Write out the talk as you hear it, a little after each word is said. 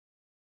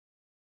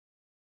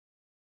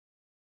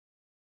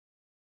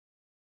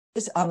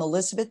I'm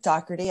Elizabeth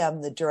Doherty.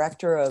 I'm the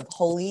director of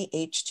Holy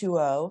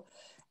H2O,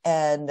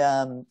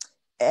 and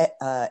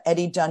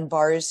Eddie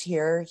Dunbar is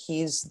here.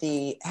 He's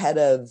the head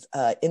of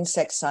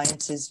Insect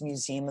Sciences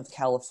Museum of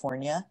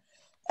California.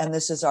 And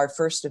this is our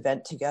first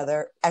event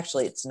together.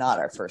 Actually, it's not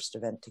our first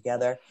event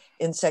together.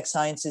 Insect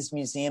Sciences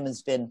Museum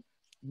has been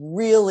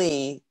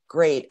really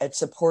great at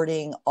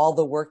supporting all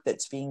the work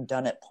that's being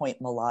done at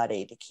Point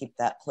Melati to keep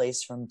that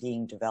place from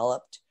being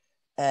developed.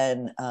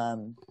 And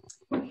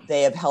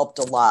they have helped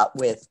a lot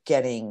with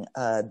getting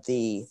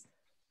the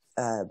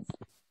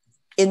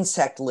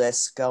insect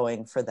lists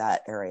going for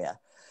that area.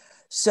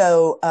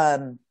 So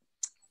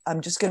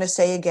I'm just going to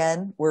say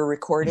again, we're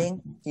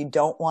recording. If you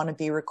don't want to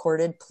be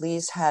recorded,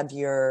 please have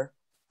your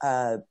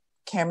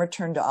camera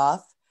turned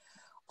off.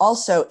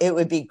 Also, it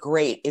would be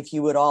great if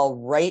you would all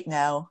right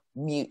now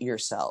mute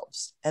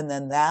yourselves. And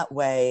then that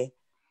way,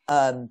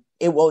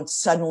 it won't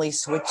suddenly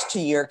switch to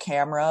your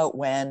camera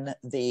when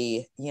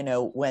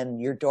when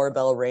your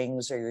doorbell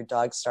rings or your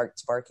dog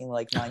starts barking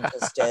like mine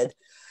just did.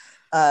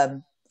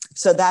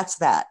 So that's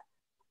that.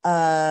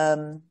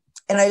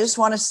 And I just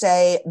want to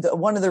say that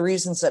one of the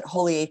reasons that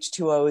Holy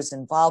H2O is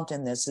involved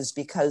in this is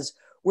because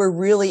we're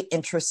really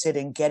interested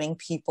in getting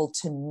people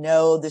to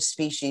know the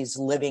species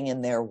living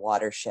in their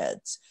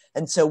watersheds.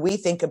 And so we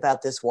think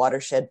about this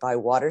watershed by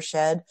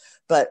watershed,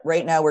 but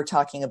right now we're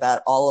talking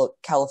about all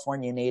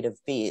California native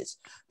bees.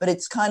 But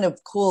it's kind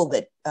of cool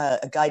that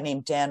a guy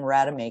named Dan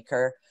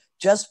Rademacher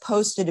just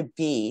posted a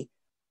bee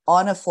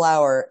on a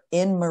flower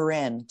in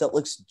Marin that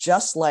looks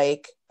just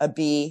like a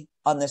bee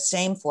on the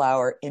same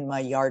flower in my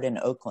yard in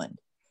Oakland.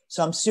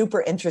 So I'm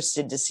super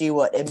interested to see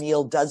what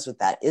Emil does with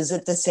that. Is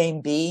it the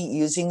same bee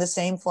using the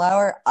same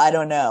flower? I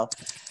don't know.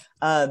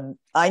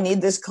 I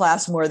need this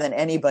class more than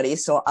anybody,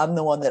 so I'm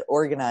the one that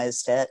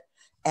organized it.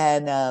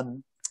 And let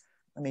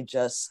me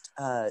just...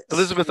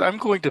 Elizabeth, I'm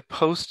going to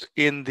post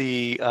in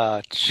the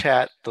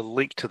chat the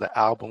link to the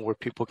album where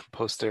people can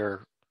post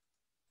their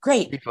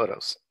bee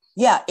photos.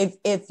 Yeah,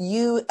 if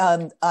you...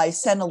 I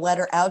sent a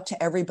letter out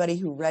to everybody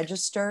who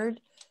registered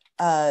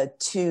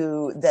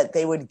that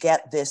they would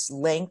get this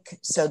link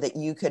so that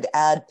you could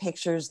add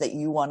pictures that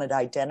you wanted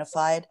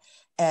identified.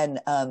 And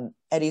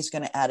Eddie's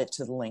going to add it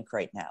to the link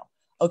right now.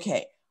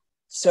 Okay,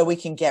 so we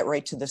can get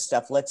right to the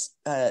stuff.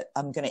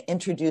 I'm going to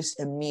introduce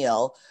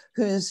Emil,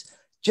 who's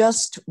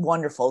just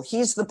wonderful.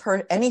 He's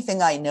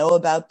anything I know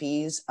about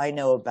bees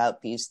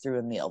through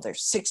Emil.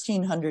 There's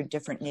 1,600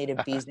 different native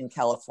bees in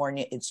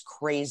California. It's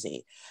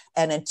crazy.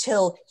 And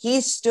until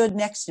he stood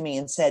next to me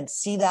and said,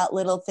 "See that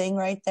little thing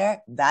right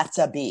there? That's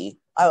a bee."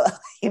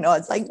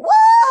 It's like,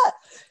 what?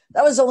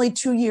 That was only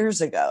 2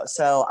 years ago.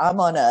 So I'm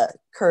on a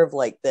curve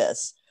like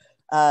this.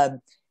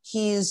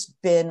 He's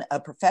been a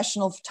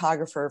professional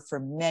photographer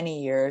for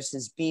many years.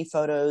 His bee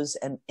photos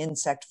and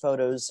insect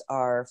photos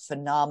are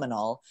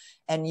phenomenal.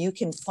 And you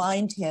can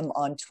find him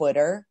on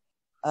Twitter,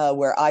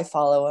 where I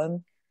follow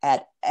him,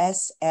 at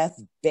SFBabies.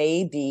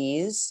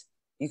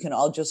 You can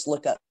all just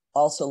look up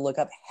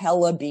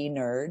Hella Bee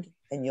Nerd,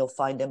 and you'll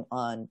find him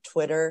on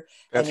Twitter.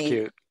 That's and he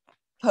cute.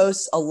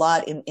 Posts a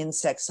lot in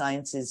Insect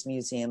Sciences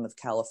Museum of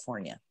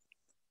California.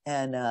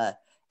 And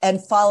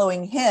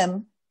following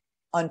him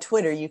on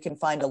Twitter, you can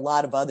find a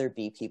lot of other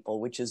bee people,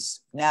 which is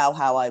now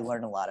how I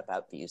learn a lot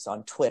about bees,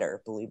 on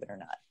Twitter, believe it or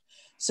not.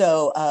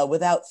 So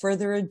without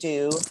further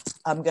ado,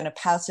 I'm going to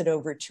pass it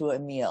over to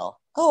Emil.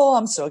 Oh,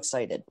 I'm so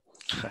excited.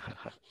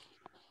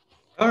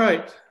 All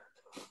right.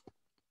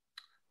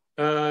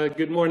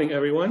 Good morning,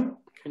 everyone.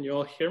 Can you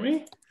all hear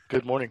me?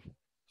 Good morning.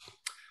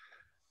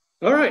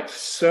 All right.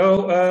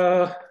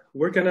 So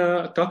we're going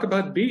to talk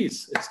about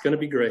bees. It's going to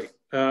be great.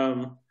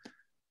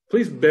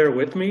 Please bear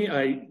with me.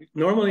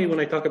 Normally when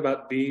I talk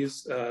about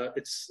bees,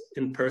 it's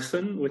in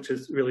person, which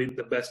is really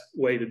the best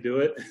way to do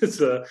it. It's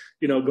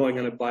going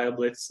on a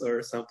BioBlitz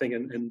or something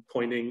and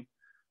pointing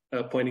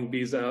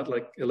bees out,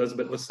 like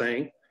Elizabeth was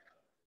saying.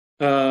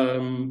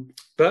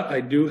 But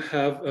I do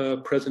have a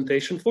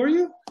presentation for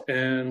you,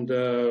 and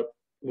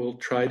we'll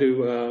try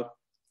to.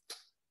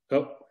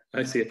 Oh,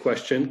 I see a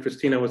question.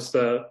 Christina was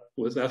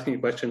asking a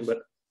question, but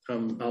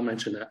I'll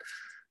mention that.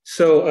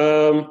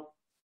 So.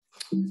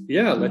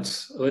 Yeah,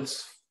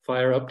 let's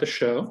fire up the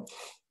show.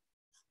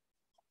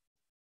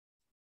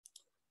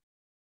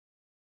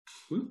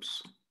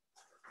 Oops,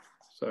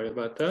 sorry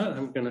about that.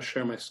 I'm going to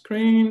share my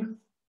screen.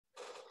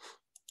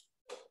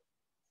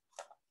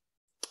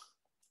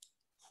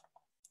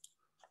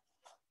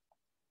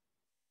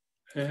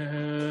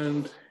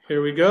 And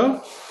here we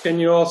go. Can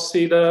you all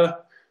see the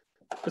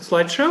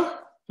slideshow,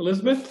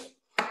 Elizabeth?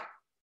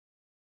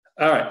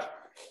 All right.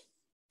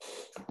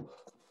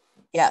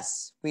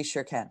 Yes, we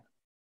sure can.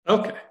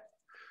 Okay.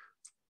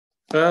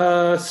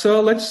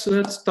 So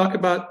let's talk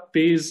about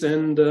bees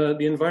and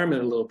the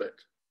environment a little bit.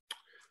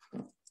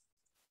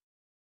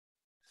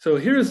 So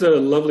here's a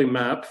lovely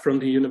map from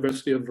the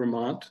University of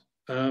Vermont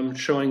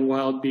showing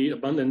wild bee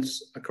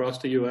abundance across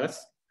the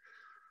US.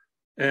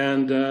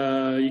 And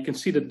you can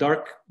see the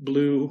dark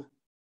blue,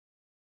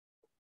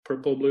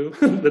 purple blue,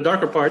 the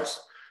darker parts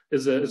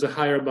is a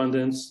higher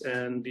abundance,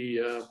 and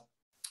the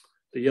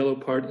The yellow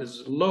part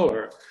is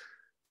lower.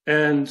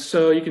 And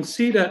so you can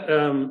see that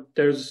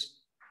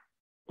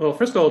well,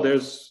 first of all,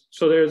 there's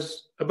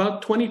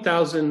about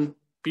 20,000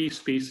 bee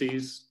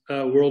species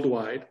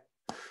worldwide.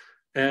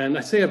 And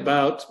I say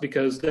about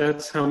because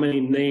that's how many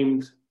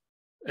named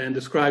and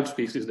described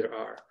species there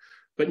are.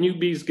 But new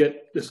bees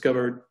get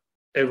discovered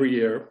every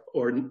year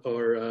or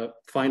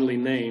finally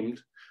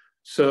named.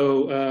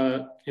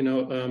 So,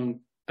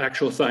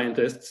 actual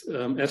scientists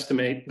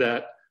estimate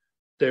that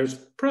there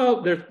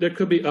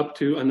could be up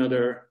to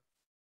another,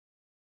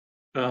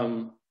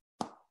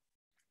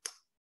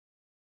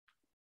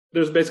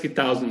 there's basically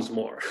thousands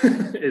more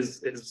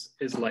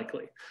is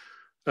likely.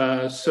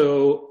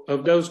 So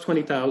of those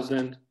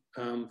 20,000,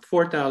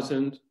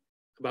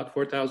 about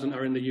 4,000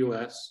 are in the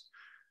US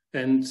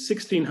and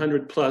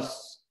 1,600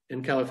 plus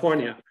in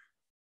California.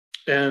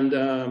 And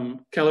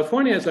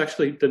California is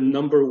actually the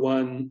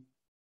 #1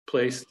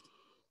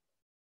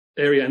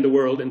 area in the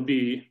world in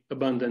bee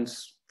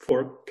abundance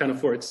for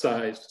its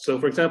size. So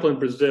for example, in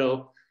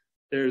Brazil,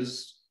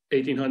 there's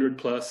 1,800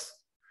 plus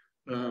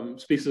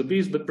species of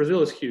bees, but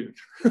Brazil is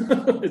huge.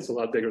 It's a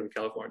lot bigger than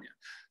California.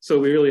 So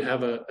we really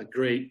have a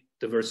great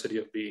diversity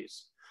of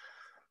bees.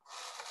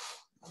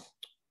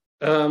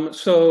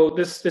 So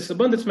this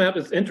abundance map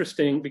is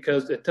interesting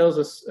because it tells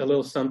us a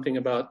little something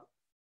about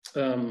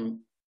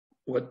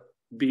what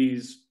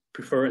bees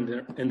prefer in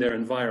their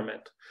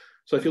environment.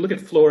 So if you look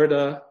at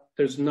Florida,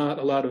 there's not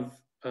a lot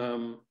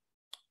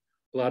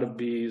of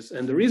bees,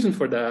 and the reason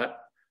for that,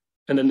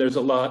 and then there's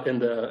a lot in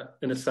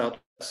the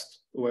Southwest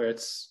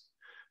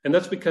and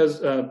that's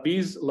because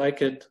bees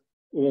like it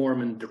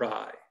warm and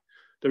dry.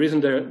 The reason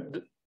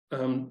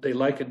they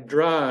like it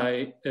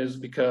dry is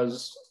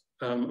because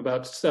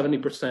about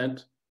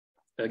 70%,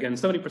 again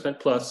 70%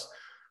 plus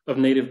of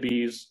native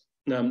bees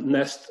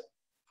nest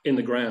in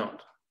the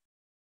ground,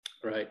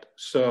 right?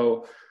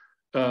 So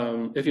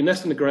if you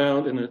nest in the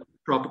ground in the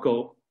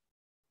tropical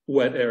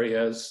wet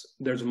areas,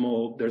 there's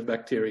mold, there's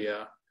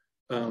bacteria.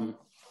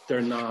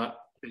 They're not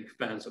big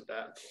fans of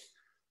that.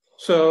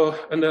 So,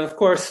 and then of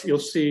course you'll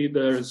see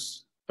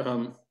there's,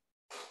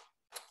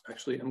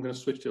 actually I'm going to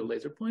switch to a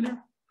laser pointer.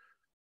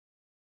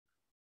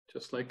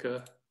 Just like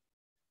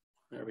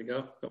there we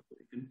go. Hopefully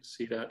you can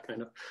see that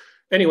kind of.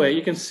 Anyway,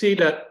 you can see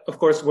that, of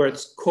course, where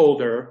it's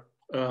colder,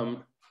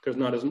 there's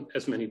not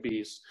as many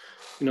bees.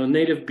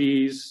 Native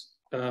bees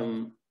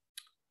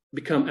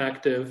become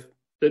active.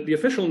 The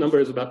official number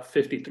is about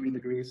 53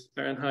 degrees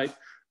Fahrenheit.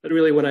 But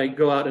really, when I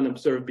go out and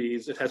observe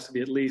bees, it has to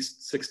be at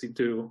least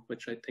 62,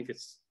 which I think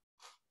it's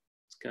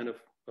kind of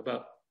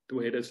about the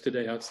way it is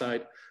today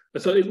outside.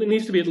 But so it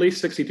needs to be at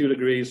least 62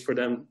 degrees for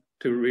them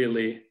to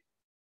really,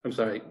 I'm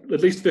sorry,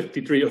 at least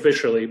 53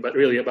 officially, but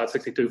really about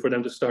 62 for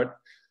them to start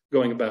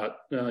going about.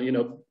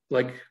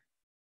 Like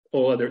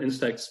all other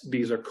insects,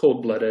 bees are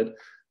cold-blooded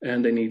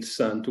and they need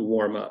sun to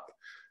warm up.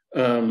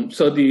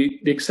 So the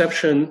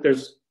exception,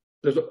 there's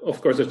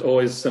of course, there's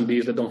always some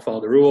bees that don't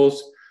follow the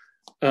rules.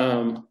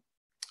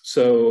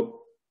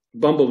 So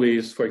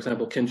bumblebees, for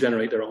example, can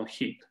generate their own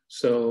heat.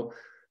 So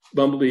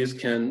bumblebees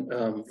can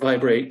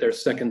vibrate their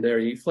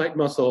secondary flight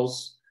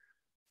muscles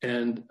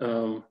and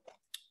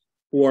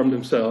warm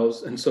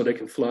themselves, and so they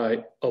can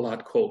fly a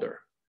lot colder.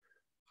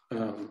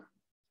 All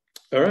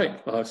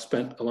right, I've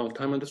spent a long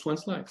time on this one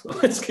slide, so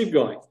let's keep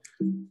going.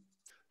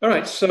 All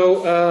right,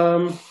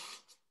 so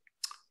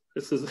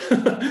this is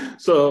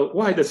so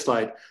why this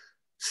slide?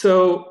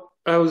 So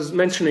I was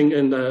mentioning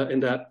in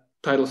that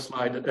title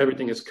slide that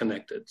everything is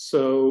connected.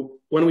 So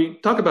when we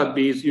talk about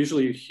bees,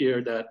 usually you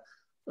hear that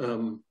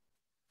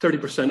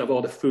 30% of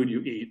all the food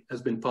you eat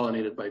has been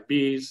pollinated by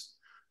bees.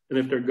 And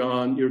if they're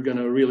gone, you're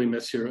gonna really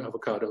miss your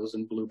avocados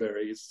and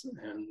blueberries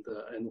and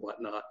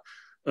whatnot.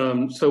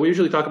 So we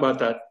usually talk about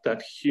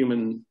that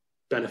human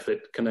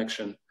benefit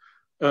connection.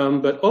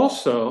 But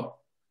also,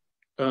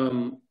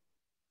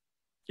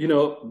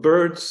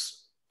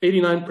 birds,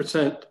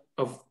 89%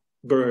 of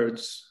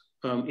birds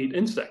eat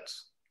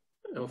insects,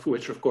 of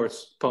which, of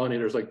course,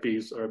 pollinators like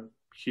bees are a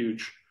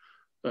huge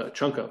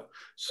chunk of.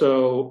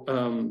 So,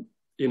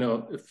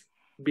 if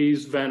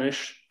bees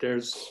vanish,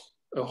 there's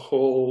a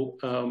whole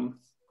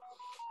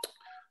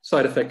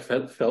side effect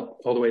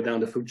felt all the way down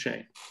the food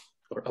chain,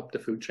 or up the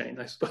food chain,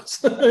 I suppose,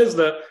 is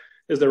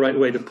the right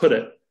way to put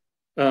it.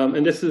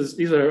 And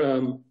these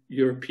are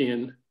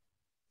European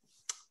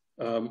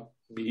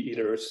bee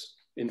eaters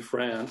in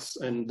France,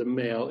 and the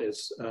male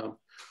is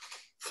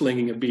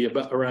flinging a bee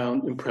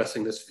around,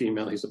 impressing this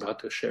female he's about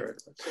to share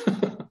it with.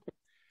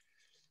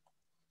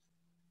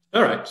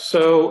 All right,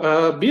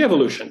 so bee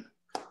evolution.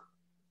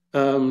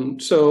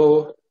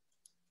 So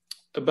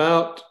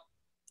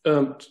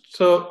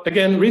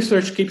again,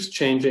 research keeps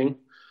changing.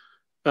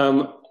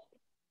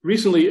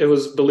 Recently, it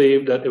was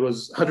believed that it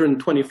was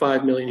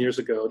 125 million years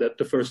ago that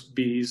the first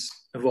bees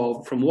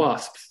evolved from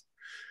wasps.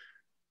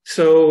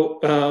 So,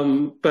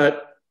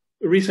 but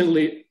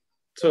recently,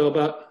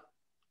 I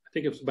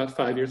think it was about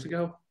 5 years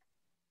ago,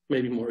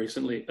 maybe more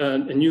recently, a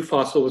new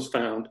fossil was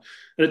found.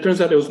 And it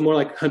turns out it was more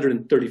like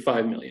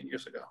 135 million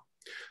years ago.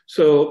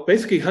 So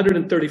basically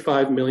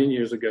 135 million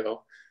years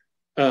ago,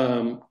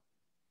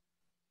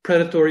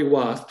 predatory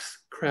wasps,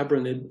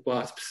 crabronid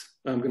wasps.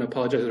 I'm going to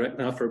apologize right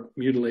now for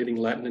mutilating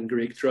Latin and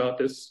Greek throughout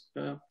this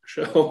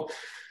show.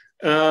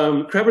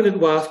 Crabronid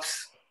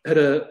wasps had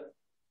a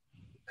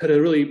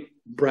really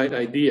bright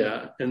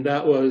idea, and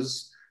that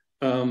was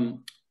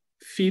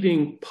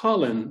feeding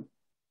pollen.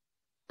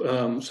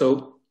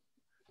 So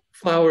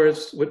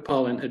flowers with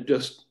pollen had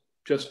just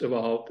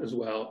evolved as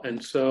well.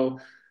 And so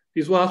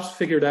these wasps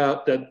figured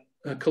out that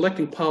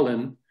collecting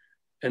pollen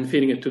and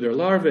feeding it to their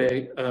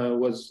larvae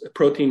was a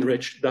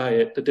protein-rich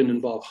diet that didn't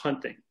involve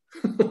hunting.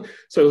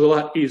 So it was a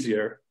lot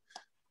easier,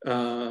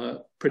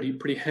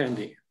 pretty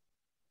handy.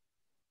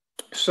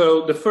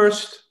 So those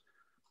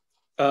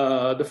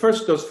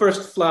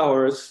first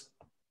flowers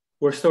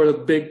were sort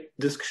of big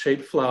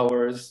disc-shaped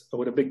flowers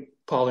with a big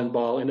pollen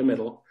ball in the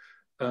middle,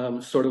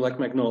 sort of like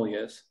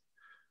magnolias.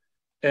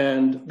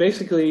 And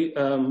basically,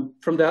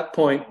 from that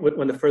point,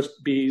 when the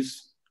first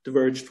bees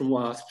diverged from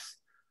wasps,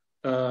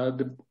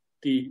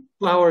 the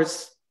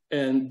flowers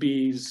and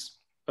bees,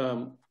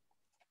 I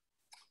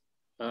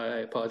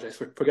apologize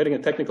for forgetting a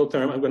technical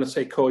term. I'm going to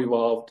say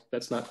co-evolved.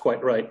 That's not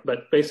quite right.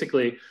 But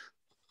basically,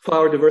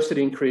 flower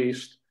diversity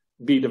increased,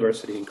 bee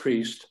diversity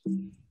increased.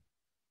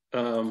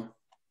 And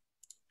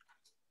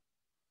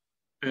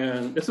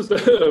this is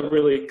a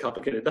really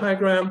complicated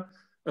diagram.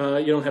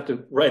 You don't have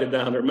to write it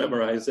down or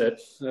memorize it.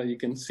 You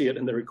can see it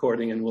in the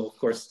recording, and we'll, of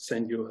course,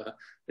 send you a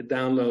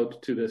download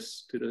to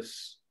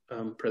this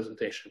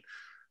presentation.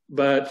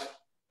 But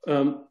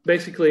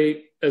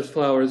basically, as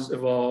flowers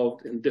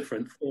evolved in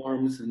different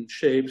forms and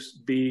shapes,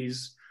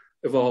 bees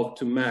evolved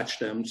to match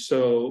them.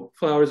 So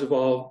flowers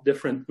evolved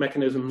different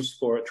mechanisms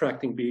for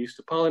attracting bees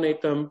to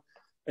pollinate them,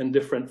 and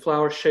different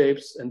flower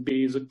shapes, and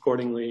bees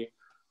accordingly,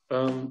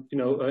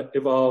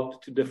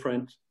 evolved to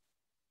different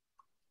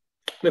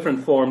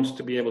forms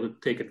to be able to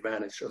take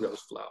advantage of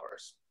those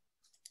flowers.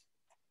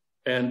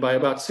 And by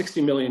about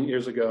 60 million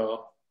years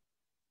ago,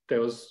 there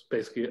was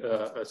basically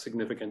a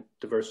significant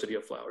diversity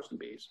of flowers and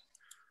bees.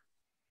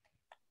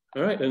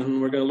 All right,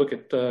 and we're going to look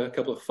at a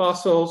couple of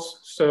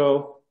fossils.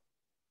 So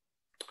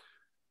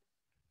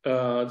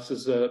this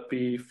is a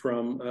bee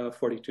from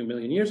 42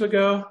 million years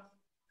ago.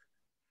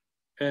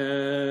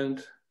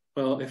 And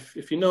well,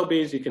 if you know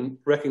bees, you can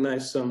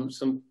recognize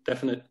some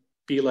definite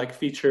bee-like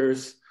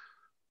features.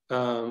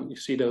 You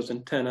see those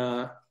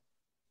antennae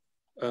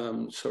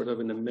sort of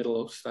in the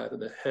middle side of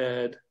the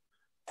head.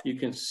 You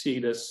can see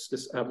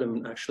this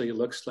abdomen actually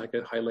looks like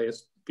a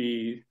hylaeus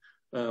bee,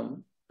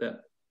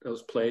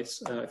 those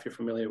plates, if you're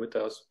familiar with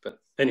those. But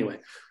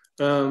anyway,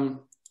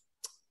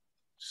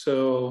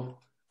 so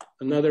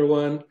another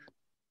one.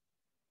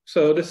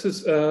 So this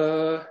is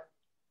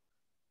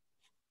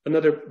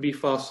another bee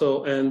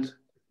fossil. And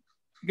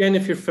again,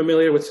 if you're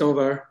familiar with some of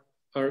our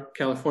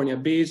California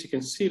bees, you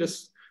can see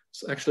this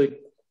actually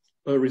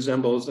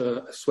resembles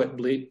a sweat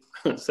bee,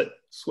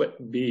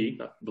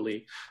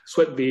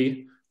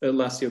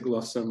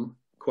 Lasioglossum,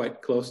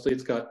 quite closely.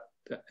 It's got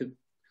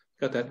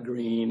that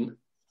green.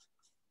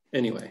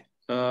 Anyway,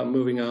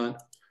 moving on.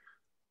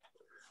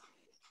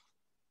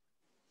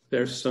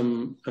 There's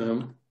some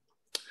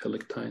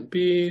helictine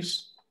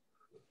bees.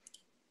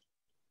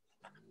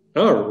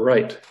 All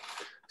right.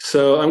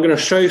 So I'm going to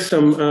show you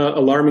some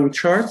alarming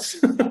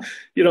charts.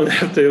 You don't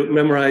have to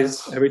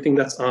memorize everything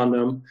that's on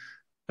them.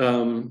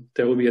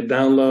 There will be a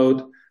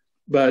download,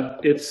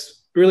 but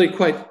it's really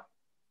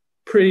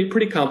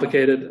pretty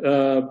complicated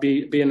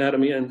bee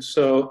anatomy. And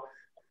so,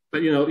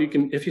 but you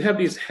can, if you have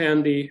these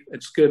handy,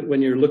 it's good when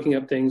you're looking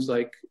up things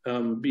like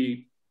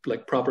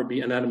proper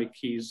bee anatomy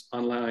keys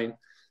online.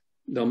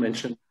 They'll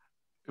mention.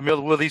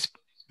 Emil, will these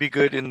be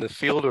good in the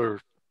field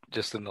or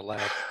just in the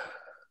lab?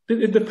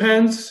 It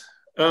depends.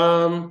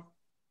 So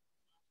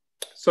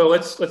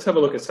let's have a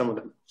look at some of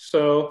them.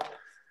 So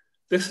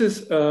this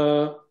is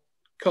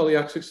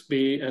Coleoxys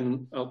bee,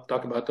 and I'll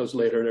talk about those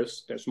later.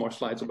 There's more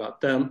slides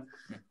about them.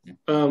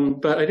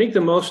 But I think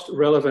the most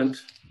relevant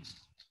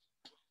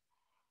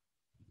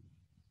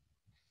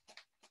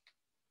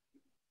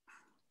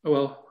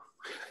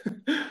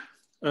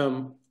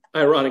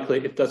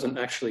ironically, it doesn't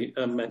actually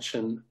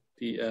mention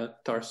the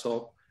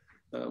tarsal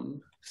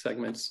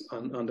segments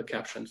on the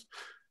captions.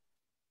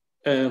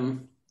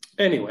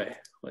 Anyway,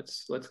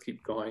 let's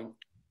keep going.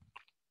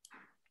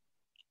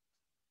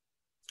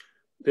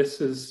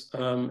 This is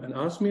an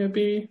osmia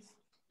bee,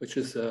 which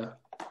is a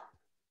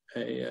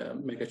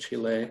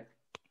megachile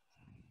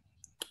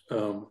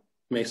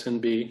mason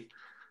bee,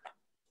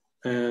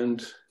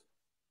 and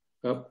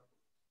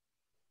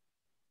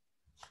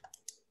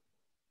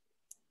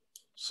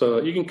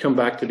so you can come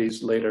back to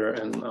these later,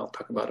 and I'll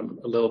talk about them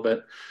a little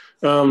bit.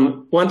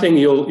 One thing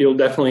you'll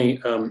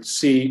definitely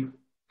see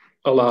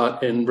a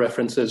lot in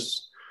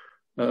references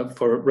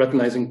for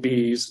recognizing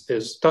bees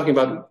is talking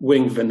about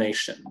wing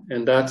venation,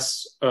 and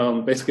that's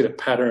basically the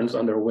patterns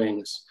on their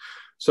wings.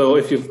 So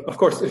if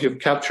you've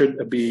captured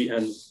a bee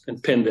and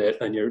pinned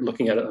it, and you're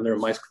looking at it under a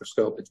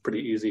microscope, it's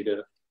pretty easy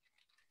to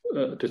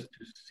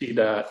see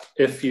that.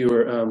 If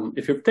you're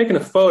taking a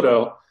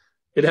photo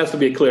it has to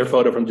be a clear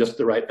photo from just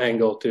the right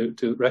angle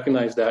to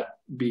recognize that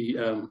bee,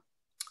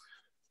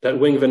 that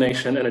wing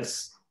venation, and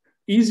it's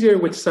easier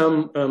with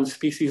some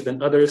species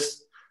than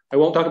others. I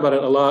won't talk about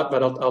it a lot,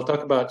 but I'll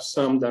talk about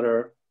some that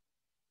are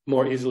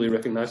more easily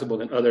recognizable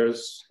than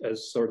others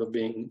as sort of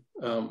being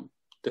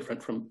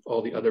different from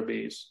all the other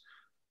bees.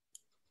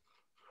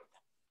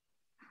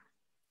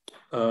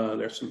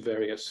 There's some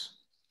various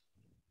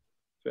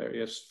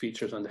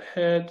features on the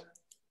head.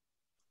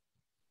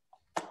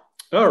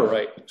 All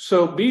right,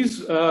 so bees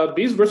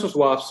versus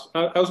wasps.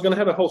 I was going to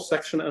have a whole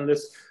section on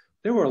this.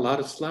 There were a lot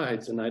of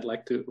slides, and I'd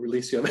like to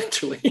release you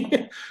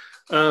eventually.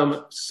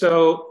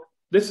 So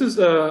this is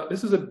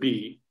a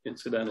bee,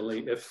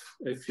 incidentally,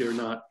 if you're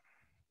not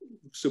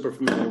super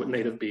familiar with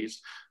native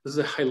bees. This is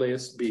a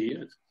Hylaeus bee.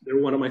 They're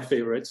one of my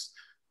favorites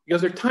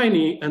because they're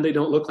tiny and they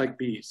don't look like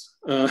bees.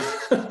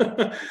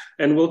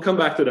 And we'll come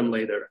back to them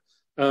later.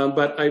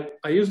 But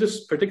I use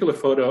this particular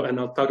photo, and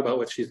I'll talk about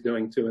what she's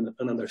doing too in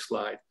another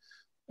slide.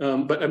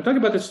 But I'm talking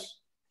about this.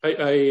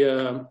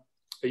 I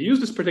use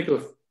this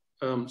particular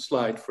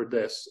slide for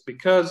this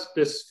because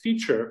this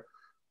feature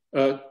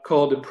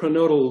called the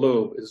pronotal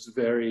lobe is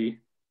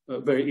very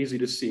easy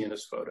to see in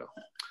this photo.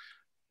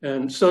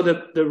 And so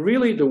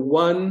the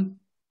one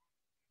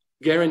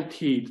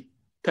guaranteed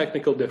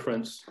technical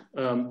difference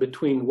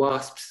between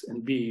wasps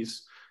and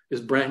bees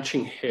is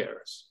branching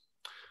hairs.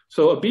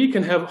 So a bee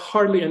can have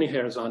hardly any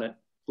hairs on it,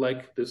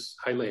 like this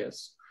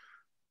Hylaeus.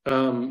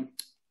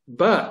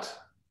 But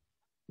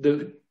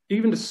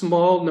even the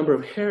small number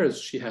of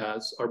hairs she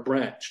has are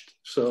branched.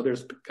 So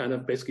there's kind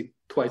of basically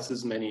twice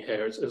as many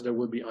hairs as there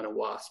would be on a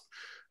wasp.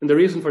 And the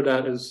reason for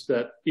that is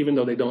that even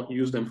though they don't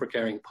use them for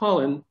carrying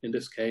pollen, in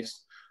this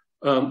case,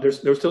 they're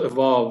still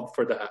evolved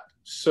for that.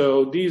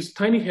 So these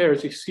tiny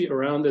hairs you see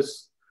around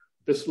this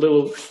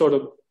little sort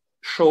of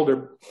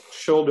shoulder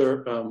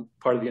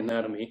part of the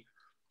anatomy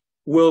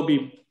will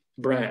be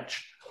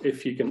branched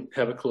if you can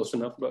have a close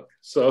enough look.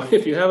 So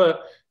if you have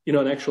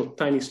an actual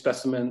tiny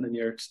specimen and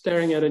you're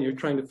staring at it and you're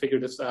trying to figure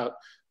this out,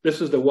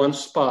 this is the one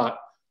spot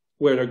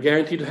where they're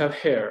guaranteed to have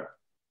hair,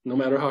 no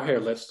matter how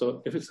hairless.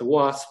 So if it's a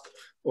wasp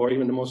or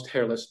even the most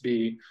hairless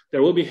bee,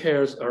 there will be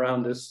hairs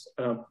around this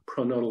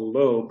pronotal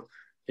lobe,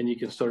 and you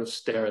can sort of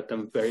stare at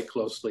them very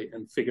closely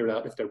and figure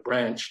out if they're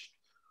branched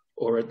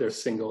or if they're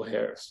single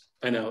hairs.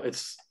 I know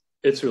it's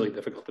really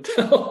difficult to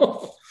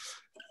tell.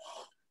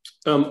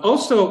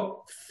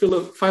 Also,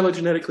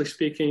 phylogenetically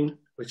speaking,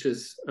 which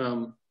is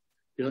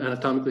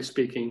anatomically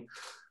speaking,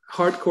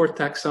 hardcore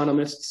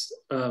taxonomists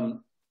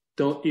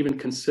don't even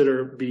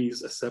consider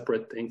bees a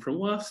separate thing from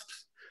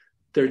wasps.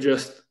 They're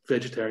just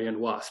vegetarian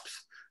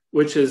wasps,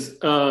 which is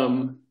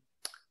kind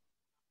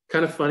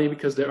of funny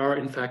because there are,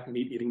 in fact,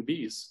 meat-eating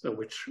bees,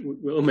 which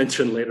we'll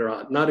mention later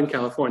on. Not in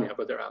California,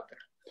 but they're out there.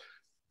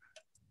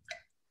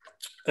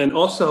 And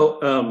also,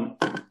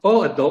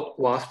 all adult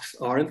wasps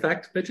are, in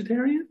fact,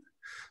 vegetarian.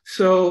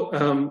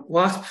 So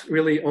wasps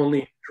really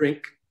only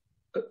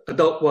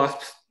adult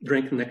wasps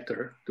drink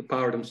nectar to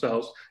power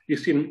themselves. You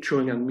see them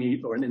chewing on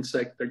meat or an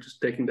insect, they're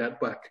just taking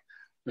that back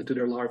into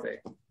their larvae.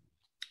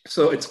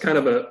 So it's kind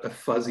of a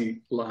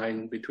fuzzy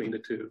line between the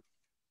two.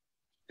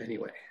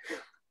 Anyway.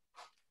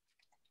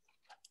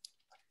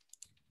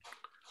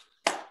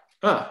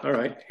 All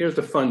right, here's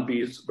the fun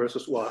bees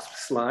versus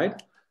wasps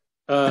slide.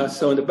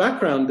 So in the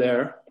background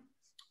there,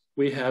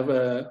 we have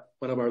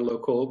one of our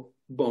local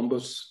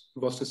Bombus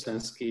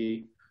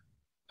vosnesensky.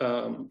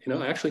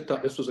 I actually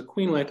thought this was a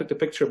queen when I took the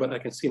picture, but I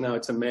can see now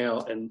it's a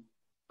male, and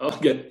I'll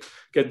get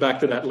back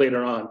to that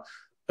later on.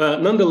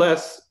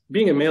 Nonetheless,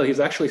 being a male,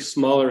 he's actually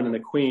smaller than a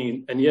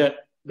queen, and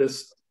yet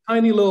this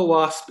tiny little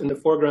wasp in the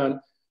foreground,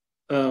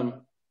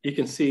 you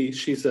can see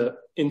she's an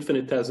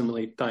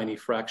infinitesimally tiny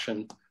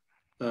fraction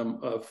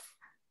of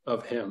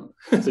him,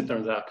 as it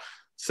turns out.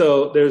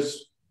 So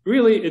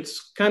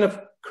it's kind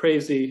of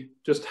crazy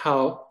just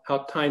how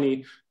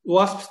tiny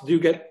wasps do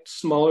get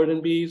smaller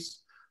than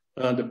bees.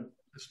 The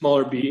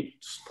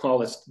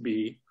smallest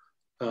bee,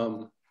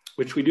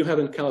 which we do have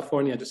in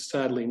California, just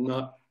sadly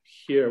not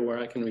here where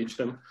I can reach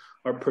them,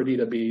 are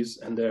Perdita bees,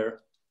 and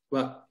they're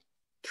about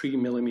 3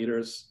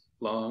 millimeters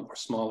long or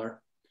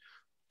smaller.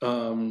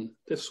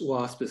 This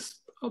wasp is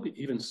probably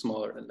even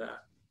smaller than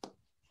that.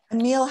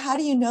 Neil, how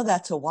do you know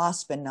that's a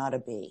wasp and not a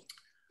bee?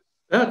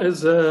 That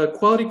is a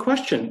quality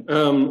question.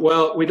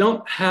 Well, we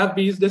don't have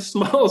bees this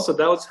small, so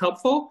that was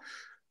helpful.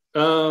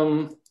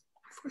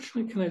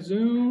 Unfortunately, can I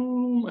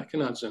zoom? I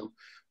cannot zoom.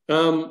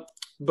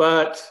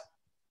 But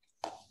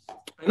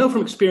I know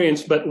from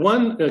experience, but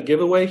one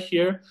giveaway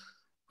here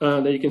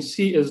that you can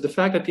see is the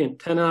fact that the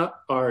antennae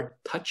are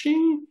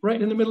touching right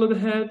in the middle of the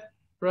head,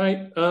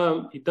 right?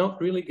 You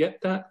don't really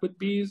get that with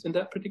bees in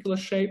that particular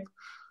shape.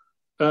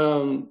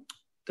 The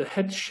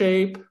head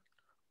shape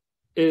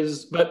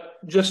but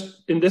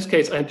just in this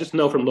case, I just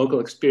know from local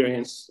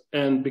experience,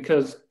 and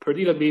because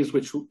Perdita bees,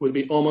 which would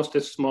be almost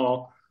as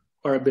small,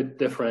 are a bit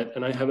different,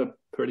 and I have a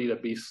Perdita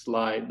bee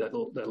slide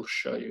that'll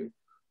show you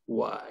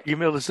why.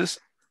 Email, is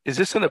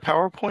this in a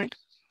PowerPoint?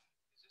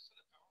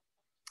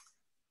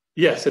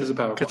 Yes, it is a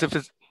PowerPoint.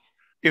 Because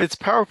If it's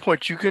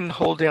PowerPoint, you can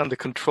hold down the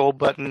control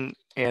button,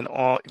 and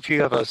if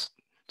you have a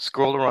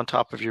scroller on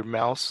top of your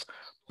mouse,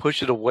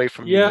 push it away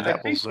from you, and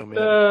that will zoom in.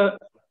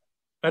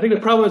 I think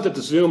the problem is that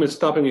the zoom is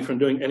stopping me from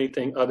doing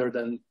anything other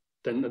than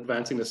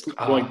advancing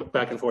going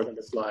back and forth on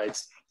the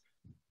slides.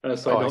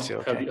 So I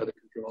don't have the other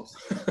controls.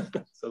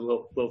 It's a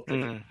little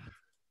tricky.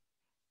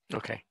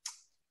 Okay.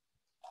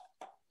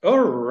 All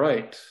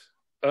right.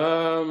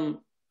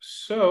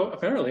 So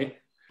apparently,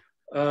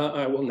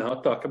 I will now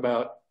talk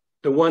about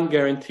the one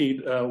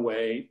guaranteed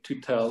way to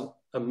tell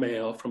a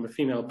male from a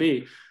female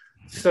bee.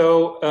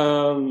 So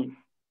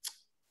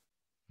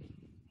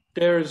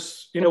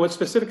there's, with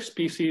specific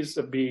species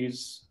of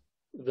bees,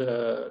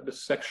 the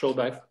sexual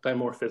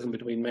dimorphism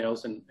between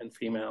males and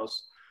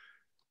females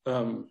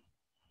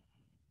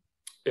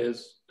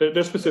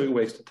there's specific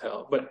ways to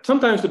tell, but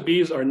sometimes the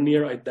bees are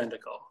near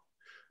identical.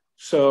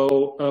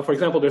 So, for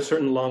example, there's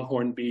certain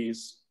longhorn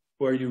bees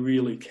where you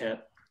really can't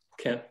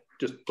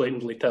just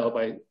blatantly tell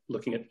by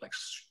looking at like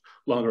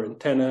longer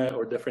antennae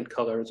or different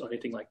colors or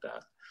anything like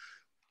that.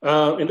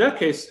 In that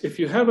case, if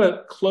you have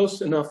a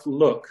close enough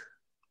look,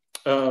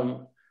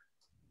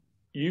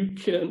 you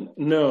can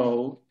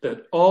know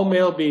that all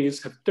male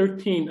bees have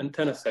 13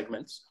 antenna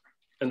segments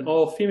and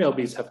all female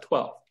bees have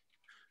 12.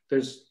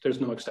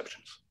 There's no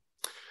exceptions.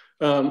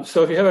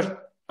 So if you have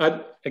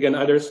again,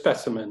 either a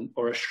specimen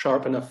or a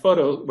sharp enough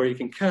photo where you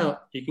can count.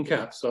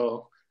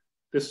 So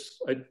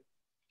I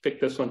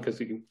picked this one because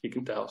you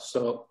can tell.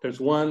 So there's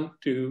 1,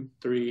 2,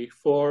 3,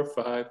 4,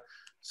 5,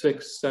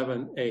 6,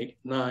 7, 8,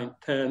 9,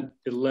 10,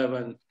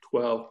 11,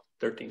 12,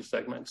 13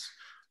 segments.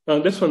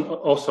 This one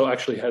also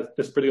actually has,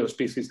 this particular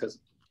species has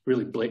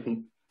really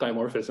blatant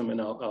dimorphism, and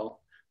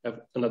I'll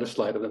have another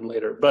slide of them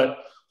later.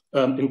 But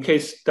in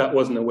case that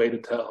wasn't a way to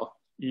tell,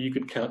 you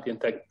could count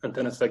the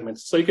antenna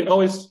segments. So you can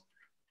always,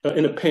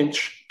 in a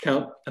pinch,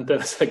 count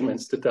antenna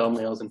segments to tell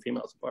males and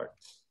females apart.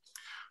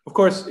 Of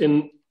course,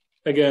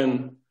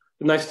 again,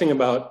 the nice thing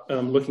about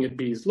looking at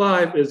bees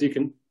live is you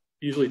can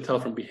usually tell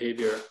from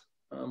behavior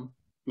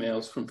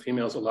males from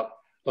females a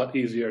lot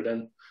easier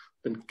than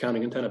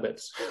counting antenna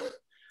bits.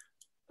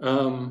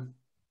 All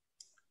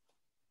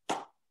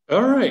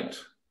right,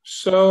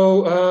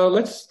 so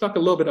let's talk a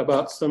little bit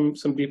about some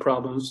bee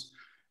problems.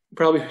 You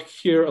probably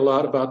hear a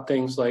lot about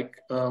things like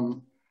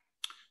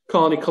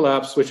colony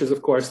collapse, which is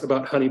of course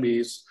about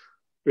honeybees.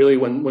 Really,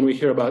 when we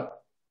hear about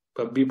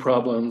bee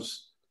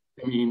problems,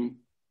 I mean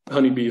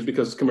honeybees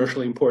because it's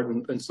commercially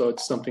important, and so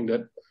it's something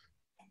that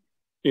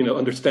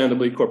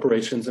understandably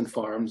corporations and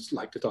farms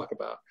like to talk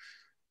about.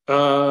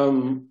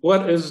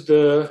 What is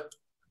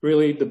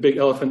really the big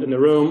elephant in the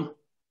room?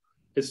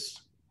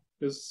 Is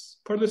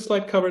part of this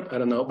slide covered? I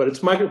don't know, but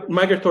it's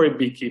migratory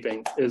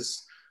beekeeping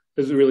is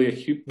really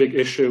a big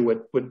issue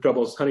with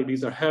troubles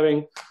honeybees are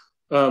having.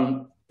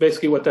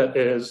 Basically what that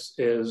is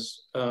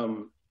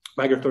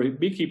migratory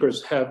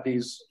beekeepers have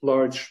these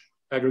large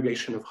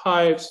aggregation of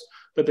hives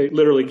that they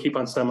literally keep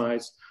on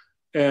semis,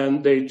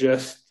 and they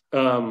just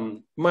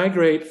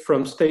migrate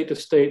from state to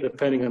state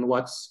depending on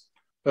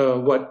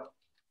what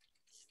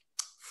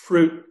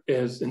fruit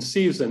is in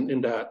season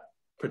in that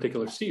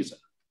particular season,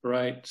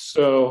 right?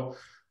 So,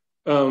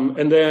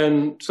 and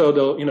then, so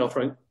they'll,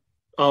 for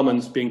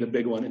almonds being the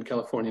big one in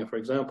California, for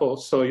example.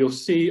 So you'll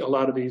see a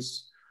lot of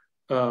these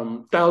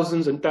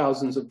thousands and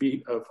thousands of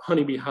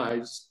honeybee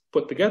hives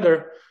put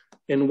together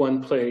in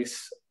one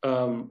place,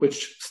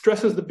 which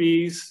stresses the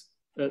bees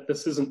that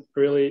this isn't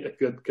really a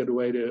good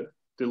way to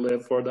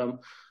live for them.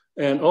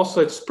 And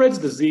also it spreads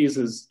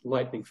diseases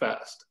lightning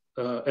fast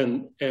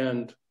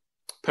and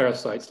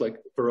parasites like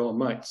varroa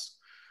mites.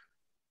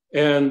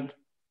 And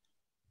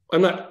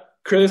I'm not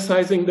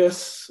criticizing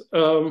this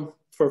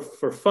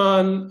for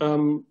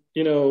fun.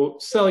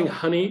 Selling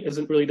honey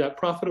isn't really that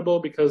profitable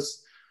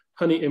because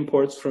honey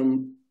imports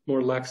from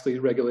more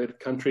laxly regulated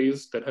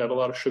countries that have a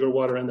lot of sugar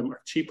water in them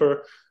are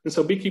cheaper. And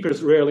so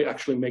beekeepers rarely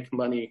actually make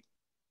money.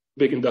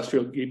 Big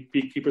industrial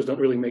beekeepers don't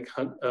really make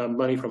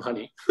money from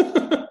honey.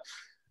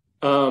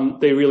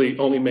 They really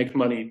only make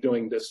money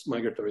doing this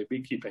migratory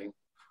beekeeping.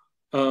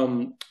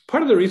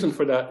 Part of the reason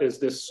for that is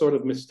this sort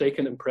of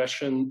mistaken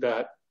impression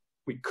that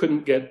we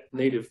couldn't get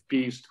native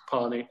bees to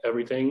pollinate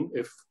everything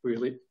if we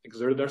really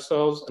exerted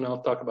ourselves, and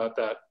I'll talk about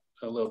that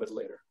a little bit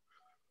later.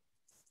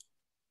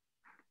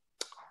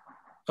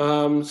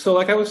 So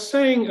like I was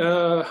saying,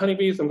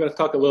 honeybees, I'm going to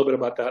talk a little bit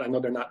about that. I know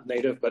they're not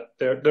native, but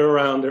they're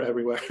around, they're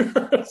everywhere.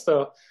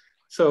 so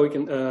we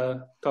can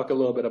talk a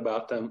little bit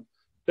about them.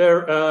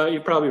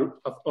 You probably,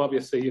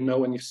 obviously,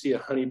 when you see a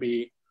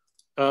honeybee,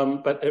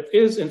 but there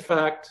is, in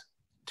fact,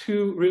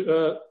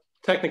 two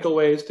technical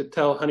ways to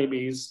tell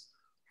honeybees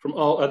from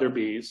all other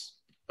bees.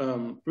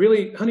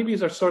 Really,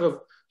 honeybees are sort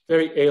of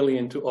very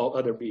alien to all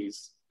other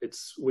bees.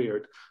 It's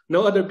weird.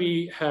 No other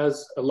bee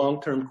has a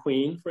long-term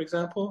queen, for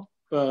example.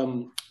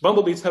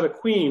 Bumblebees have a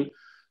queen,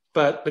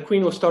 but the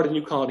queen will start a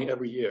new colony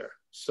every year.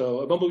 So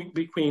a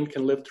bumblebee queen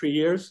can live 3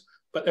 years,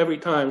 but every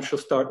time she'll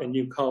start a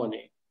new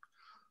colony.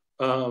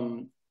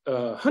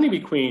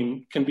 Honeybee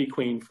queen can be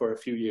queen for a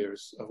few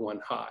years of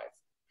one hive.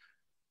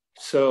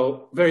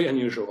 So very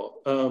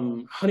unusual.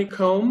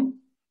 Honeycomb,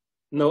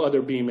 no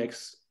other bee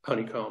makes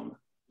honeycomb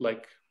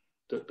like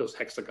those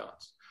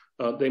hexagons.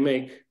 They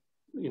make,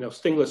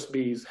 stingless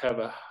bees have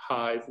a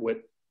hive with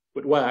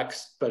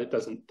wax, but it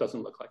doesn't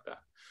look like that.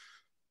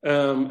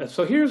 And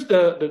so here's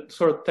the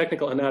sort of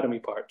technical anatomy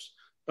parts.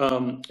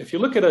 If you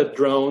look at a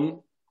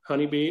drone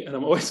honeybee, and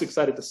I'm always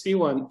excited to see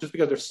one just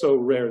because they're so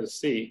rare to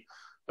see,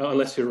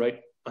 unless you're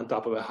right on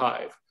top of a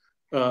hive.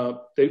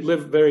 They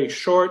live a very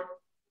short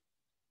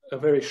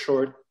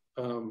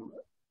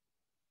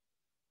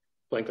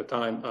length of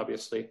time,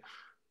 obviously.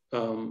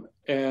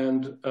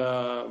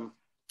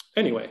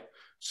 Anyway,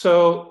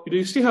 so do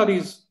you see how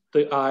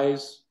the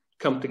eyes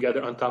come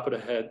together on top of the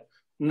head?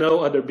 No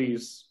other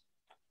bees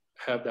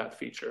have that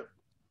feature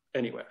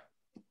anywhere.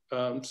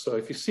 So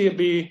if you see a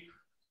bee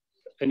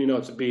and you know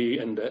it's a bee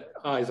and the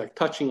eyes are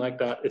touching like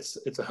that,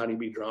 it's a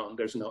honeybee drone.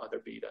 There's no other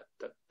bee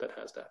that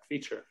has that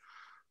feature.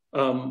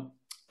 On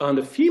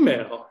the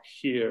female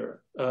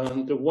here,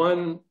 the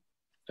one,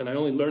 and I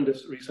only learned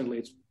this recently,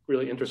 it's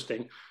really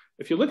interesting.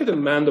 If you look at the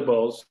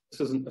mandibles,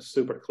 this isn't a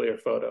super clear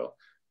photo,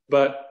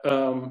 but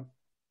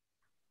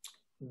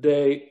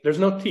there's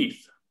no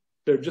teeth.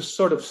 They're just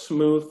sort of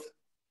smooth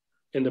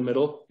in the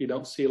middle. You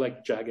don't see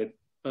like jagged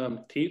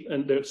teeth,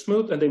 and they're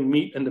smooth and they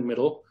meet in the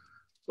middle,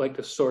 like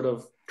a sort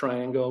of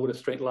triangle with a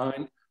straight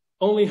line.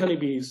 Only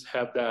honeybees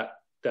have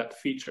that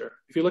feature.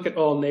 If you look at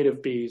all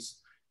native bees,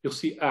 you'll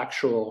see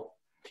actual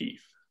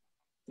teeth,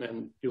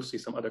 and you'll see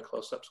some other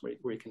close-ups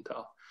where you can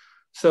tell.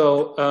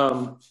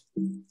 So,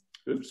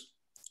 oops.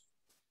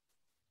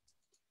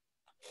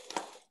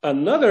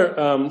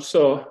 Another,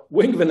 so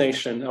wing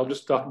venation, I'll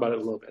just talk about it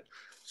a little bit.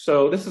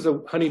 So this is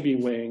a honeybee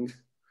wing.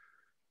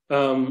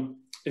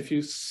 If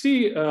you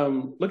see,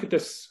 look at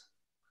this,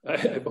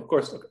 I've of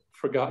course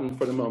forgotten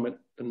for the moment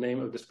the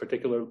name of this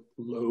particular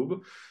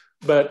lobe,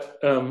 but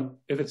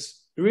if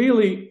it's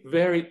really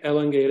very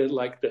elongated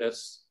like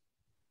this,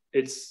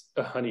 it's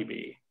a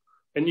honeybee.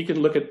 And you can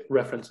look at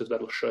references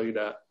that'll show you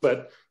that.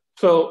 But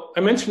so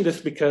I mentioned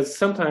this because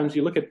sometimes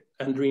you look at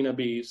Andrena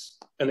bees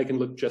and they can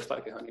look just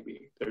like a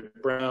honeybee. They're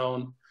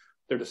brown,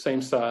 they're the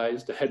same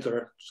size, the heads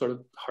are sort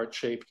of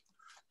heart-shaped.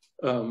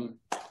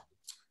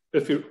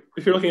 If you're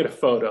looking at a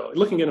photo,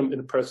 looking at them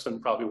in person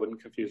probably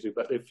wouldn't confuse you,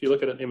 but if you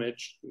look at an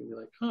image, you're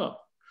like, oh.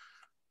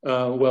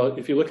 Well,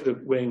 if you look at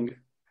the wing,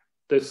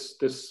 this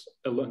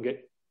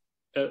elongated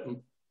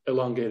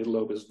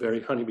lobe is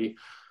very honeybee.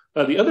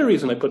 The other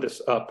reason I put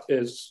this up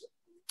is,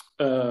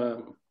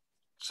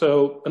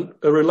 so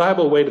a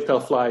reliable way to tell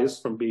flies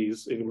from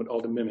bees, even with all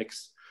the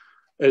mimics,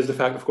 is the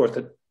fact, of course,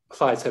 that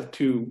flies have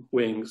 2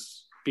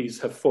 wings. Bees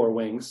have 4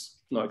 wings,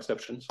 no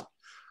exceptions.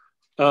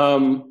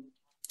 And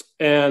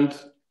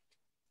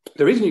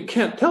the reason you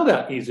can't tell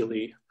that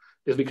easily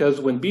is because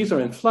when bees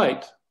are in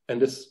flight,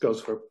 and this goes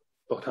for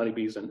both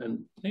honeybees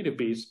and native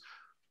bees,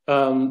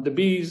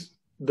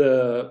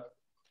 the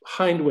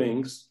hind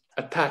wings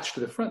attach to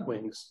the front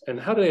wings. And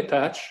how do they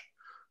attach?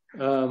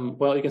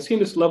 Well, you can see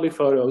in these lovely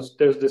photos,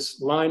 there's this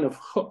line of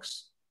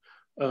hooks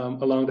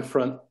along the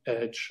front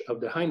edge of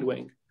the hind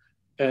wing.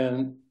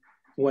 And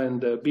when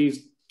the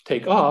bees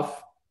take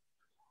off,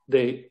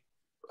 they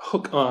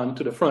hook on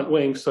to the front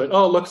wing, so it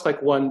all looks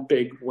like one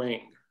big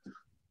wing,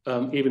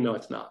 even though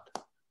it's not.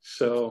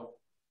 So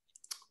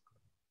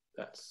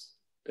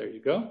there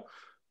you go.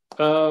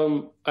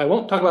 I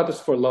won't talk about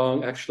this for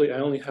long. Actually, I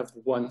only have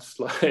one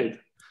slide.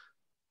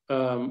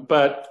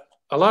 But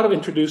a lot of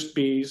introduced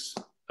bees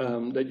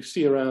that you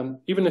see around,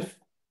 even if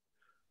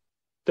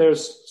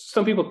there's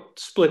some people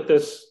split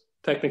this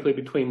technically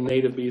between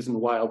native bees and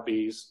wild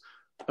bees,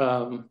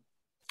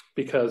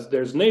 because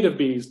there's native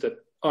bees that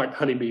aren't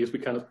honeybees. We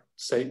kind of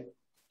say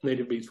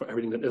native bees for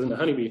everything that isn't a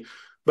honeybee,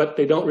 but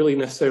they don't really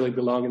necessarily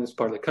belong in this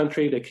part of the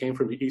country. They came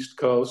from the East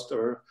Coast,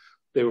 or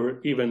they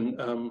were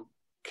even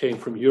came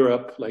from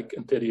Europe, like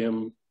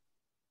Antidium,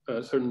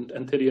 certain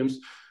Antidiums.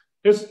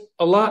 There's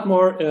a lot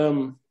more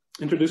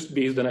introduced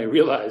bees than I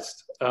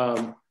realized.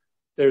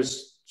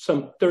 There's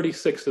some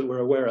 36 that we're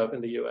aware of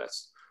in the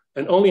US,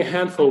 and only a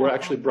handful were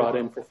actually brought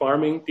in for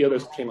farming. The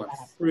others came on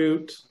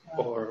fruit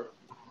or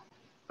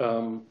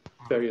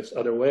various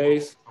other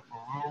ways.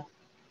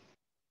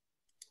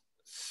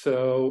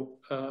 So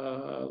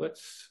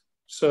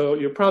so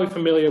you're probably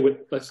familiar with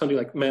something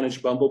like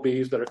managed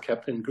bumblebees that are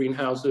kept in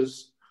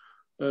greenhouses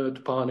to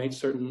pollinate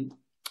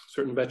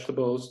certain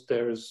vegetables.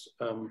 There's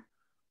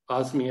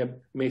Osmia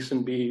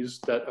mason bees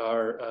that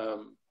are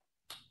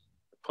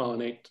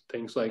pollinate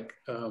things like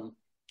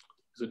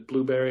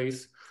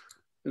blueberries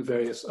and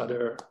various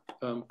other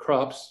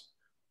crops.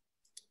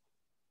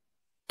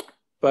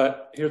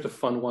 But here's a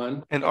fun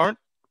one. And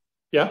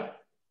yeah?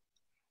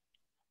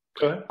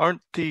 Go ahead.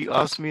 Aren't the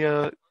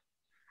Osmia,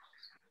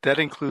 that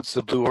includes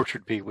the blue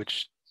orchard bee,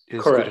 which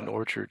is Correct. good in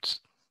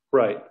orchards.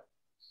 Right.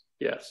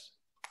 Yes.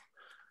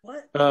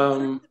 What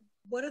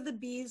are the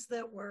bees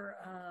that were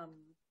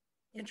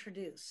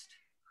introduced,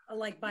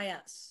 like by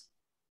us?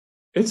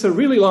 It's a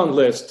really long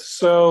list.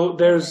 So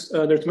there's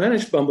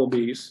managed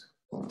bumblebees.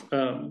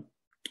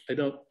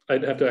 I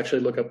I'd have to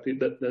actually look up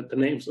the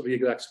names of the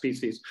exact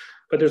species.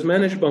 But there's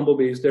managed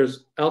bumblebees,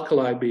 there's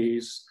alkali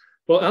bees.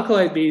 Well,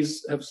 alkali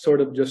bees have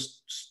sort of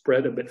just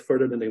spread a bit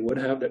further than they would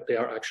have, that they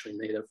are actually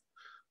native.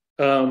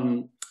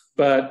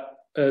 But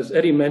as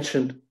Eddie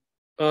mentioned,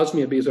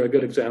 osmia bees are a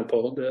good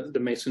example, the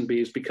mason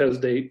bees, because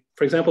they,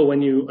 for example,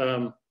 when you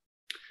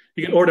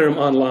can order them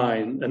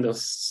online and they'll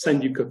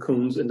send you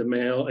cocoons in the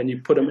mail and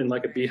you put them in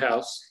like a bee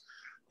house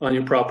on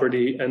your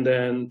property, and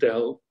then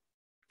they'll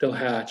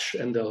hatch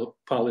and they'll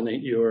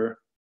pollinate your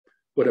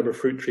whatever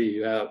fruit tree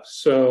you have.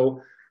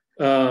 So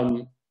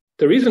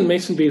the reason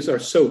mason bees are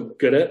so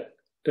good at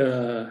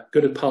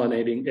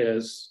pollinating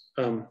is,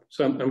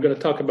 so I'm going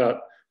to talk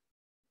about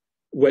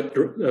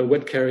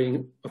wet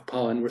carrying of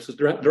pollen versus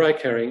dry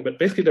carrying, but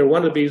basically they're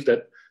one of the bees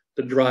that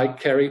the dry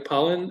carry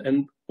pollen,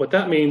 and what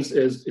that means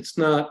is it's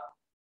not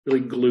really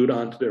glued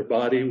onto their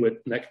body with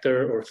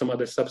nectar or some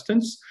other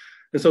substance.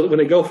 And so when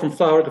they go from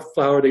flower to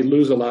flower, they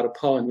lose a lot of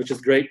pollen, which is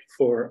great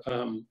for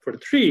the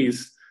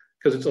trees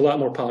because it's a lot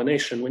more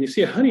pollination. When you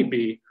see a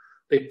honeybee,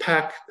 they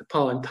pack the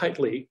pollen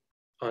tightly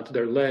onto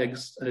their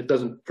legs and it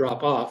doesn't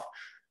drop off.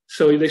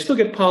 So they still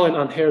get pollen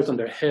on hairs on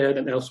their head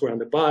and elsewhere on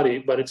the body,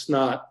 but it's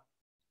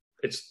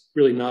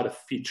really not a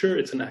feature,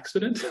 it's an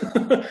accident.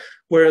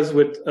 Whereas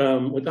with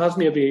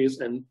osmia bees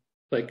and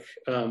like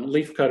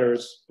leaf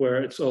cutters,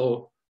 where it's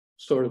all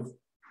sort of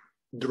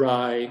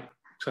dry,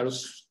 sort of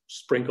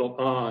sprinkled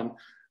on,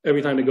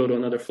 every time they go to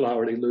another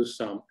flower, they lose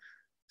some.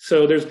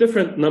 So there's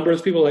different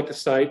numbers people like to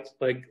cite,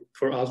 like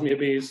for osmia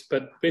bees,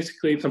 but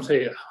basically some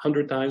say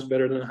 100 times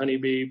better than a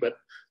honeybee, but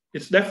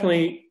it's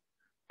definitely,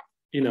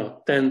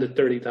 10 to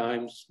 30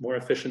 times more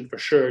efficient for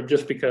sure,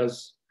 just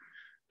because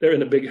they're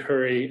in a big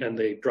hurry and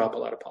they drop a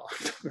lot of pollen.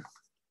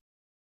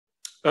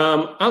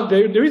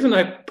 The reason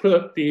I put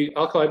up the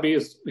alkali bee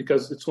is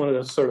because it's one of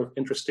those sort of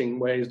interesting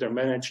ways they're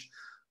managed.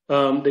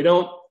 They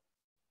don't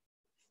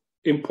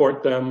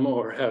import them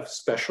or have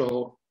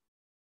special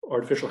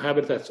artificial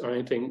habitats or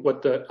anything.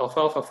 What the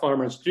alfalfa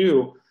farmers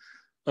do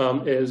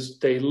is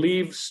they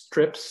leave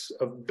strips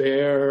of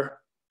bare,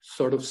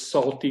 sort of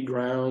salty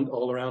ground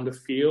all around the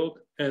field,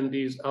 and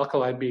these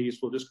alkali bees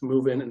will just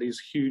move in these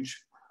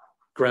huge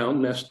ground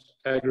nest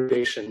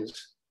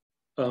aggregations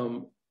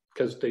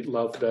because they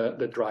love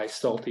the dry,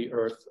 salty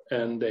earth,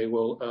 and they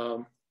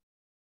will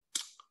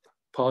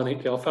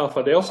pollinate the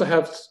alfalfa. They also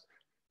have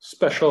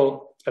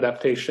special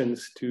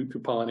adaptations to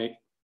pollinate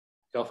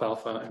the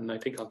alfalfa, and I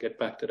think I'll get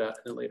back to that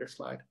in a later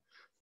slide.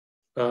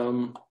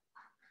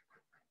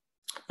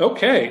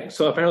 Okay,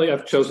 so apparently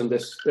I've chosen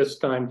this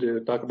time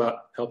to talk about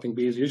helping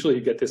bees. Usually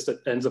you get this at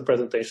ends of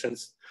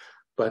presentations,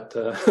 but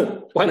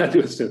why not do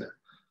it sooner?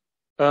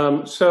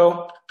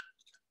 So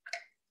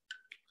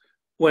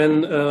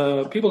when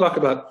people talk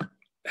about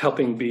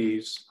helping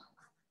bees,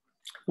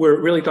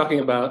 we're really talking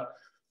about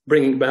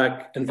bringing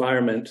back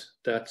environment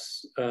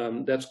that's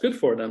good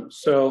for them.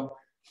 So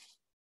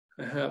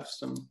I have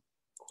some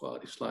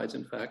quality slides,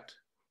 in fact.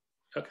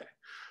 Okay.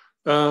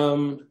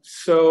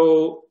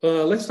 So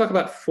let's talk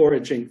about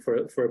foraging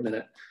for a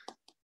minute.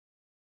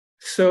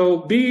 So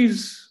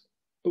bees,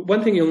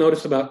 one thing you'll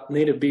notice about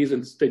native bees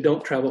is they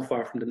don't travel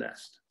far from the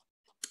nest.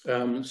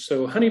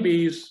 So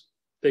honeybees,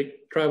 they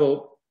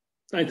travel,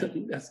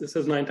 it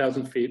says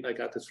 9,000 feet. I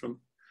got this from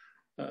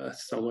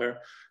somewhere.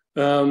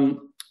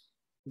 Some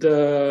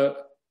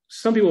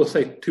people will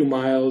say 2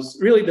 miles.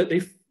 Really, that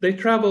they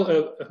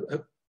travel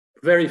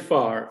very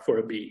far for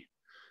a bee.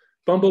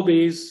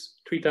 Bumblebees,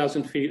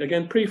 3,000 feet.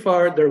 Again, pretty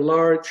far. They're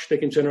large. They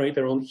can generate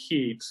their own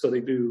heat, so they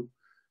do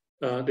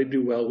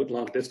well with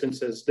long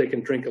distances. They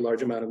can drink a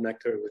large amount of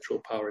nectar, which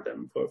will power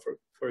them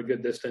for a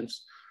good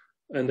distance.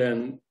 And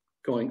then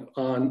going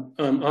on,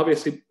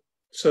 obviously,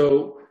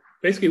 so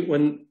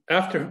basically,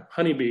 after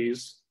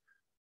honeybees,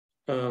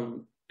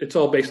 it's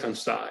all based on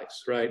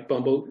size, right?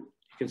 You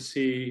can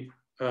see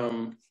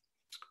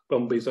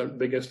bumblebees are the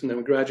biggest, and then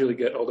we gradually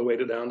get all the way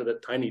down to the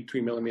tiny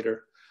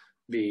 3-millimeter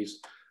bees.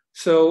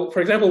 So,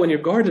 for example, when you're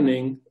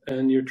gardening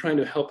and you're trying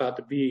to help out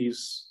the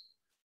bees,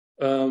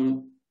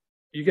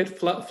 you get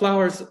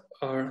flowers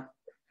are,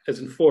 as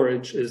in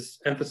forage, is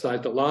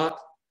emphasized a lot,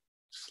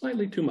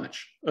 slightly too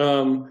much.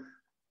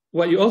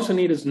 What you also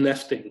need is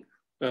nesting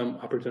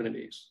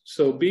opportunities.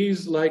 So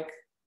bees like,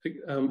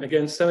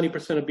 again,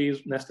 70% of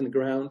bees nest in the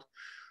ground.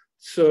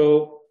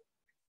 So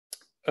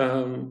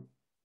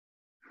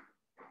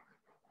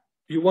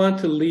you want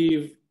to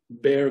leave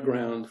bare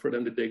ground for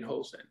them to dig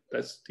holes in.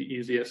 That's the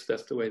easiest,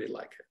 that's the way they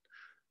like it.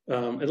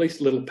 At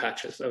least little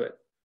patches of it.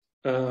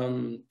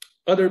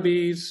 Other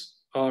bees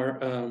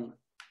are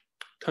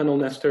tunnel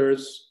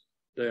nesters.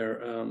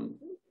 They're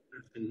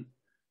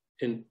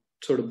in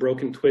sort of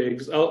broken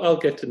twigs. I'll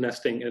get to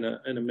nesting in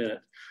a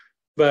minute.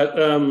 But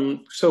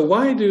so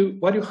why do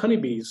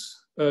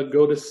honeybees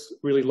go this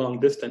really long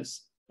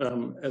distance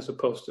as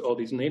opposed to all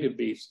these native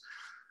bees?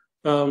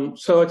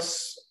 So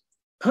it's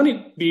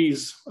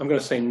honeybees, I'm going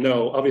to say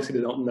no. Obviously,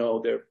 they don't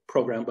know. They're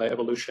programmed by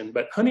evolution.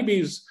 But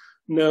honeybees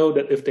know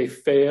that if they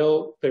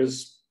fail,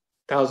 there's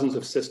thousands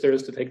of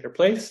sisters to take their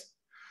place.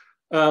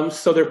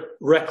 So they're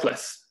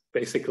reckless.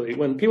 basically.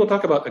 When people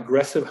talk about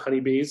aggressive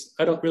honeybees,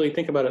 I don't really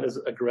think about it as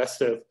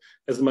aggressive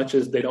as much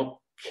as they don't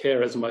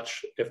care as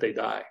much if they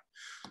die,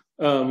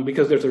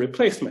 because there's a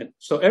replacement.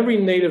 So every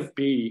native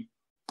bee,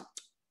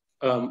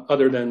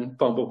 other than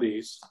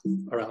bumblebees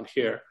around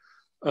here,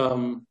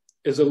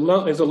 is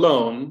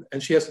alone,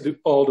 and she has to do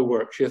all the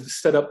work. She has to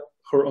set up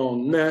her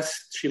own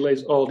nest. She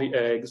lays all the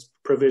eggs,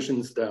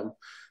 provisions them.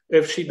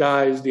 If she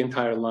dies, the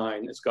entire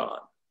line is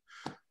gone.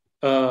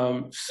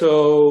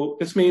 So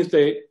this means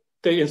they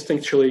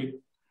instinctually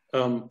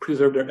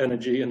preserve their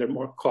energy, and they're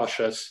more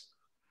cautious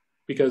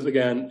because,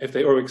 again, if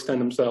they overextend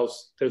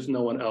themselves, there's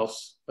no one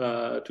else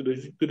to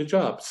do the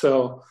job.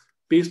 So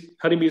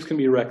honeybees can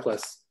be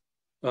reckless.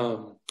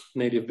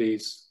 Native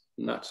bees,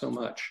 not so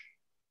much.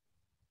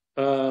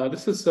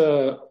 This is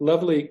a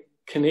lovely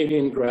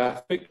Canadian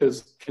graphic,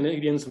 because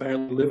Canadians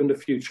apparently live in the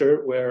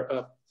future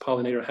where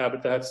pollinator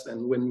habitats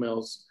and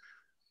windmills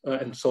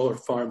and solar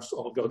farms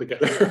all go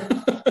together.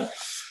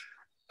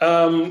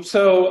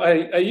 So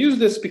I use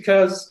this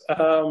because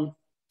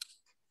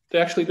they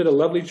actually did a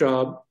lovely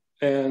job,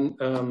 and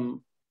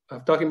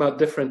of talking about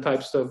different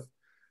types of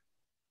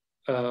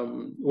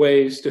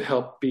ways to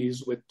help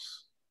bees with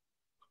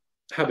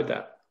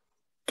habitat.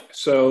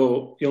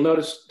 So you'll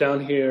notice down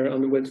here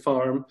on the wind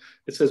farm,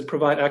 it says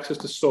provide access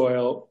to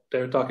soil.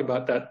 They're talking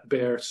about that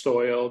bare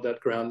soil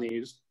that ground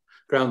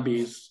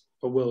bees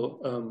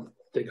will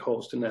dig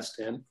holes to nest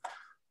in.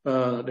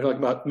 They're talking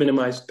about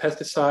minimized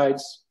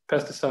pesticides.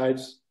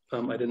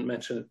 I didn't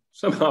mention it.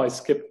 Somehow I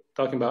skipped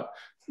talking about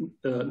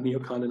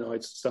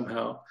neocotinoids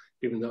somehow,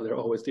 even though they're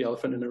always the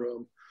elephant in the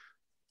room.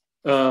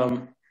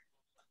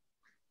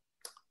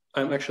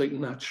 I'm actually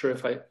not sure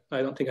if I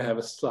don't think I have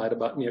a slide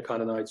about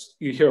neocotinoids.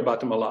 You hear about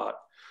them a lot.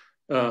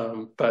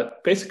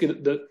 But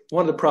basically,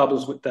 one of the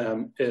problems with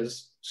them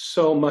is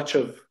so much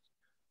of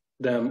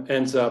them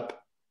ends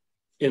up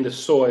in the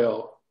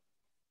soil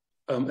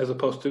as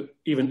opposed to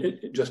even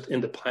just in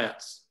the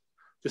plants.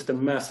 Just a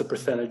massive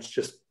percentage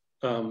just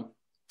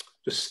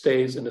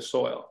stays in the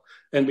soil.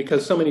 And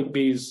because so many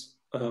bees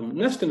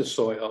nest in the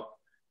soil,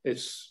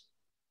 it's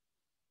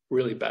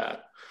really bad.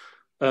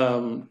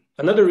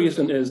 Another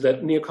reason is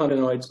that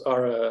neocotinoids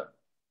are a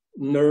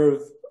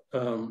nerve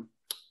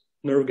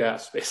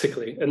gas,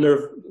 basically.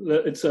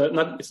 It's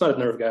not a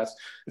nerve gas.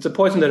 It's a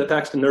poison that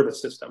attacks the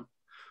nervous system.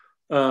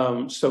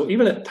 So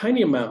even a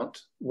tiny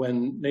amount,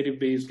 when native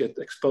bees get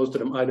exposed to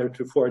them, either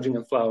through foraging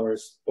in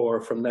flowers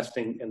or from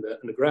nesting in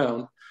the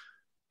ground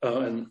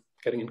and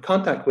getting in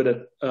contact with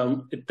it,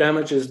 it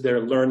damages their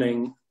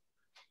learning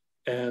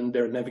and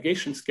their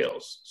navigation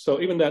skills.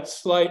 So even that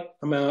slight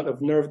amount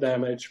of nerve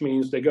damage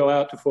means they go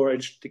out to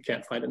forage, they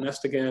can't find a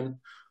nest again,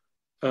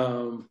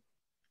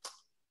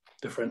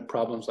 different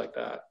problems like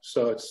that.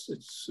 So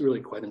it's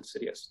really quite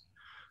insidious.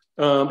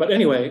 But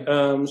anyway,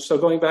 so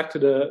going back to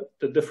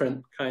the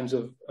different kinds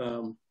of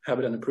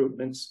habitat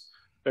improvements,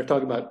 they're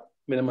talking about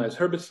minimize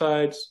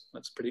herbicides.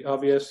 That's pretty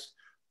obvious.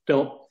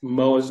 Don't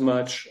mow as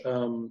much.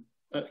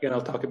 Again,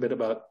 I'll talk a bit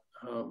about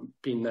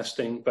bee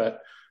nesting,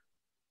 but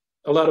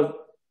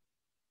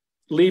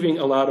leaving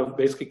a lot of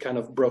basically kind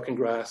of broken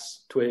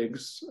grass,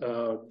 twigs,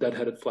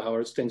 dead-headed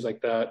flowers, things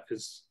like that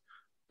is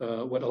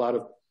what a lot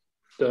of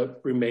the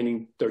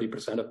remaining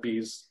 30% of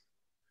bees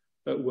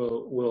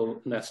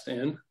will nest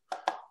in.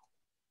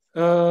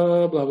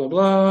 Blah, blah,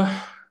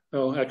 blah.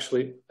 Oh,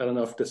 actually, I don't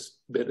know if this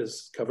bit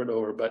is covered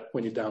over, but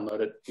when you download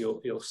it,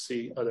 you'll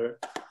see other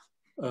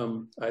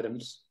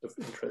items of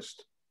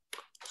interest.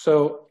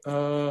 So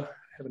I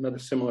have another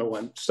similar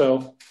one.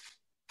 So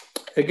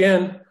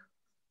again,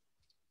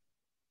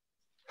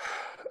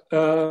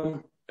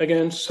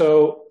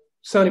 so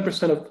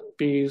 70% of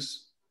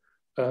bees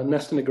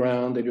nest in the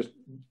ground. They just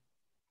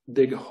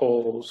dig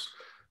holes.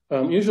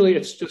 Usually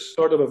it's just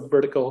sort of a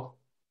vertical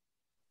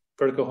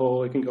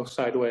hole. It can go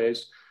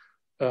sideways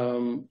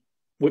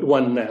with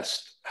one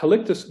nest.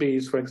 Halictus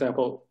bees, for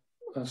example,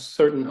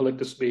 certain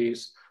halictus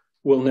bees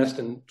will nest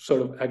in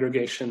sort of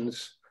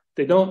aggregations.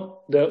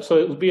 So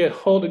it will be a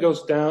hole that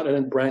goes down and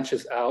then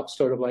branches out,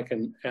 sort of like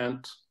an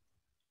ant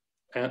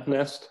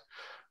nest.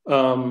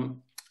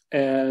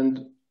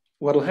 And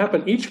what will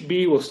happen, each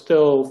bee will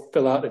still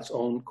fill out its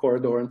own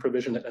corridor and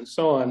provision it and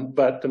so on,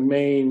 but the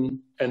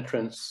main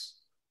entrance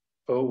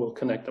will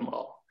connect them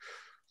all.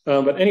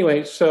 But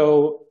anyway,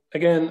 so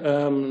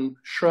again,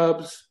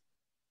 shrubs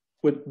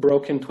with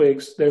broken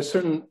twigs. There are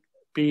certain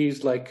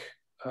bees like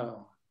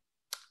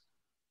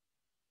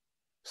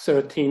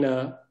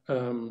Serratina,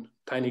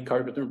 tiny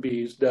carpenter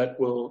bees that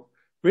will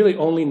really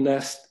only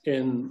nest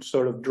in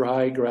sort of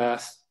dry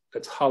grass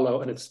that's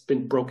hollow and it's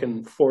been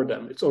broken for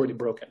them. It's already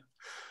broken.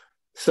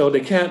 So they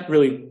can't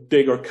really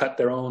dig or cut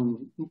their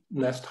own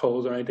nest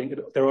holes or anything.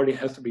 There already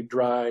has to be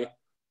dry,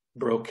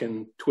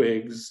 broken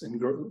twigs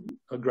and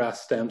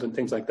grass stems and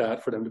things like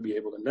that for them to be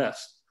able to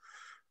nest.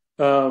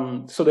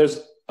 So there's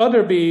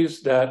other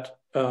bees that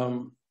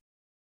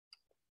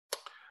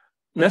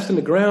nest in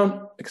the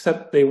ground,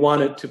 except they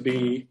want it to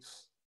be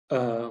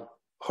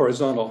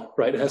horizontal,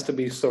 right? It has to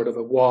be sort of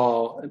a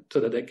wall so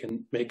that they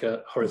can make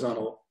a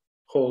horizontal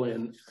hole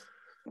in.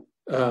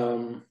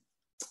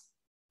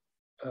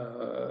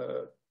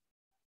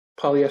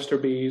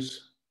 polyester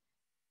bees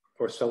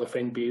or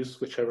cellophane bees,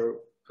 whichever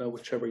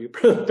term you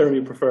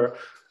prefer,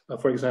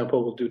 for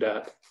example, will do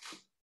that.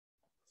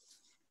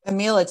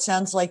 Emil, it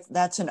sounds like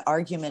that's an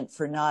argument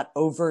for not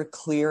over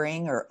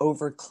clearing or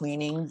over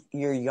cleaning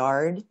your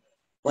yard,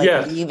 like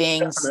yes,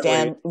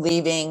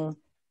 leaving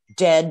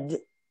dead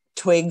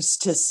twigs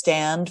to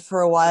stand for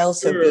a while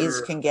so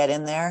bees can get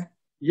in there.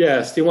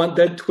 Yes, you want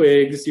dead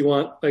twigs, you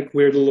want like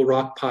weird little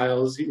rock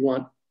piles, you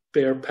want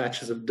bare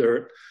patches of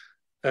dirt.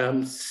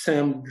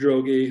 Sam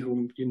Droege,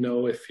 whom you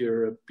know if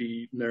you're a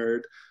bee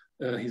nerd,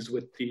 he's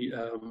with the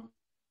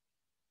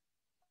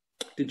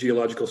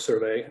Geological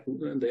Survey,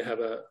 and they have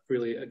a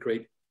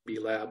great bee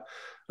lab.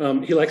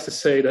 He likes to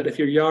say that if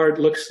your yard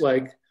looks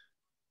like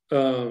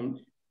so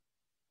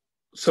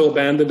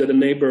abandoned that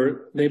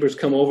neighbors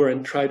come over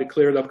and try to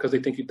clear it up because they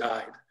think you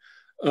died,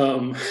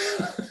 and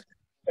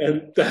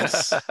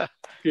that's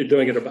you're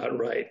doing it about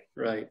right.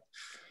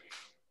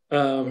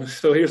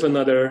 So here's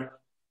another.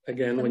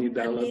 Again, when you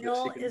download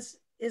Emil, this,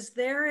 is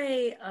there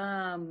a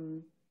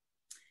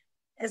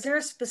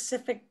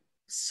specific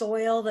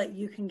soil that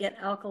you can get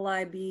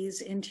alkali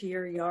bees into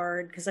your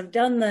yard? Because I've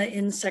done the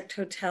insect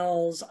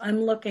hotels. I'm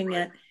looking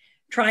at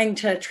trying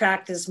to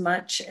attract as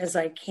much as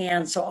I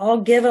can. So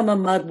I'll give them a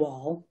mud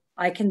wall.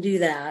 I can do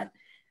that.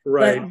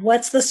 Right. But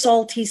what's the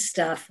salty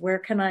stuff? Where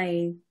can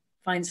I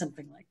find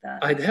something like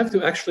that? I'd have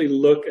to actually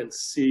look and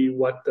see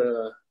what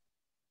the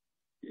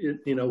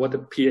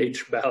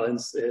pH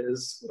balance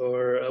is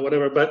or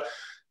whatever. But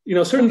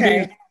certain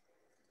bees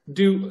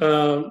do.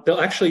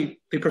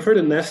 They prefer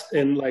to nest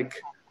in like.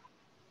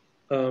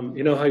 How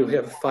you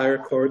have a fire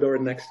corridor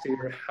next to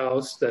your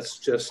house that's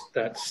just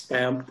that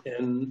stamped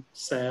in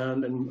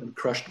sand and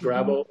crushed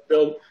gravel.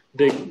 They'll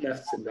dig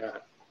nests in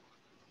that.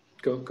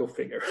 Go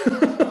figure.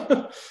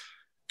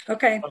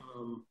 Okay.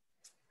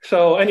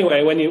 So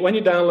anyway, when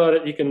you download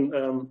it, you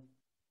can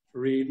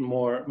read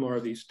more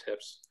of these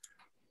tips.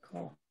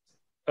 Cool.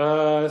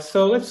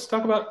 So let's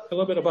talk a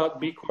little bit about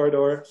bee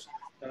corridors.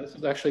 This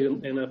is actually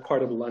in a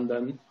part of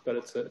London, but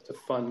it's a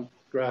fun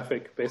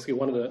graphic. Basically,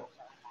 one of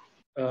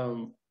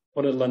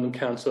the London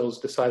councils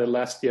decided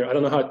last year. I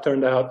don't know how it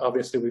turned out.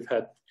 Obviously, we've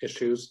had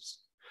issues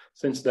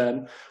since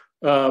then.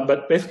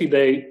 But basically,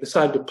 they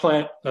decided to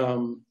plant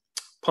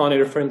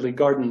pollinator-friendly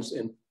gardens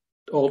in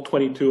all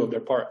 22 of their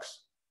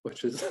parks,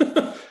 which is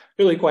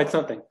really quite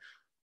something.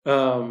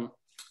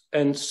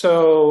 And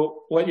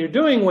so, what you're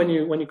doing when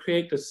you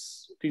create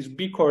these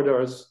bee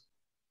corridors,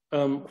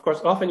 of course,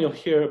 often you'll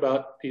hear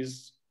about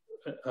these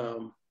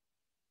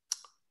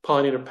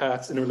pollinator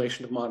paths in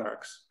relation to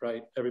monarchs,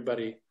 right?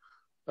 Everybody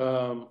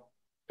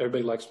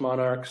likes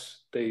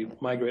monarchs. They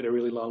migrate a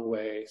really long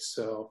way.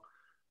 So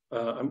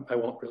I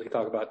won't really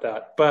talk about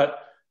that.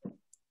 But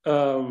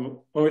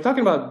when we're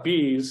talking about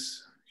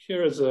bees,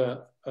 here is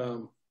a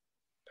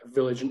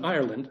village in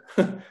Ireland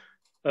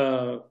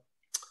that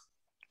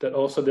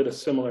also did a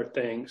similar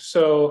thing.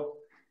 So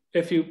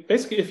if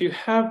you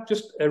have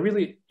just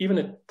even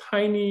a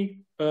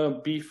tiny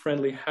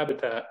bee-friendly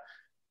habitat,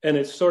 and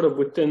it's sort of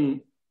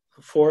within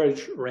the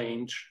forage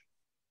range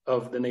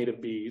of the native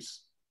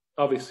bees,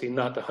 obviously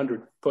not the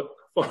 100-foot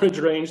forage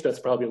range, that's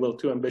probably a little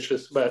too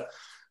ambitious, but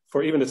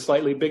for even the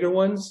slightly bigger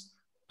ones,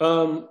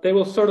 they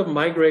will sort of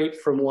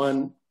migrate from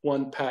one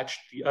patch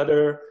to the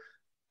other,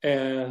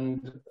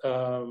 and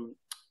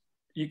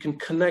you can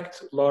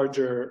connect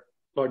larger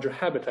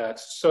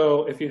habitats.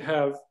 So if you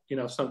have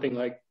something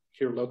like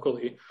here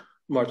locally,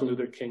 Martin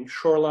Luther King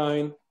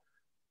shoreline,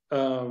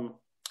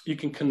 you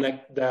can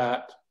connect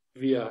that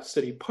via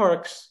city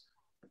parks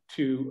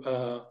to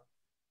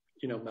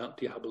Mount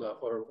Diablo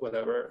or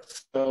whatever.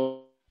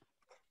 So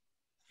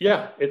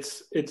yeah, it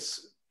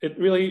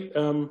really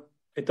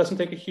it doesn't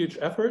take a huge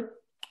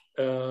effort.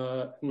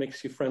 It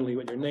makes you friendly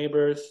with your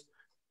neighbors.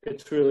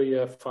 It's really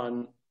a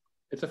fun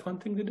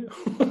thing to do.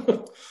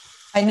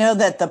 I know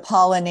that the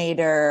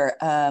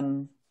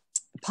pollinator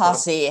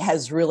posse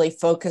has really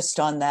focused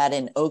on that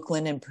in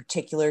Oakland in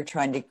particular,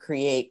 trying to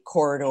create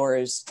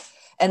corridors.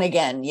 And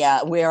again,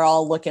 yeah, we're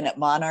all looking at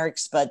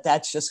monarchs, but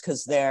that's just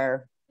because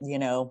they're,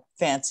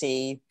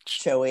 fancy,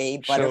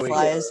 showy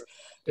butterflies.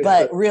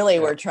 But really,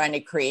 we're trying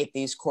to create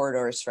these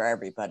corridors for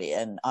everybody,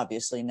 and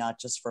obviously not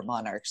just for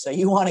monarchs. So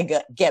you want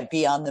to get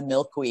beyond the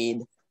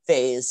milkweed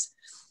phase.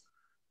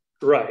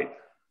 Right.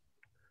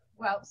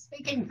 Well,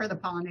 speaking for the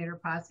pollinator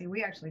posse,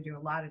 we actually do a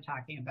lot of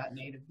talking about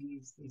native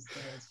bees these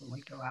days when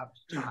we go out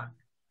to talk.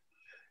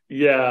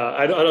 Yeah,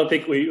 I don't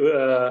think we.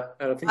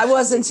 I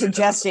wasn't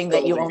suggesting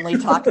that you only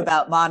talk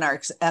about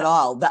monarchs at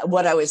all.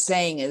 What I was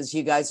saying is,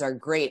 you guys are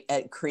great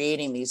at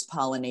creating these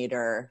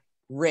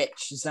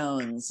pollinator-rich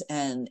zones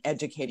and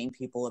educating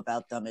people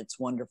about them. It's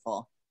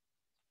wonderful.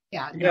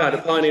 Yeah. Yeah, the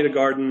pollinator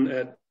garden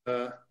at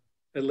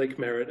Lake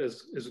Merritt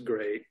is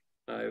great.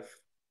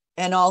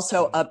 And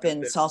also up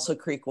in Salsa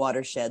Creek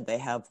watershed, they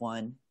have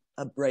one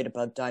right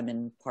above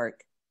Diamond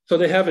Park. So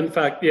they have, in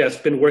fact, yes,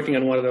 been working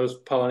on one of those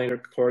pollinator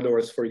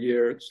corridors for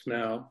years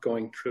now,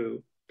 going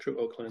through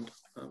Oakland,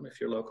 if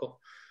you're local.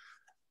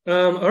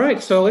 All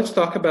right, so let's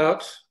talk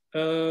about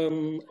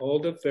all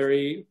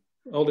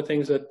the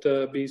things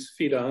that bees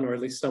feed on, or at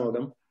least some of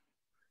them.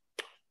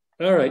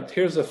 All right,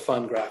 here's a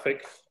fun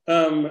graphic.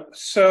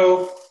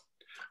 So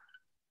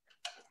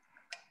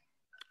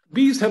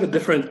bees have a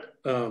different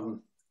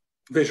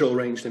visual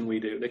range than we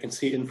do. They can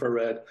see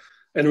infrared,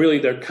 and really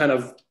they're kind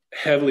of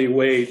heavily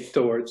weighed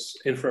towards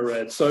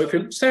infrared. So if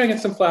you're staring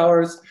at some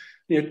flowers,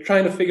 you're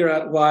trying to figure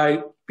out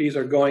why bees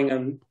are going,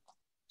 and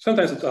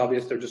sometimes it's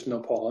obvious there's just no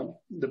pollen.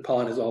 The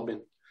pollen has all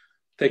been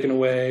taken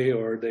away,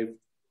 or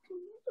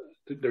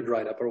they're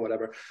dried up or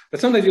whatever. But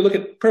sometimes you look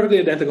at perfectly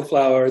identical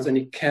flowers and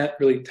you can't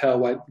really tell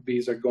why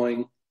bees are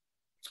going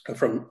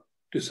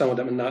to some of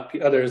them and not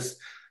the others.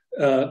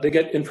 They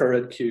get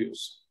infrared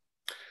cues.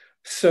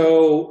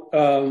 So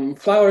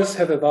flowers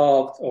have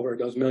evolved over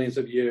those millions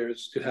of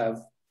years to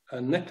have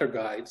nectar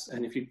guides.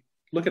 And if you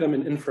look at them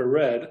in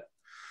infrared,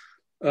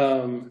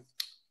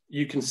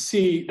 you can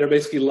see they're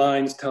basically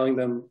lines telling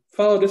them,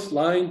 follow this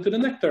line to the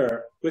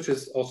nectar, which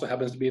also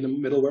happens to be in the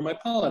middle where my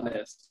pollen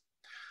is.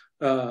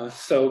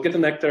 So get the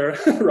nectar,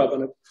 rub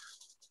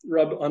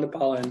on the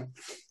pollen,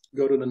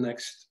 go to the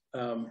next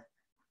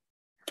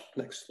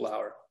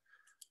flower.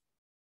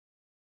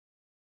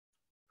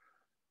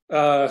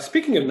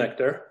 Speaking of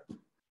nectar,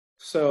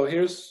 so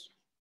here's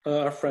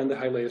our friend, the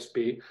Hylaeus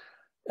bee.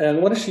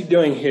 And what is she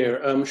doing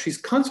here? She's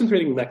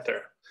concentrating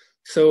nectar.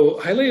 So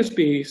Hylaeus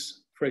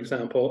bees, for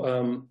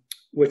example,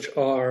 which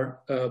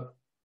are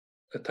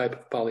a type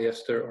of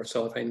polyester or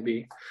cellophane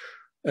bee,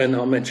 and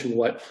I'll mention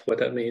what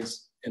that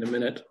means in a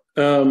minute.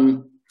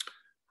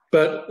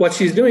 But what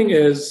she's doing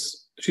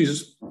is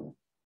she's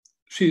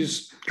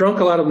drunk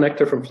a lot of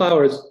nectar from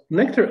flowers.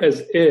 Nectar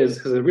as is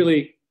has a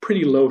really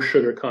pretty low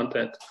sugar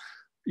content.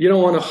 You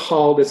don't want to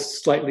haul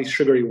this slightly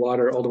sugary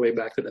water all the way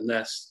back to the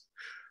nest.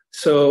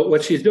 So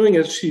what she's doing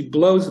is she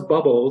blows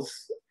bubbles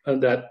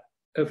that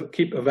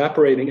keep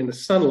evaporating in the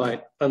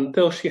sunlight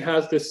until she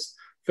has this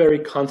very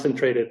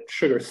concentrated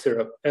sugar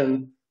syrup.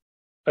 And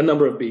a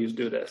number of bees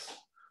do this.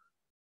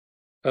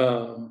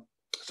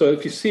 So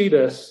if you see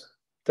this,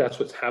 that's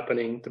what's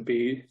happening. The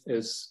bee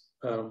is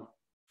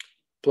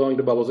blowing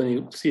the bubbles, and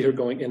you see her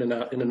going in and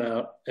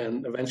out,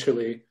 and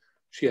eventually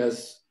she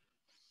has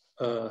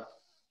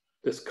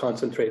this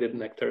concentrated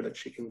nectar that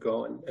she can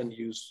go and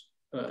use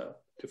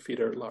to feed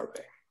her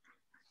larvae.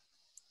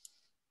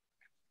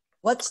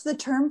 What's the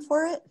term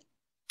for it?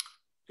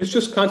 It's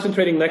just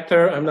concentrating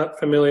nectar. I'm not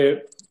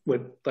familiar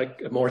with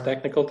like a more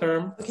technical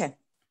term. Okay.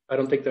 I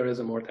don't think there is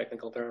a more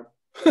technical term.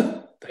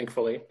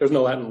 Thankfully, there's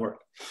no Latin word.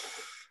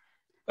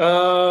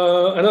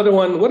 Another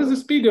one, what is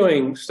this bee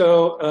doing?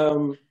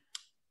 So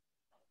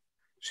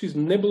she's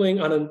nibbling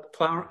on a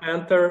flower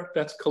anther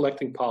that's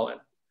collecting pollen.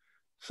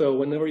 So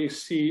whenever you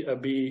see a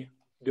bee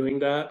doing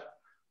that,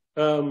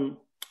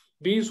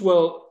 bees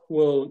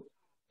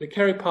they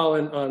carry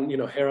pollen on,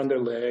 hair on their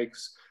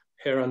legs,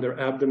 hair on their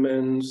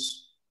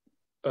abdomens,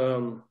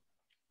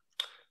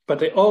 but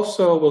they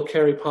also will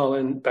carry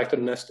pollen back to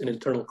the nest in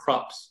internal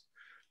crops.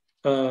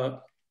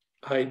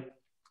 I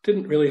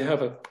didn't really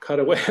have a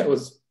cutaway I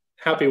was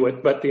happy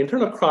with, but the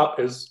internal crop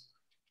is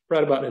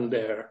right about in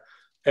there.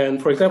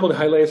 And for example, the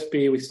Hylaeus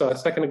bee we saw a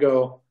second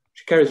ago,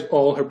 she carries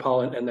all her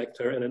pollen and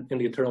nectar in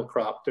the internal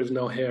crop. There's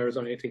no hairs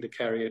or anything to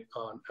carry it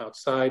on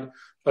outside.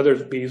 Other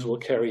bees will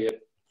carry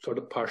it sort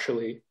of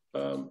partially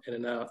in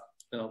and out,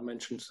 and I'll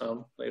mention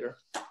some later.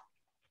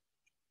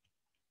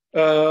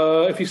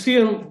 If you see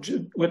them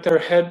with their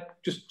head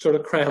just sort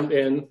of crammed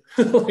in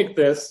like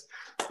this,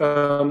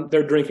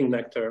 they're drinking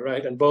nectar,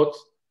 right? And both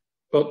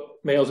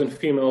males and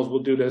females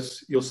will do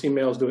this. You'll see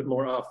males do it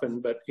more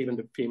often, but even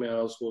the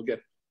females will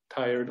get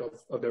tired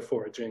of their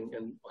foraging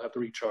and will have to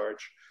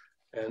recharge.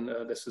 And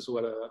this is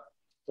what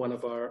one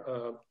of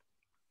our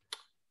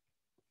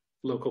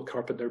local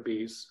carpenter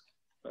bees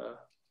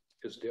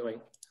is doing.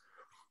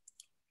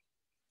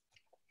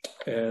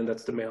 And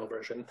that's the male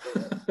version.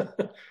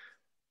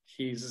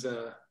 He's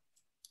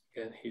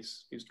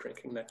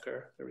drinking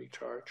nectar to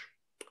recharge.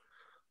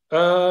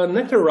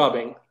 Nectar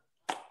robbing.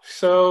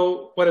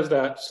 So what is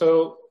that?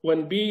 So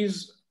when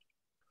bees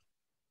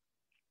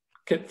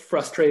get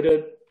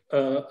frustrated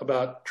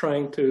about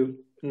trying to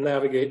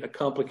navigate a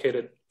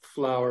complicated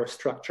flower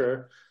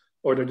structure,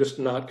 or they're just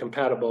not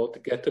compatible to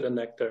get to the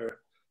nectar,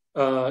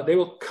 they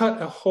will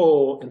cut a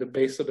hole in the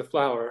base of the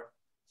flower,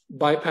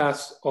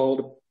 bypass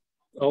all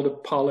the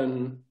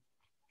pollen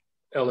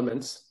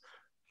elements,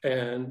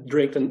 and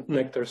drink the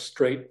nectar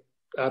straight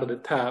out of the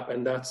tap,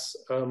 and that's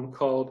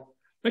called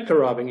nectar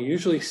robbing. You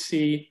usually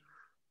see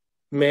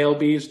male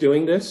bees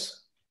doing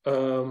this,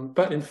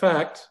 but in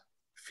fact,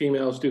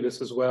 females do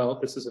this as well.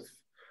 This is,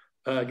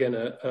 again,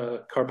 a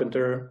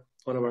carpenter,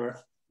 one of our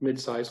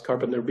mid-sized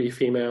carpenter bee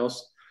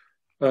females.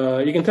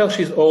 You can tell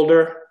she's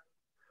older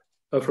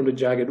from the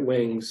jagged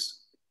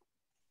wings.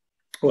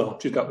 Well,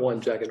 she's got one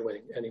jagged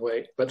wing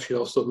anyway, but she's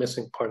also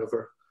missing part of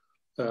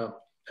her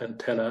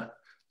antenna.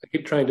 I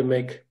keep trying to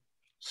make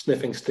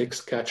sniffing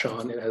sticks catch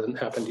on. It hasn't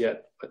happened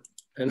yet, but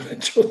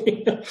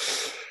eventually.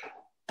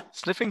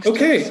 Sniffing sticks?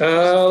 Okay,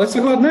 let's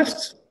talk about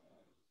nests.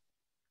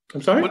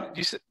 I'm sorry? What,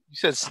 you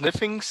said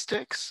sniffing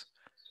sticks?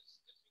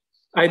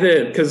 I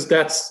did, because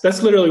that's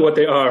literally what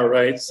they are,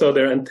 right? So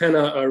their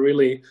antennae are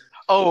really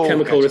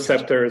chemical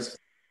receptors.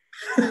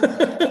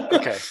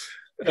 Okay.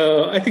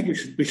 I think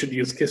we should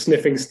use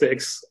sniffing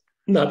sticks.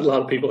 Not a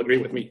lot of people agree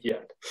with me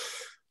yet.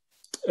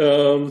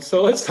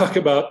 So let's talk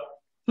about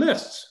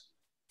nests.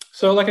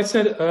 So like I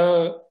said,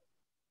 a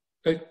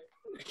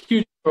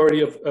huge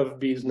majority of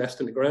bees nest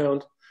in the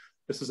ground.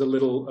 This is a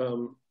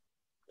little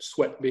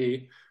sweat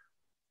bee.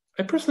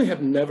 I personally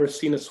have never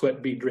seen a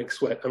sweat bee drink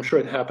sweat. I'm sure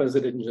it happens.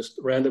 They didn't just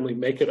randomly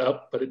make it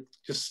up, but it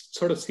just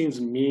sort of seems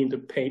mean to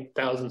paint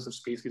thousands of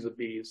species of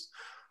bees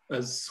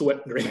as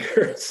sweat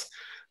drinkers.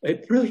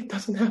 It really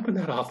doesn't happen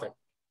that often.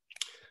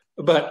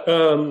 But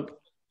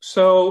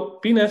so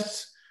bee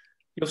nests,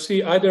 you'll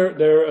see either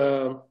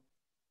they're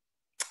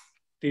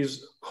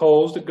these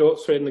holes that go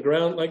straight in the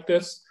ground like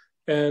this.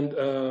 And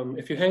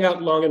if you hang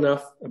out long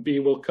enough, a bee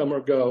will come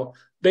or go.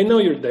 They know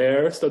you're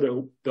there,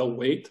 so they'll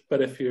wait.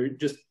 But if you're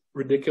just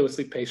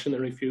ridiculously patient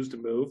and refuse to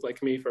move,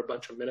 like me, for a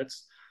bunch of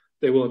minutes,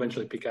 they will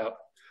eventually peek out.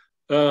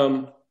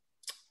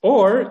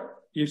 Or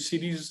you see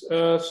these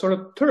sort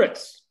of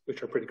turrets,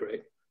 which are pretty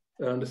great.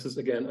 This is,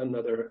 again,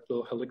 another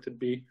little halictid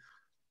bee.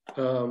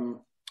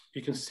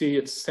 You can see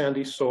it's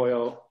sandy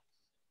soil,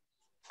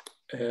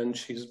 and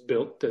she's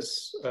built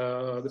this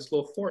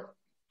little fort.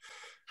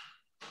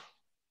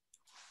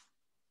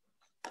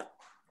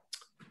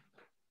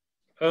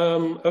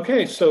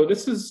 Okay, so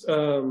this is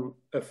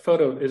a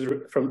photo of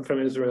Israel, from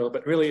Israel,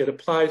 but really it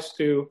applies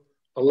to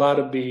a lot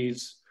of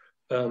bees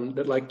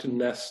that like to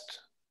nest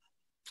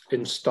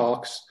in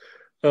stalks,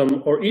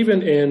 or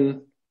even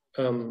in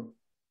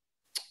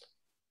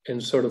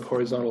sort of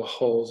horizontal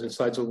holes in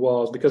sides of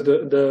walls, because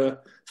the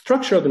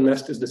structure of the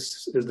nest is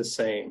the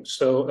same.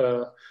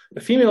 So the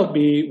female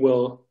bee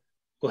will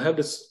have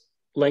this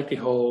lengthy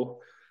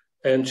hole,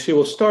 and she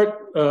will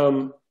start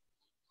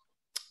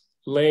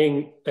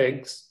laying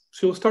eggs.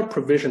 She will start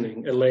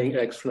provisioning and laying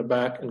eggs from the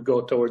back and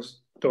go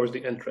towards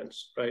the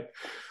entrance, right?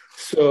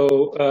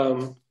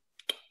 So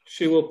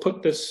she will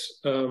put this,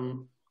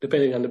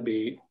 depending on the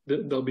bee,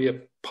 there'll be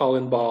a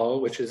pollen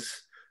ball, which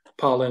is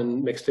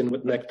pollen mixed in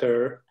with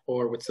nectar,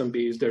 or with some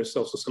bees, there's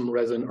also some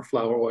resin or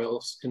flower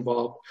oils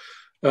involved.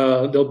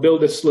 They'll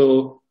build this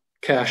little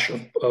cache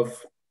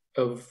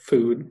of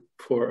food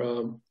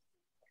for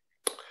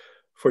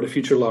the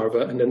future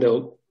larva, and then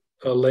they'll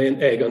lay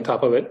an egg on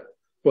top of it.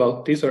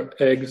 Well, these are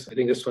eggs. I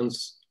think this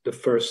one's the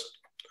first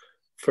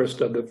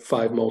of the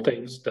 5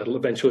 moltings that'll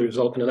eventually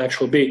result in an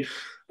actual bee.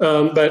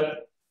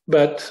 But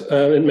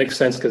it makes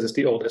sense because it's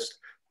the oldest.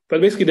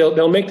 But basically,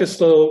 they'll make this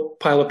little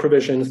pile of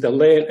provisions. They'll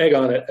lay an egg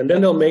on it, and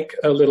then they'll make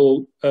a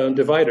little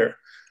divider.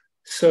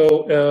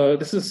 So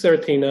this is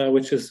Ceratina,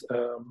 which is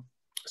a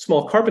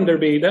small carpenter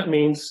bee. That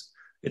means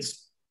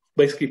it's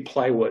basically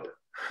plywood,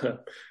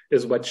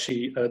 is what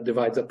she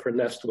divides up her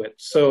nest with.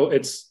 So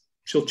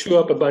she'll chew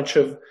up a bunch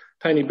of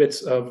tiny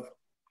bits of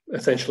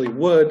essentially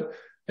wood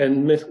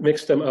and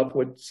mix them up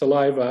with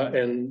saliva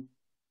and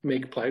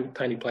make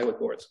tiny plywood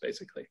boards,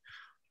 basically,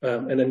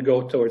 and then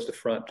go towards the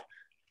front.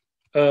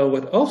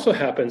 What also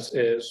happens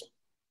is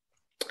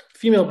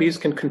female bees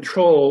can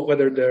control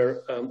whether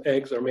their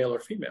eggs are male or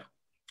female.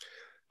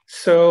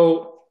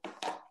 So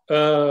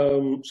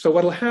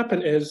what will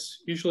happen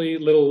is usually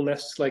little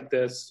nests like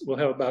this will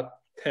have about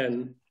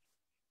 10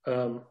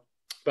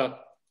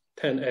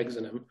 eggs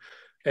in them.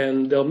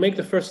 And they'll make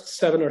the first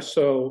 7 or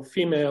so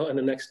female and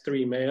the next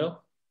 3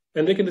 male.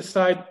 And they can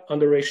decide on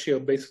the ratio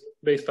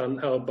based on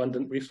how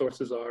abundant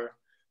resources are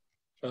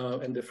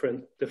and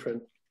different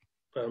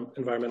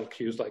environmental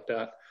cues like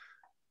that.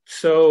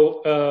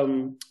 So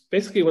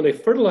basically, when they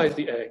fertilize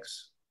the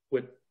eggs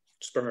with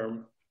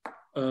sperm,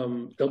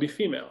 they'll be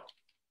female.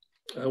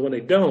 When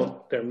they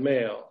don't, they're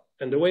male.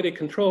 And the way they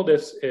control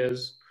this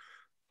is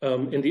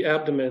in the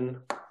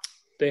abdomen,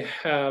 they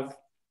have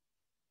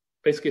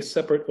basically a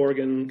separate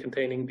organ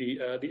containing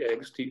the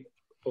eggs, the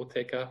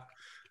ootheca,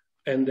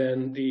 and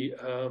then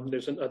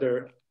there's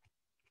another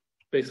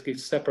basically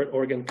separate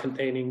organ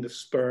containing the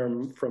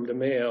sperm from the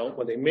male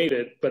when they mate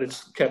it, but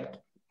it's kept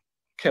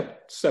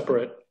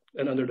separate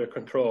and under their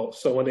control.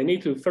 So when they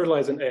need to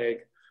fertilize an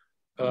egg,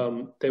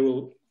 they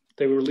will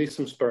release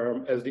some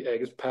sperm as the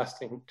egg is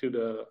passing to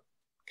the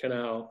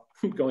canal,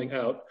 going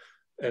out,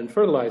 and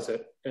fertilize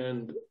it.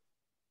 And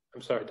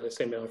I'm sorry, did I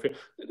say male or female?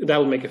 That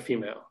will make a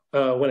female.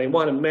 When they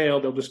want a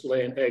male, they'll just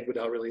lay an egg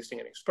without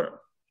releasing any sperm.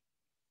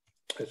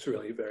 It's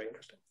really very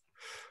interesting.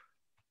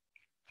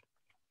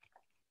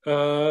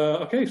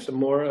 Okay, some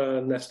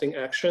more nesting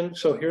action.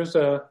 So here's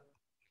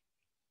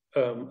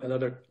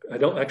another, I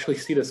don't actually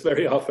see this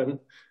very often.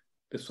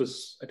 This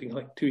was, I think,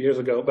 like 2 years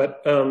ago,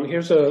 but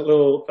here's a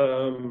little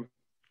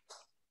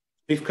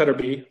leafcutter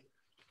bee.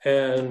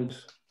 And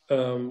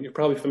you're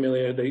probably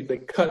familiar, they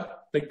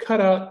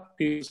cut out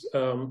these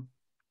little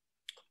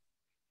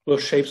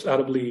shapes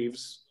out of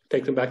leaves,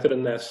 take them back to the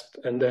nest,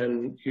 and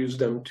then use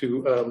them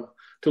to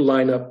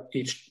line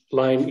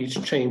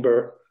each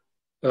chamber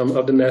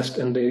of the nest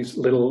and these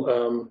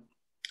little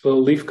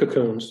leaf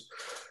cocoons.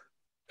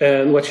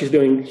 And what she's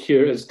doing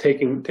here is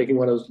taking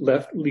one of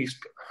those leaf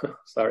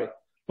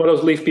one of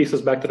those leaf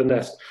pieces back to the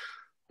nest.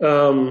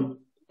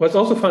 What's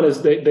also fun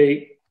is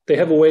they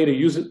have a way to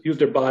use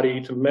their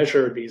body to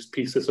measure these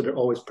pieces, so they're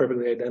always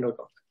perfectly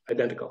identical.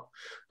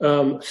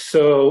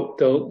 So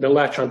they'll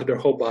latch onto their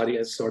whole body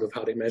as sort of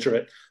how they measure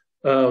it.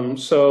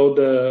 So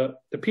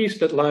the piece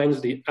that lines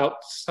the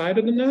outside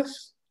of the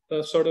nest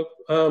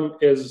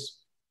is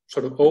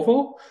sort of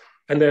oval,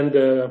 and then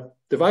the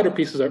divider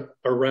pieces are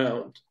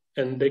round,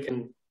 and they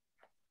can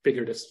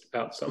figure this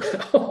out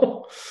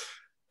somehow.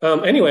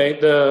 Anyway,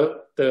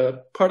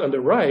 the part on the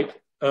right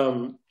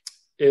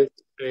is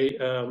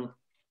a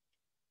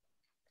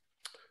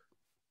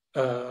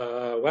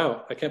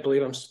wow, I can't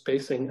believe I'm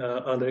spacing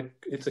on it.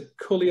 It's a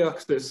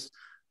Coleoxys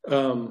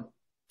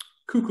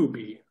cuckoo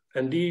bee,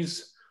 and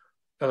these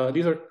are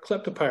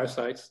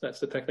kleptoparasites. That's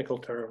the technical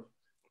term.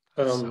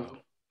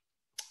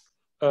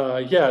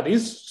 Yeah,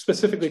 these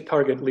specifically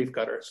target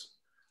leafcutters.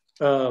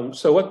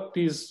 So what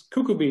these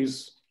cuckoo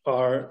bees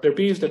are, they're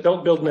bees that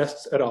don't build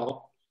nests at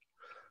all.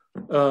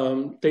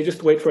 They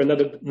just wait for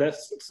another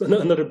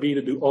bee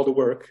to do all the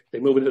work. They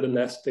move into the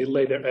nest. They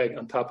lay their egg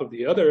on top of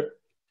the other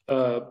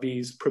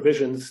bees'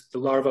 provisions. The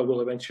larva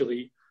will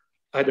eventually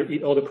either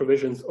eat all the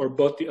provisions or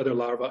both the other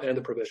larva and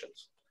the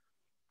provisions.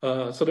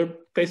 So they're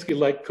basically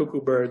like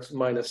cuckoo birds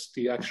minus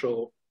the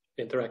actual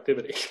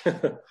interactivity.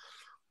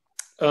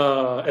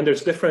 And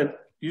there's different,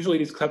 usually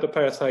these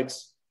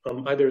kleptoparasites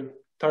either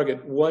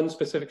target one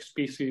specific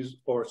species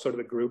or sort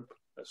of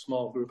a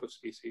small group of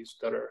species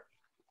that are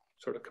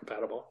sort of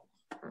compatible.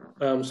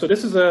 So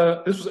this was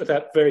at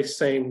that very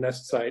same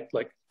nest site,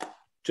 like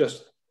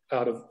just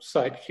out of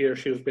sight here.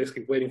 She was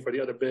basically waiting for the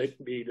other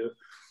bee to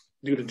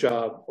do the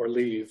job or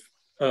leave,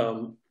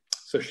 so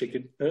she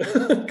could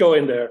go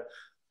in there,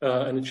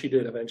 and then she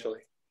did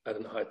eventually. I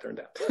don't know how it turned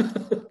out.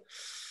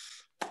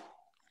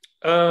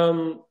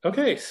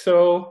 Okay,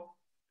 so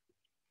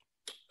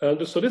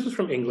this is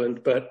from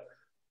England, but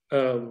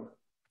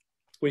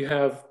we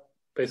have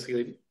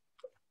basically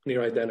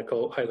near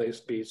identical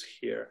high-laced bees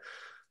here.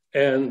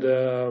 And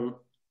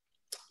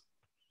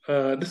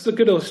this is a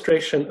good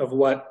illustration of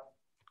what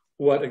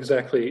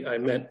exactly I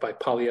meant by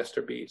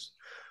polyester bees.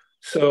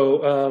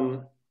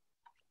 So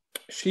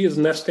she is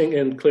nesting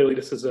in, clearly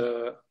this is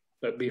a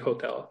bee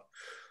hotel.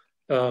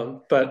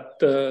 But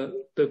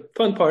the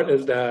fun part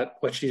is that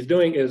what she's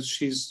doing is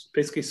she's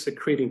basically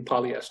secreting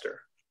polyester.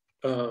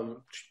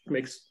 She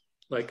makes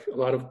like a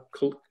lot of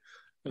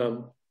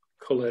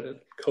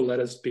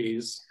coletas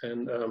bees,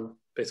 and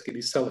basically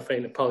these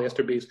cellophane and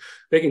polyester bees,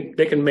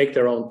 they can make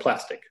their own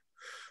plastic.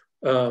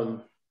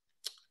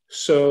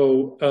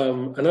 So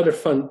another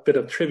fun bit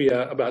of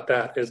trivia about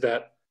that is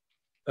that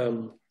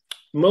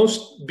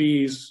most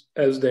bees,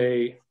 as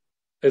they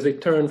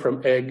turn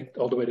from egg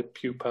all the way to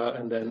pupa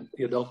and then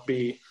the adult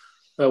bee,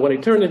 when they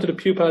turn into the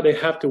pupa, they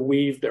have to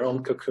weave their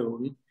own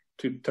cocoon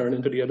to turn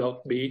into the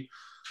adult bee.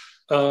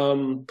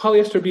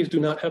 Polyester bees do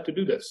not have to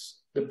do this.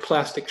 The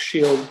plastic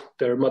shield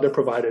their mother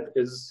provided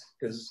is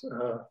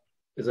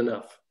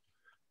enough.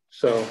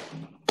 So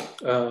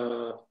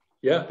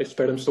yeah, they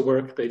spare them some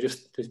work. They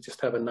just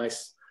have a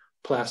nice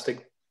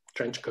plastic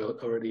trench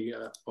coat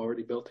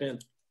already built in.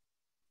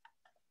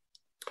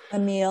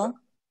 Emil?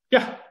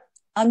 Yeah.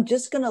 I'm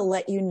just going to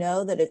let you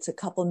know that it's a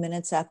couple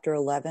minutes after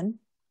 11.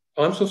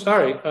 Oh, I'm so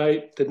sorry.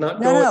 I did not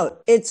know. No,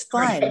 it's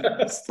fine.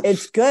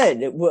 It's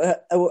good.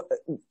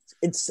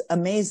 It's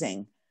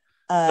amazing.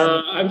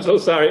 I'm so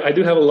sorry. I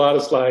do have a lot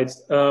of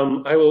slides.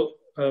 I will.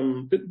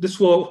 This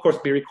will, of course,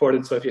 be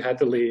recorded. So if you had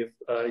to leave,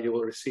 you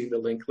will receive the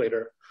link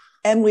later.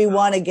 And we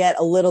want to get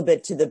a little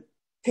bit to the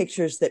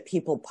pictures that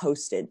people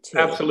posted too.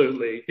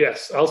 Absolutely.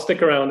 Yes. I'll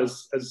stick around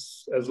as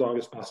long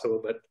as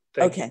possible, but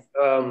okay.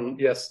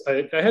 Yes.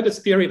 I had this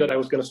theory that I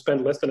was going to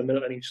spend less than a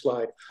minute on each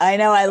slide. I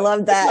know. I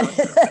love that.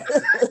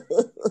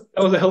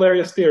 That was a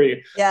hilarious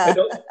theory. Yeah.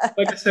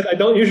 Like I said, I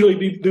don't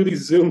usually do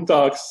these Zoom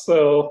talks,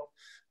 so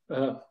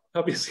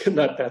obviously I'm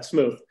not that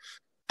smooth.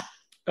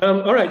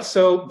 All right.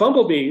 So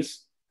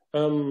bumblebees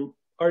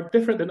are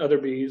different than other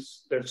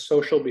bees. They're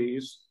social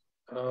bees.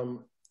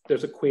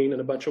 There's a queen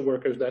and a bunch of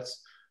workers.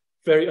 That's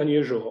very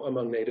unusual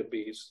among native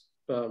bees.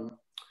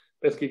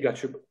 Basically,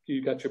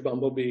 you got your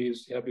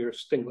bumblebees. You have your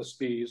stingless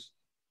bees.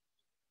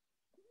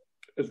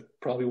 There's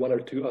probably one or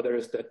two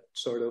others that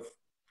sort of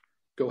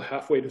go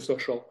halfway to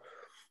social.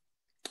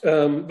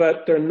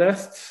 But their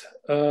nests,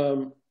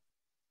 well,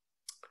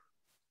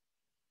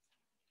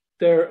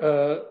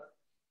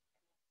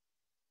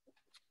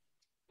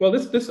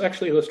 this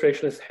actually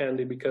illustration is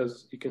handy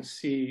because you can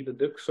see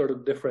the sort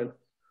of different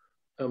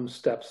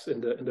steps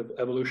in the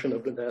evolution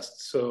of the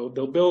nest. So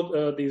they'll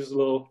build these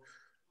little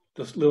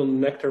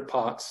nectar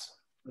pots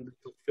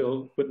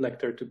filled with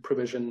nectar to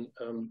provision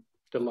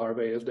the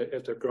larvae as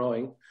they're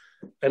growing,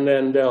 and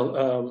then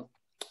they'll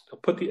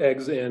put the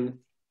eggs in,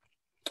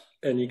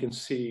 and you can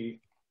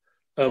see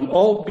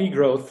all bee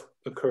growth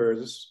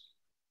occurs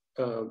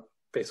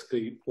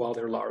basically while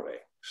they're larvae.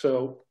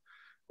 So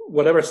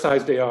whatever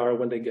size they are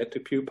when they get to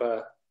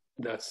pupa,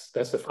 that's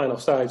the final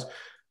size.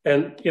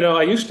 And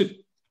I used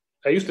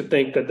to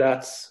think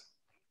that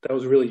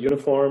was really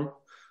uniform.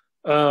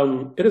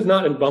 It is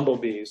not in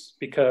bumblebees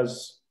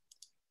because,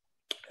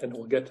 and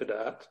we'll get to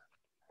that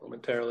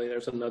momentarily,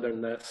 there's another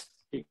nest.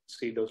 You can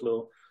see those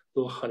little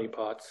honey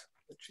pots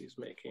that she's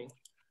making.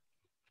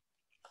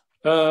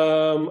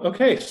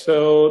 Okay,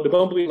 so the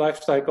bumblebee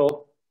life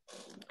cycle,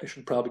 I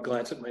should probably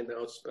glance at my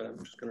notes, but I'm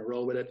just going to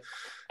roll with it.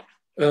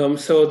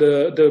 So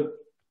the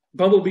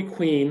bumblebee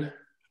queen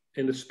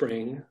in the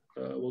spring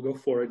will go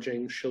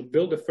foraging. She'll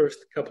build the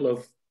first couple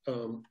of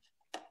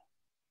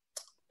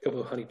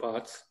honey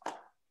pots.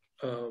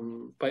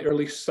 By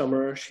early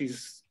summer,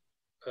 she's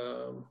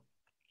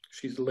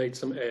laid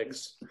some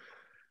eggs,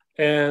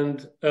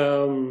 and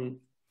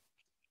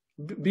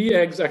bee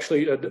eggs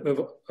actually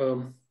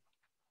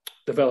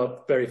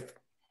develop very,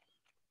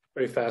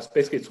 very fast.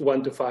 Basically, it's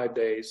 1 to 5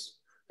 days,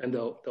 and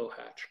they'll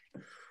hatch.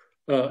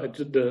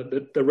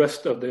 The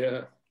rest of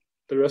the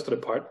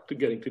part to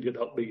getting to the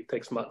adult bee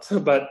takes months,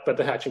 but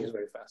the hatching is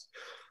very fast.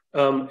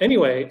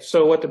 Anyway,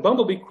 so what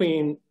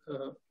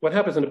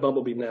happens in the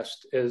bumblebee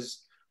nest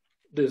is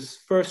this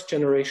first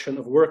generation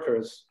of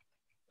workers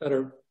that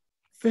are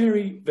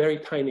very, very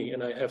tiny,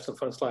 and I have some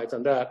fun slides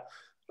on that.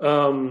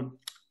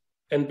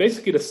 And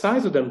basically, the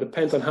size of them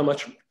depends on how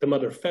much the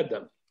mother fed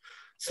them.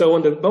 So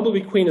when the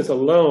bumblebee queen is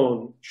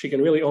alone, she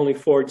can really only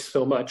forage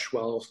so much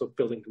while also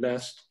building the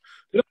nest.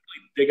 They don't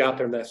really dig out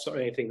their nests or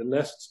anything. The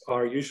nests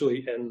are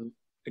usually in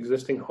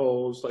existing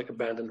holes, like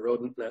abandoned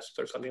rodent nests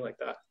or something like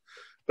that.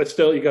 But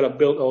still, you got to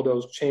build all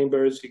those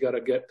chambers. You got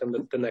to get them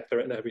the nectar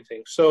and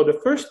everything. So the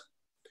first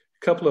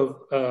couple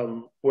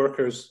of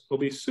workers will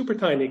be super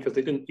tiny because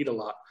they didn't eat a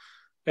lot.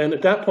 And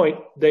at that point,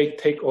 they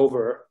take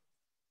over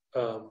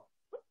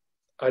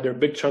either a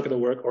big chunk of the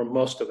work or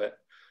most of it.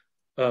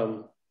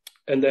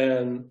 And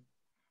then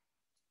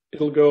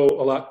it'll go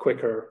a lot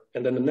quicker.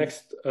 And then the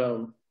next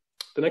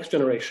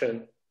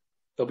generation,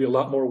 there'll be a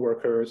lot more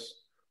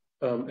workers.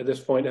 At this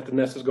point, if the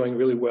nest is going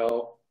really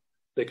well,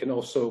 they can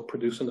also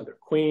produce another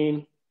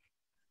queen,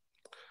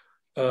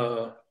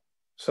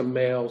 some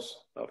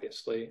males,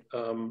 obviously,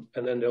 and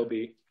then they'll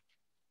be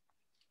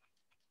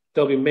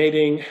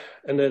mating,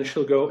 and then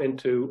she'll go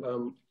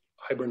into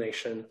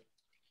hibernation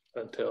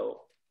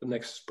until the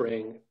next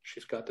spring.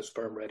 She's got the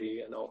sperm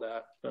ready and all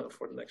that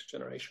for the next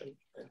generation,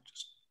 and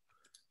just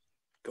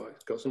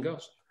goes and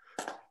goes.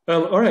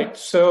 All right,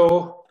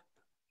 so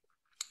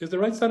is the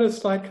right side of the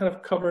slide kind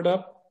of covered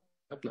up?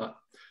 Hope not.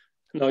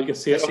 No, you can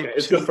see it. Okay,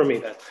 it's good for me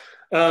then.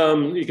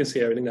 You can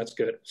see everything. That's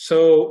good.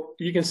 So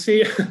you can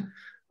see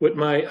with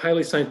my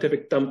highly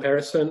scientific thumb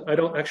comparison, I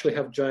don't actually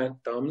have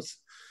giant thumbs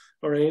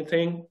or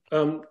anything.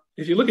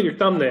 If you look at your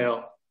thumbnail,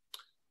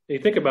 and you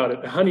think about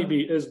it, a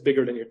honeybee is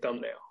bigger than your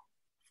thumbnail.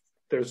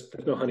 There's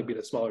no honeybee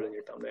that's smaller than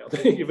your thumbnail,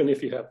 even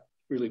if you have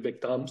really big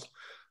thumbs.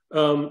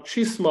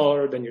 She's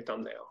smaller than your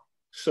thumbnail.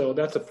 So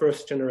that's a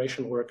first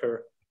generation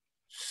worker,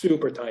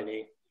 super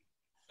tiny.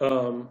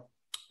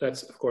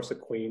 That's of course a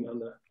queen on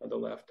the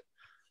left.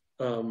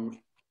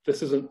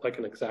 This isn't like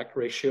an exact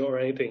ratio or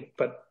anything,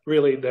 but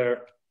really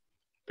they're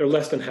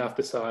less than half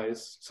the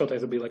size.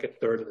 Sometimes it'll be like a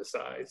third of the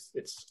size.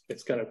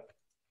 It's kind of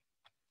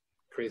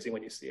crazy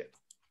when you see it.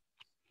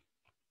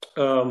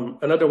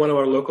 Another one of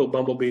our local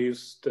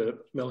bumblebees, the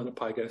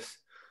melittology.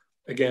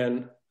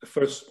 Again,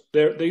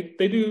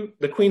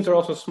 the queens are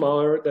also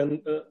smaller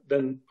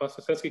than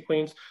Ososensky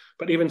queens,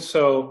 but even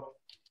so,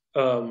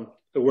 the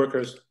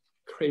workers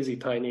crazy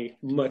tiny,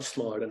 much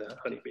smaller than a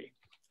honeybee.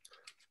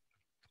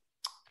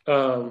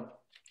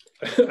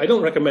 I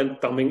don't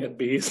recommend thumbing at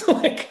bees,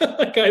 like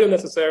I don't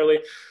necessarily,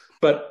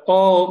 but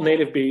all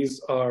native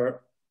bees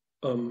are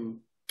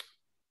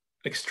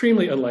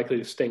extremely unlikely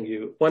to sting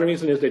you. One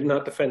reason is they're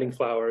not defending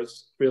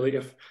flowers. Really,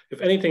 if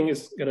anything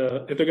if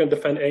they're gonna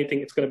defend anything,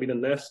 it's gonna be the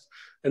nest.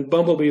 And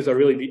bumblebees are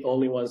really the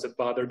only ones that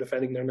bother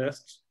defending their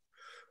nests.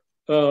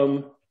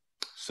 So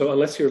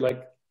unless you're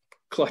like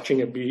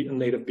clutching a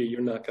native bee,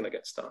 you're not gonna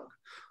get stung.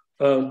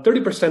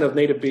 30% of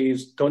native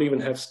bees don't even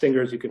have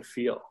stingers you can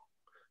feel.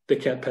 They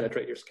can't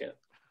penetrate your skin.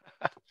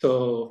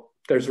 So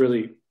there's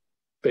really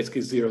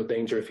basically zero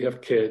danger. If you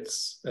have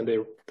kids and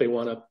they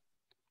want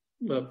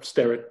to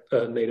stare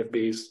at native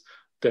bees,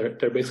 they're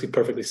basically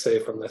perfectly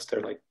safe unless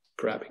they're like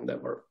grabbing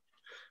them or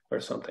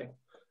something.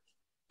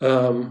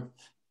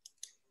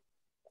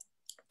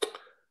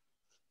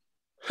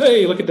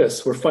 Hey, look at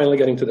this. We're finally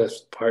getting to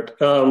this part.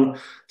 So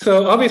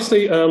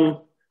obviously,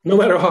 no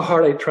matter how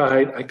hard I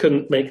tried, I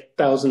couldn't make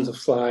thousands of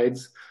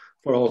slides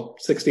for all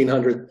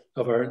 1,600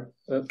 of our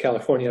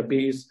California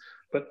bees.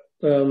 But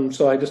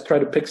so I just try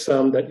to pick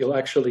some that you'll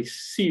actually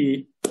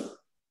see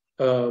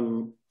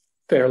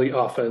fairly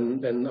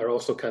often and are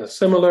also kind of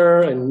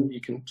similar, and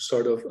you can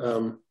sort of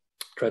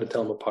try to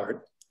tell them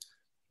apart.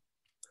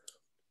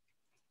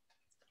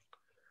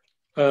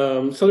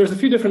 So there's a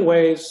few different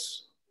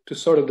ways to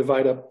sort of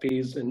divide up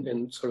bees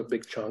in sort of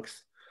big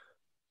chunks.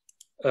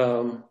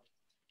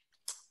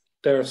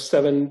 There are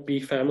 7 bee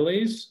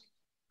families.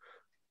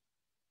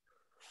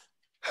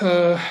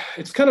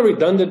 It's kind of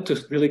redundant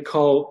to really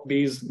call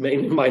bees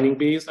mining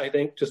bees, I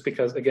think, just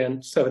because, again,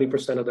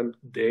 70% of them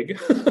dig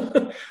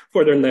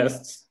for their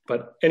nests.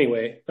 But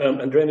anyway,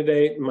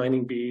 Andrenidae,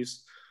 mining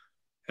bees,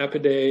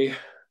 Apidae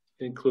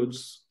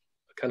includes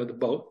kind of the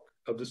bulk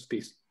of the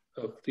species,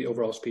 of the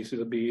overall species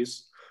of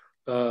bees.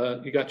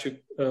 You got your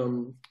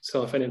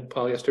cellophane and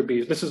polyester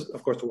bees. This is,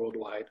 of course,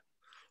 worldwide.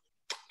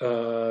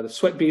 The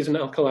sweat bees and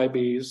alkali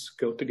bees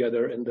go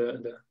together in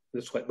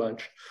the sweat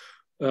bunch.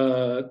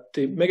 The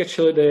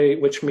Megachilidae,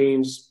 which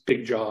means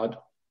big-jawed.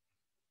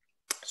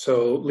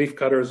 So leaf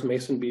cutters,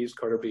 mason bees,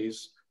 carder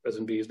bees,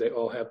 resin bees, they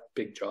all have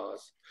big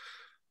jaws.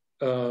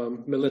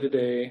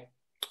 Melittidae,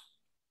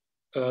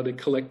 they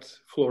collect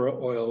flora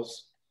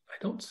oils. I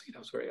don't see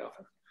those very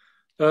often.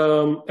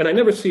 And I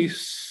never see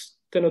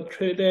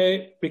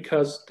Stenotridae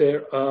because they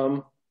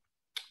only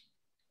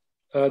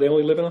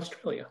live in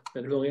Australia,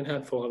 and there's only a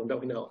handful of them that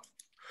we know of.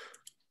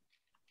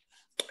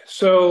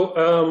 So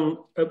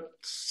a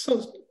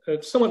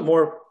somewhat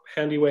more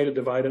handy way to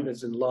divide them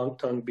is in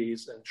long-tongued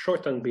bees and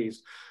short-tongued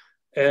bees.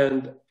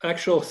 And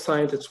actual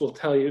scientists will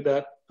tell you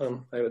that, I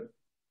have a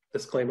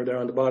disclaimer there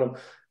on the bottom,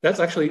 that's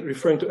actually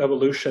referring to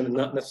evolution and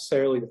not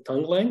necessarily the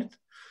tongue length,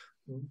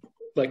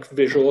 like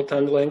visual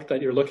tongue length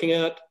that you're looking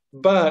at,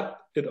 but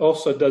it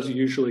also does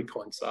usually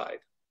coincide.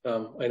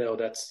 I know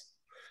that's,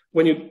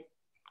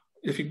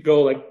 if you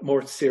go like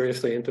more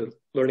seriously into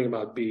learning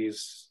about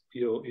bees,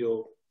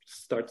 you'll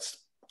start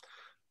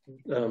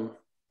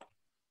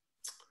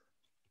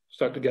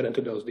to get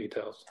into those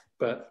details.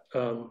 But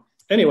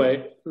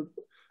anyway,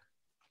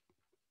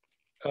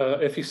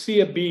 if you see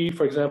a bee,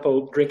 for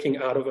example, drinking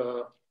out of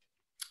a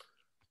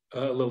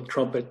little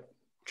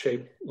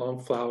trumpet-shaped long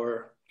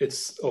flower,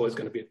 it's always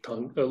going to be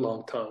a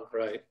long tongue,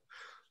 right?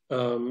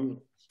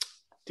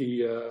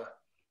 The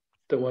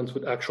ones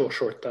with actual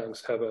short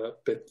tongues have a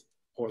bit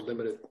more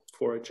limited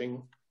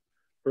foraging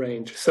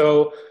range.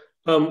 So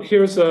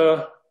here's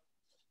a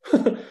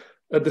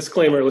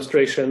disclaimer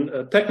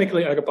illustration.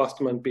 Technically,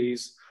 Agapostemon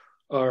bees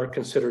are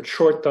considered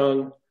short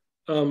tongue.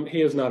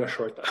 He is not a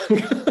short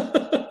tongue.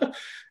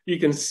 You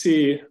can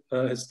see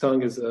his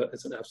tongue is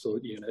an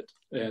absolute unit,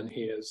 and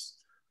he is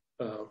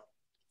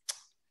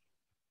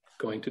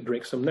going to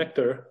drink some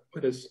nectar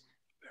with his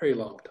very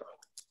long tongue.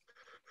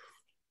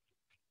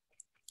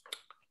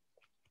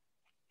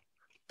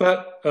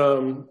 But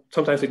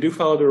sometimes they do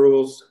follow the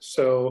rules.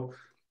 So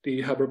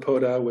the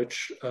Habropoda,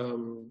 which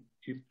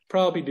you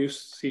probably do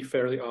see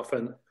fairly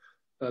often,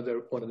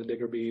 they're one of the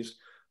digger bees.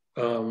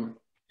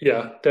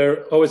 Yeah,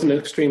 they're always in an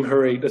extreme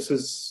hurry.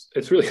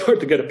 It's really hard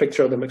to get a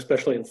picture of them,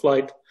 especially in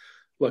flight.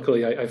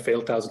 Luckily, I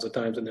failed thousands of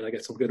times, and then I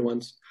get some good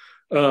ones.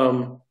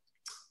 You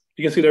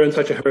can see they're in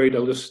such a hurry,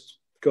 they'll just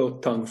go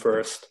tongue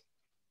first.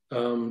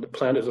 The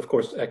plant is, of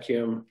course,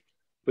 Echium,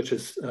 which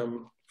is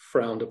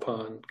frowned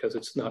upon because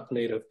it's not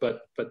native,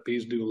 but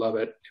bees do love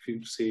it. If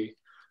you see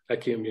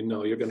Echium, you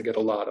know you're going to get a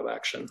lot of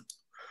action.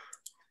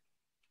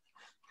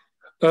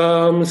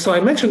 So I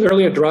mentioned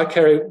earlier dry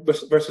carry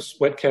versus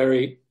wet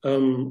carry.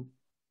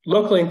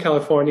 Locally in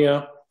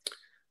California,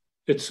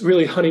 it's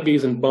really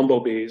honeybees and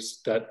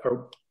bumblebees that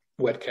are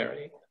wet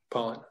carrying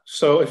pollen.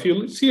 So if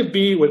you see a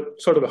bee with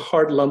sort of a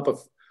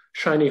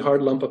shiny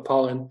hard lump of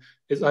pollen,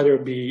 it's either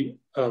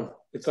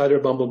a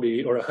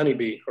bumblebee or a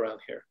honeybee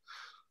around here.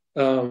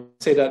 I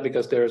say that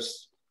because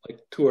there's like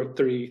 2 or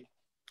 3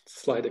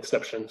 slight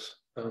exceptions.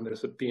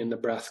 There's a bee in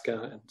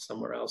Nebraska and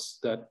somewhere else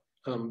that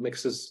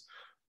mixes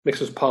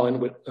pollen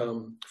with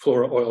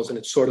floral oils, and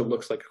it sort of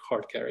looks like a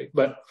hard carry.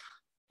 But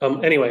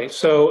anyway,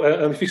 so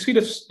if you see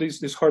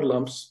these hard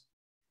lumps,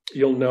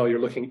 you'll know you're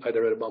looking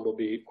either at a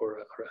bumblebee or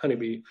a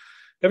honeybee.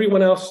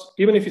 Everyone else,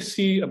 even if you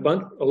see a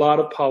lot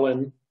of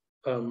pollen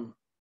on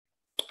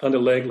the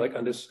leg, like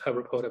on this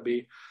Habropoda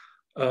bee,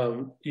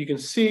 you can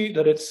see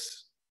that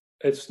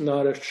it's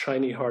not a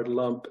shiny hard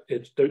lump.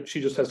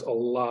 She just has a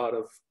lot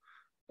of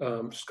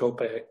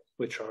scopae,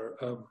 which are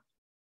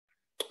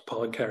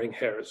pollen carrying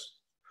hairs.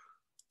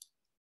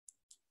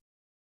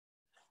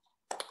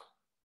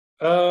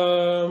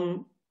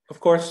 Of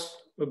course,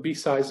 bee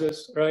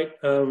sizes, right?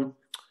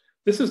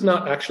 This is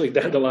not actually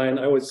dandelion.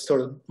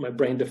 My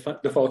brain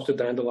defaults to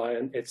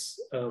dandelion. It's,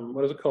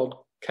 what is it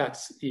called?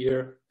 Cat's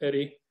ear,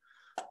 Eddie.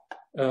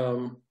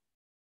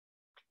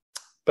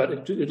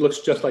 But it looks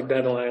just like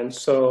dandelion.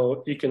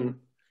 So you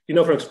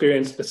know from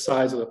experience the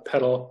size of the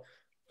petal.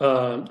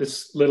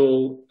 This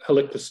little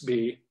Halictus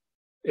bee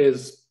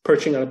is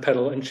perching on a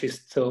petal, and she's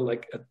still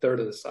like a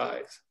third of the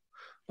size.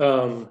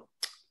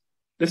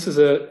 This is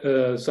a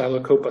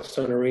Xylocopa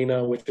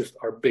sonorina, which is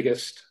our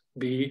biggest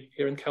bee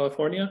here in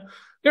California.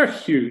 They're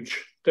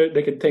huge.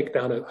 They could take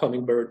down a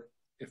hummingbird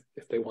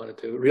if they wanted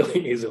to,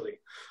 really easily.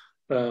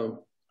 Of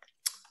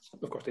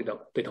course, they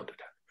don't do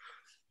that.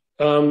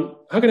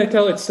 How can I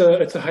tell it's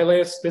a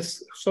Hylaeus?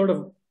 This sort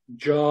of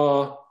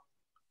jaw,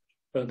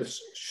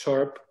 this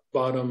sharp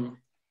bottom,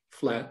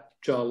 flat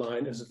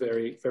jawline is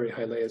very, very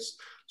Hylaeus.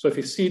 So if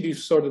you see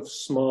these sort of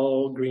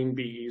small green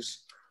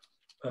bees,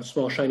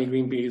 small shiny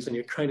green bees, and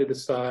you're trying to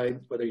decide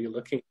whether you're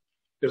looking,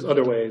 there's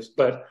other ways,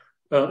 but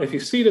if you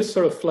see this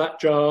sort of flat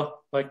jaw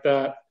like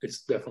that,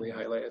 it's definitely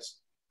Hylaeus,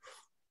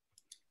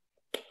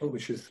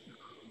 which is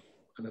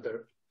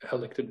another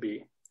halictid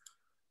bee.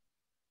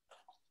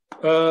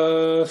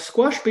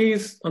 Squash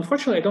bees,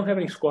 unfortunately, I don't have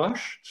any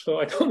squash, so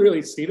I don't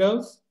really see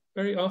those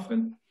very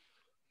often.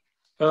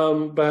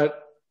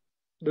 But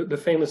the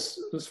famous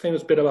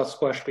bit about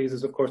squash bees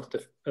is, of course,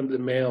 the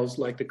males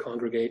like to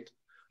congregate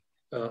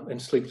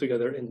and sleep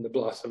together in the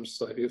blossoms.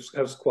 So if you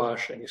have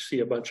squash and you see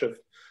a bunch of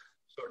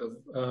sort of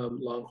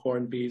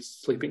longhorn bees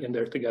sleeping in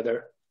there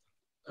together,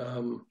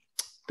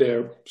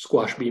 they're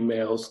squash bee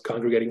males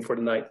congregating for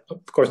the night.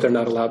 Of course, they're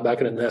not allowed back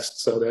in the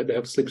nest, so they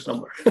have to sleep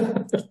somewhere.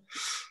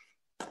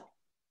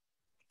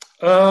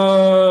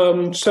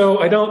 So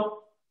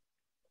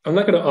I'm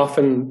not going to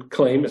often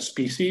claim a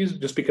species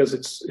just because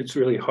it's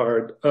really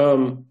hard.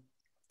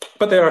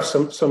 But there are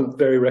some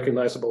very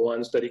recognizable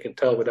ones that you can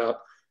tell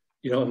without,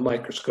 a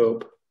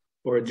microscope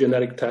or a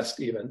genetic test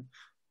even,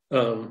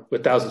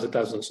 with thousands and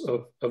thousands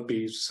of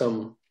bees.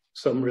 Some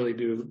really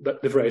do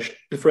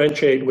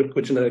differentiate with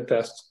genetic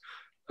tests,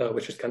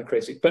 which is kind of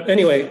crazy. But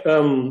anyway,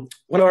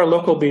 one of our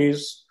local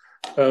bees,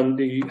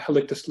 the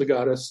Halictus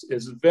ligatus,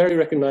 is very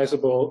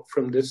recognizable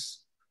from this.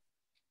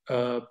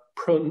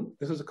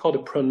 This is called a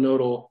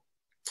pronodal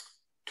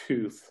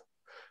tooth,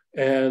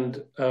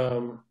 and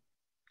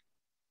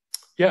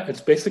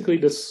it's basically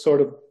this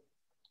sort of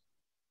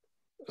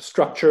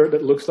structure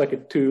that looks like a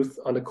tooth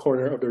on the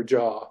corner of their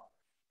jaw.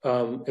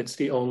 It's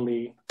the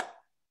only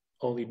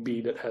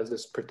bee that has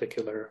this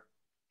particular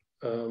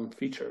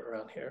feature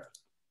around here.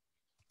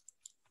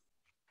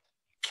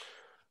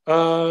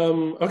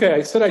 Okay,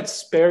 I said I'd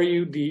spare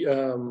you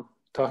the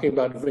talking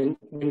about wing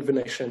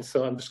venation,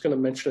 so I'm just going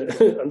to mention it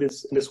in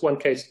this one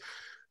case.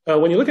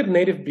 When you look at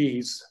native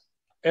bees,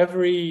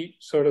 every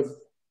sort of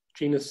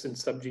genus and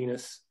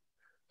subgenus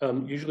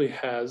usually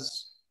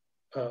has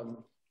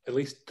at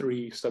least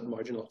 3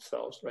 submarginal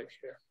cells right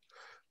here.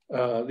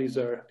 These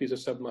are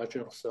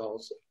submarginal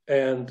cells,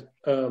 and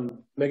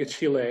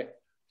Megachile,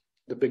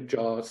 the big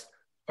jaws,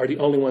 are the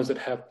only ones that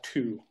have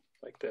 2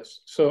 like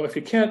this. So if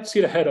you can't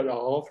see the head at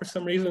all for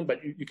some reason,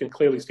 but you can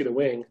clearly see the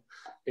wing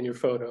in your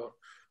photo,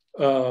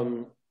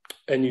 and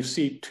you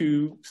see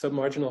 2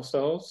 submarginal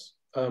cells,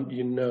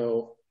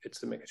 it's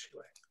the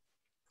Megachile.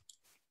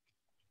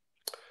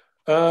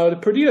 The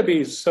Perdita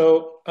bees,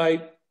 so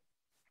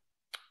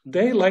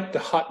they like the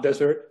hot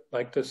desert,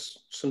 like this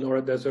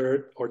Sonora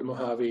Desert or the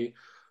Mojave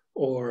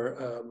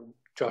or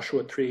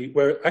Joshua Tree,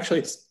 where actually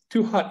it's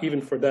too hot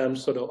even for them,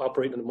 so they'll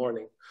operate in the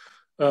morning.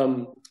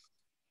 So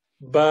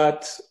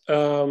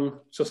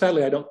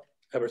sadly, I don't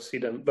ever see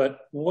them.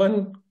 But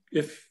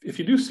if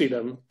you do see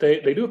them,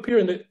 they do appear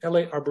in the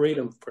LA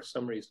Arboretum for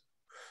some reason.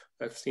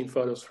 I've seen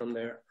photos from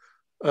there.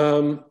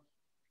 The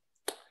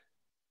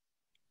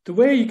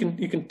way you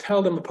can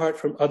tell them apart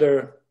from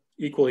other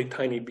equally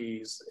tiny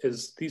bees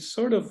is these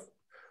sort of,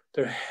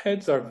 their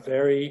heads are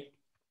very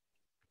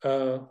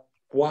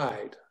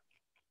wide.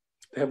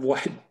 They have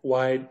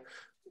wide,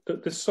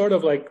 this sort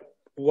of like,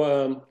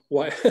 wide,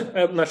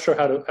 I'm not sure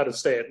how to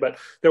say it, but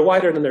they're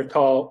wider than they're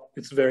tall.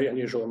 It's very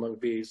unusual among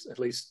bees, at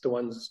least the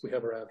ones we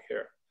have around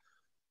here.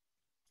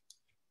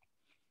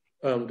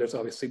 There's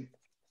obviously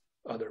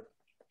other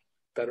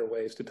better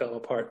ways to tell them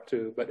apart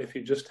too, but if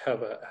you just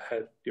have a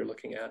head you're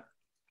looking at.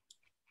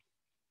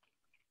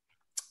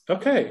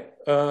 Okay,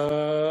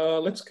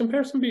 let's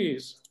compare some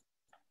bees.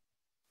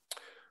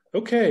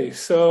 Okay,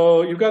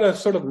 so you've got a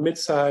sort of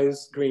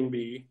mid-size green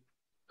bee,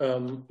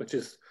 which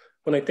is,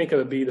 when I think of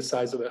a bee the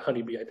size of a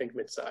honeybee, I think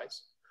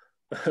mid-size.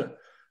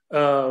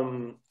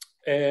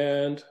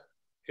 And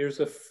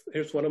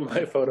here's one of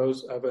my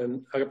photos of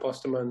an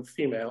Agapostemon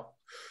female.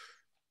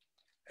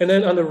 And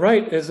then on the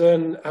right is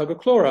an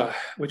Algochlora,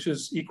 which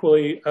is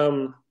equally,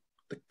 the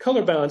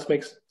color balance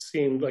makes it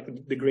seem like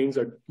the greens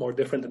are more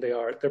different than they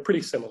are. They're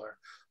pretty similar.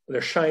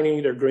 They're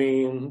shiny, they're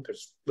green,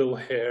 there's little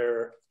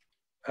hair.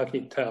 How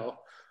can you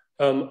tell?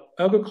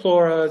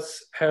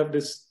 Algochloras have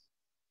this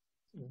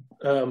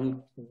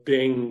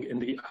ding in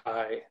the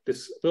eye,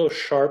 this little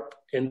sharp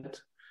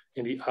indent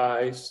in the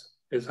eyes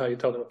is how you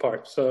tell them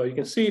apart. So you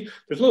can see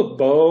there's a little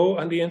bow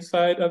on the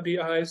inside of the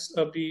eyes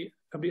of the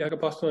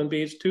Agapostemon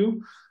bees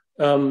too,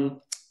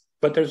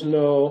 but there's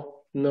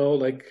no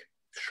like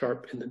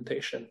sharp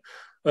indentation.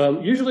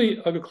 Usually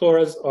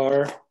Agachoras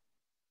are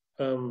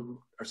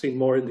seen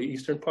more in the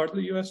eastern part of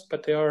the U.S.,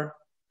 but they're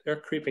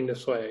creeping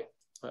this way.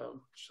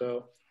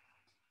 So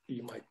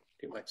you might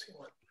see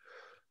one.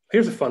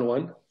 Here's a fun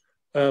one.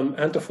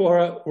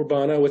 Anthophora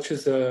urbana, which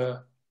is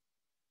a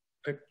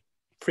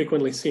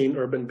frequently seen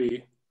urban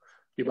bee.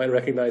 You might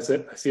recognize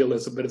it. I see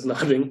Elizabeth is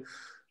nodding.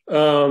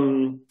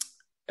 And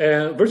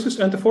versus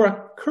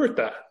Anthophora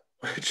curta,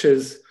 which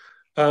is,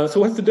 so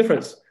what's the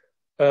difference?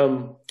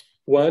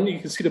 One, you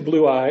can see the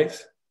blue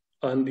eyes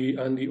on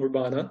the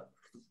urbana,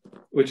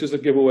 which is a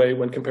giveaway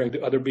when comparing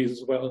to other bees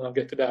as well, and I'll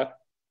get to that,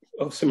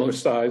 of similar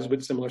size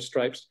with similar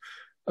stripes.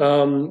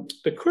 The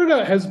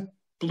curta has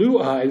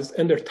blue eyes,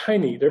 and they're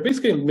tiny. They're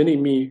basically a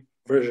mini-me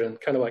version,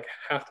 kind of like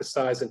half the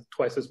size and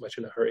twice as much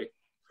in a hurry.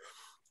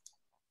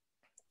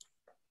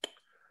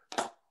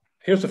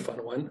 Here's a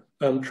fun one.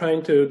 I'm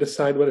trying to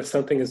decide whether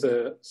something is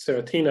a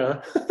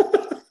Ceratina.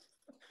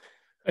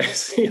 I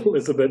see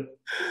Elizabeth.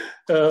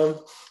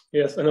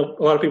 Yes, I know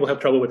a lot of people have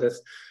trouble with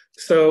this.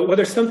 So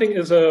whether something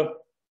is a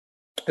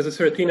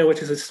Seraphina,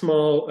 which is a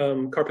small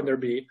carpenter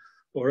bee,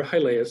 or a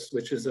Hylaeus,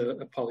 which is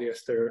a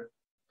polyester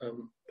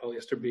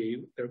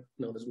bee, they're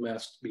known as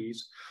masked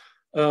bees.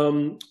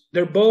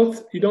 They're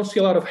both, you don't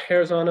see a lot of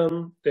hairs on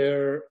them.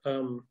 They're,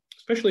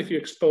 especially if you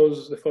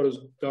expose the photos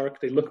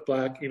dark, they look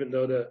black, even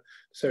though the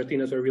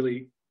Seratinas are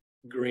really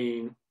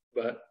green,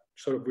 but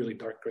sort of really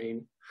dark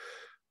green.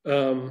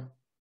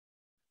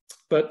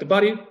 But the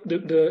body,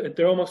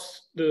 they're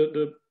almost,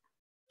 the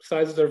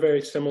sizes are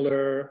very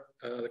similar.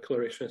 The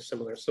coloration is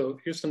similar. So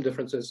here's some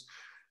differences.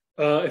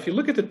 If you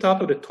look at the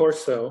top of the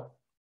torso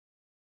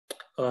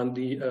on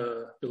the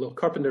little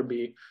carpenter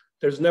bee,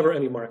 there's never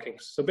any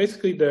markings. So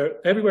basically, they're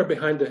everywhere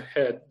behind the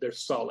head, they're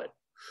solid.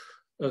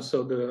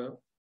 So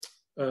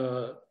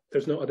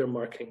there's no other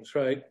markings,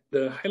 right?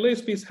 The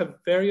Hylaeus bees have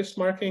various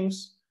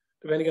markings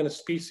depending on the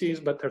species,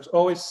 but there's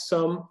always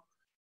some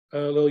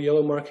little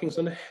yellow markings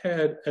on the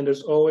head, and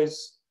there's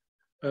always,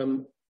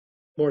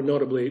 more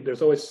notably,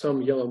 there's always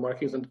some yellow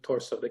markings on the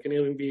torso. They can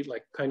even be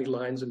like tiny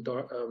lines and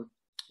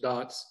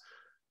dots,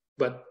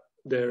 but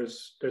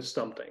there's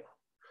something.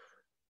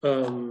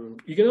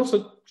 You can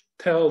also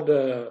tell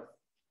the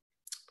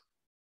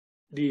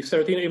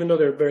Seraphina, even though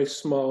they're very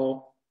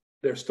small,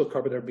 they're still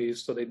carpenter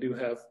bees, so they do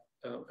have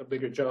a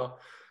bigger jaw,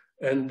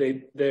 and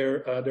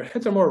their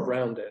heads are more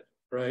rounded,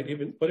 right?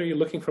 Even whether you're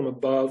looking from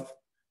above,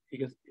 you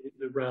can see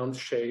the round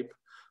shape,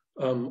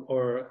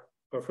 or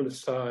from the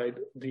side.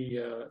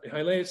 The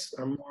Hylaeus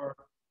are more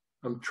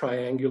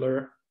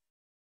triangular,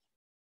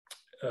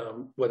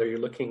 whether you're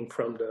looking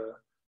from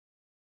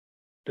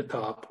the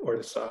top or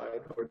the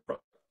side or the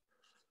front.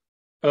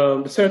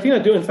 The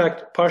Seraphina do, in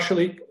fact,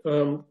 partially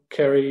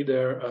carry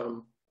their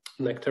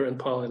nectar and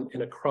pollen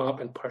in a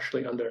crop and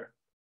partially on their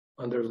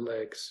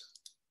legs.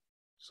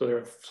 So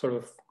they're sort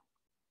of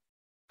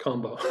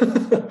combo.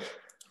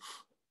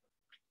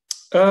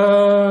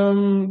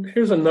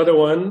 Here's another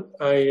one.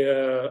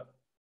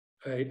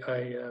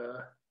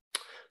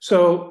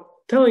 So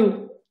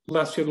telling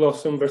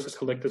Lasioglossum versus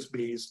Halictus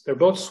bees, they're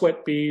both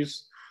sweat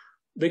bees.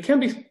 They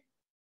can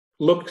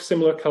look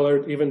similar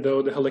colored, even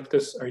though the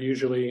Halictus are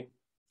usually,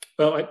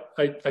 well,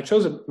 I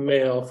chose a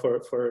male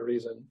for a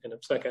reason in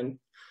a second.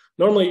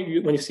 Normally,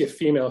 when you see a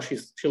female,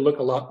 she'll look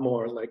a lot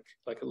more like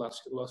a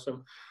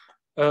Lasioglossum.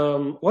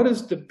 What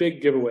is the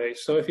big giveaway?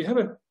 So if you have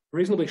a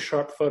reasonably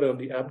sharp photo of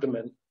the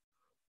abdomen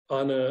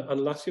on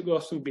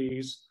Lasioglossum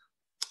bees,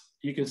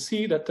 you can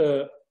see that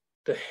the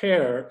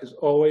hair is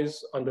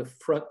always on the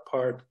front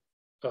part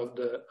of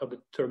the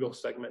tergal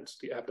segments,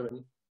 the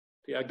abdomen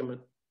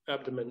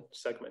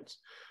segments.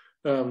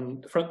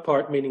 The front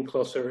part meaning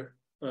closest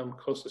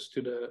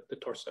to the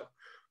torso.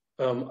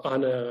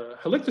 On a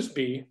Halictus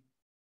bee,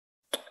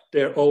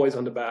 they're always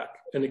on the back,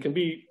 and it can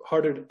be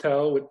harder to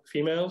tell with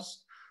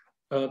females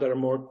that are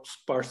more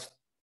sparse,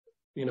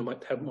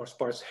 might have more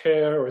sparse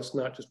hair, or it's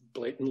not just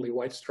blatantly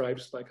white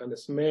stripes like on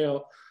this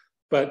male,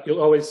 but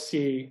you'll always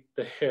see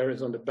the hair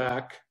is on the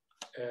back,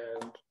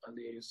 and on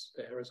these,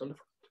 the hair is on the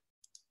front.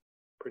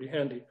 Pretty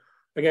handy.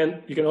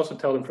 Again, you can also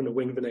tell them from the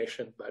wing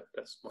venation, but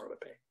that's more of a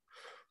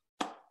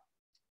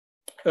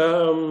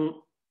pain.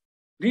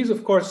 These,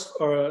 of course,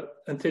 are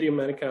Antidium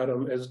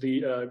manicatum, as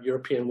the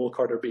European wool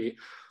carder bee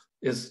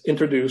is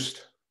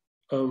introduced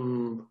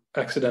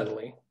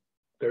accidentally.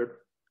 I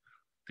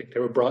think they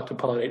were brought to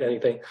pollinate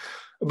anything,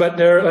 but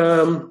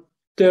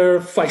they're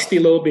feisty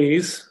little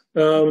bees.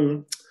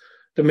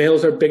 The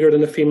males are bigger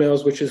than the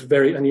females, which is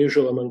very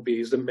unusual among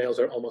bees. The males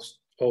are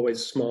almost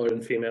always smaller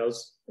than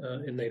females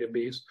in native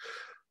bees.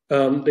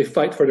 They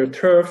fight for their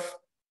turf,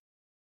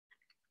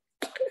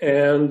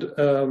 and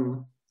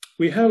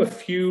we have a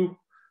few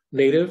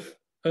native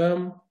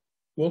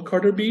wool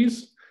carder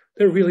bees.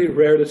 They're really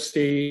rare to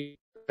see.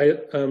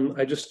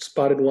 I just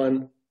spotted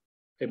one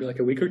maybe like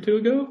a week or two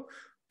ago,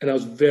 and I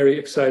was very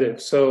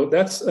excited. So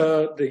that's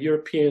the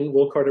European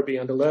wool carder bee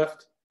on the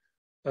left.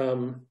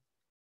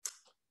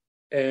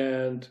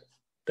 And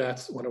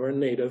that's one of our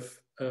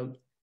native Antidium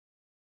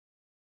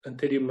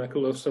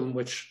maculosum,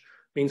 which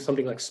means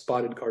something like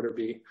spotted carder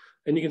bee.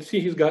 And you can see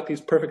he's got these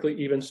perfectly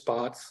even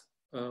spots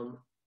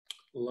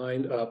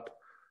lined up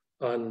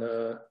on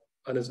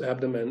his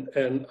abdomen.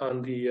 And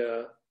on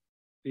the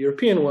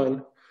European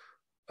one,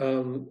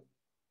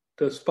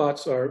 the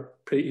spots are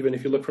pretty even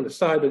if you look from the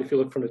side, but if you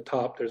look from the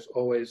top, there's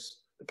always,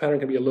 the pattern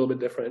can be a little bit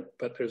different,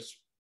 but there's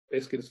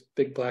basically this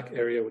big black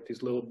area with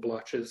these little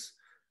blotches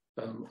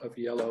of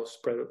yellow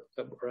spread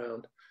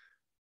around.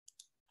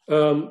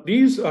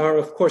 These are,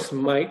 of course,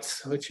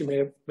 mites, which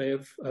you may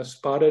have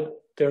spotted.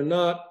 They're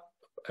not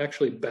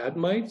actually bad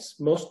mites.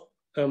 Most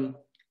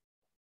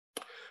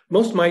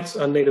mites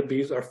on native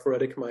bees are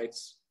phoretic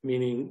mites,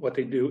 meaning what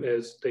they do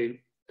is they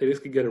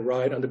basically get a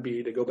ride on the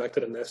bee, they go back to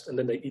the nest, and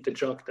then they eat the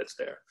junk that's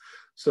there.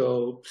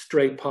 So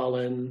stray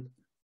pollen,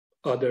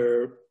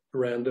 other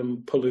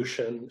random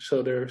pollution.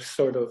 So they're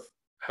sort of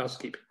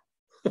housekeeping.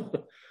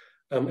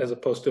 As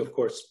opposed to, of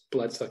course,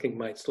 blood-sucking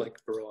mites like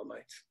varroa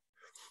mites.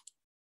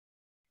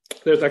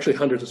 There's actually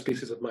hundreds of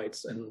species of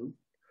mites, and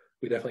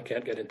we definitely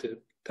can't get into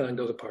telling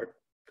those apart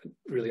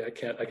really, I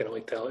can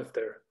only tell if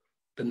they're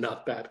the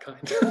not bad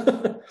kind.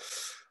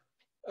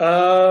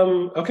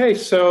 Okay,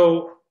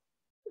 so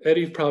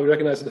Eddie probably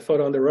recognizes the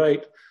photo on the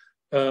right.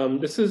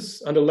 This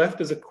is, on the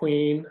left is a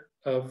queen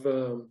of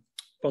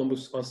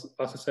Bombus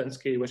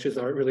ososensky, which is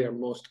really our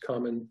most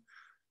common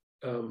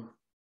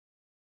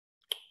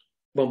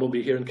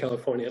bumblebee here in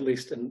California, at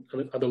least on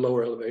the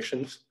lower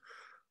elevations.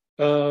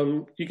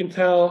 You can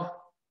tell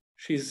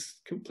she's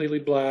completely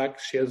black.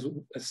 She has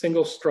a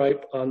single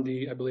stripe on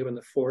I believe on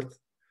the fourth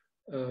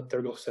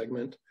tergal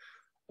segment.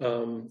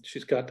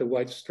 She's got the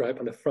white stripe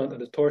on the front of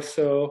the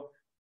torso,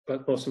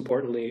 but most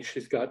importantly,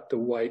 she's got the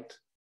white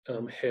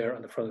hair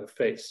on the front of the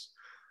face.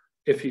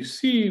 If you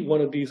see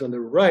one of these on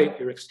the right,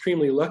 you're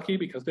extremely lucky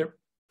because they're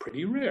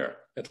pretty rare,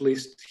 at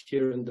least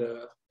here in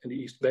the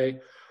East Bay.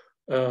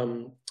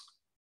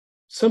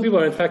 Some people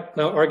are in fact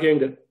now arguing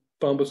that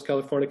Bombus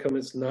californicum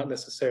is not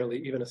necessarily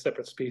even a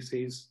separate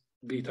species.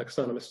 Bee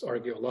taxonomists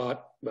argue a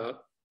lot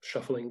about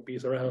shuffling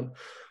bees around.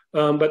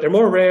 But they're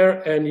more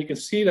rare, and you can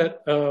see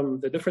that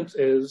the difference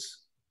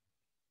is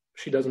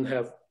she doesn't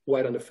have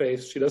white on the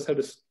face. She does have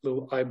this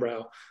little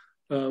eyebrow,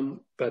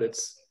 but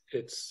it's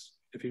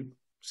if you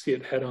see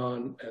it head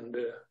on and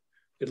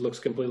it looks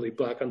completely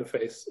black on the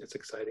face, it's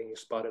exciting. You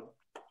spotted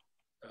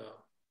a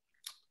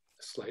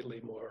slightly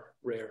more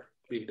rare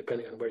bee,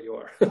 depending on where you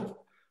are.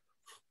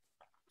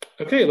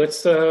 Okay,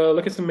 let's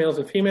look at some males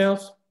and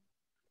females.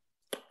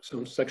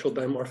 Some sexual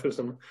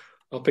dimorphism.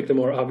 I'll pick the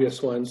more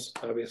obvious ones,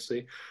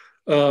 obviously.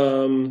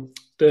 The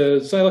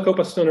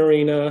Xylocopa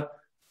sonorina,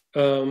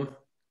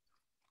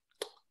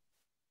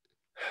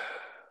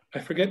 I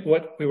forget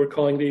what we were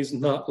calling these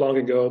not long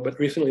ago, but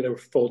recently they were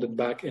folded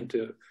back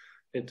into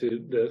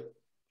the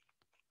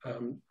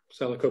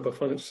Xylocopa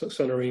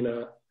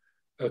sonorina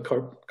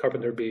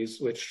carpenter bees,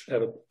 which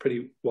have a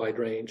pretty wide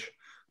range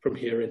from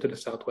here into the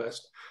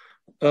Southwest.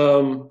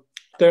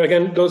 There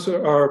again, those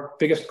are our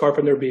biggest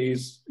carpenter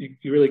bees.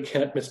 You really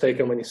can't mistake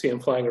them when you see them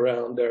flying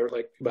around. They're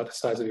like about the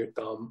size of your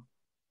thumb.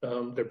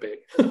 They're big.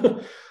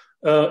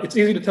 It's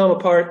easy to tell them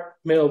apart,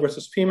 male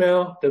versus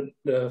female.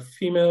 The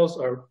females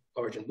are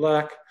orange and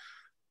black.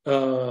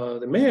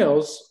 The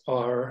males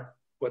are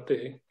what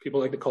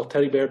people like to call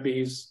teddy bear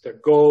bees. They're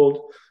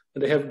gold,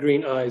 and they have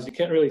green eyes. You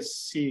can't really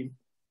see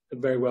it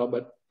very well,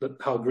 but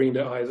how green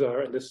their eyes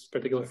are in this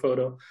particular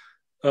photo.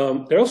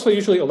 They're also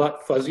usually a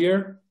lot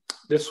fuzzier.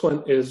 This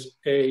one is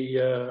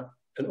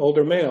an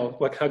older male.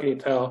 How can you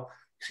tell?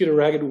 You see the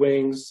ragged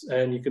wings,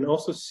 and you can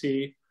also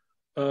see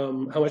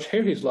how much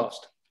hair he's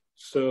lost.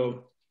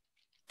 So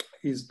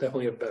he's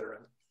definitely a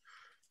veteran.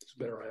 He's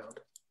been around.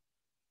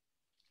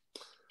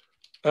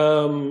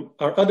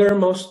 Our other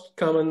most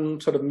common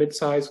sort of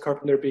mid-sized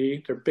carpenter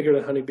bee, they're bigger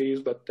than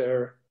honeybees, but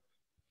they're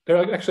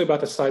actually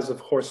about the size of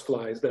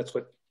horseflies. That's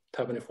what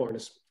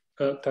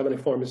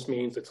tabaniformis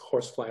means. It's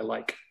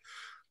horsefly-like.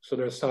 So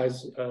they're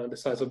the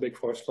size of a big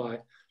horsefly.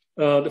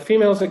 The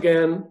females,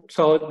 again,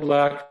 solid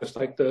black, just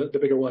like the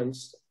bigger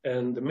ones.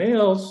 And the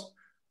males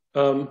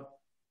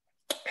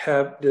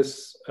have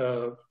this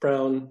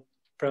brown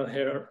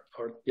hair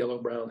or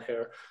yellow-brown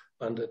hair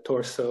on the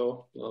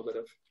torso, a little bit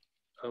of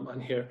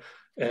on here.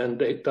 And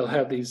they'll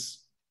have these,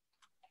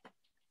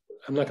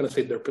 I'm not going to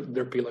say they're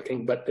derpy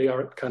looking, but they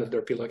are kind of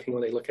derpy looking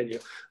when they look at you.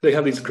 They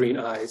have these green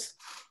eyes.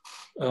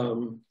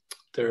 You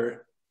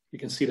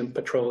can see them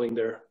patrolling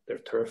their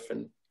turf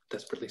and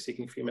desperately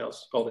seeking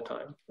females all the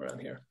time around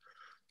here.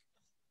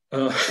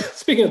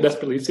 Speaking of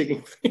desperately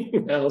seeking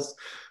females,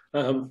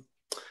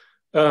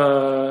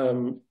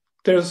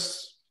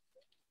 there's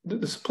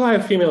the supply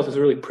of females is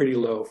really pretty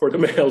low for the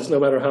males,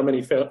 no matter how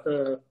many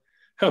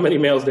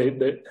males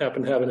they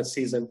happen to have in a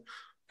season.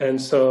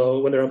 And so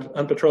when they're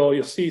on patrol,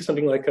 you'll see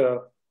something like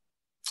a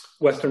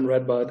Western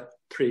redbud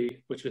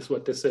tree, which is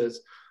what this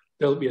is.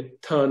 There'll be a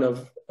ton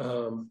of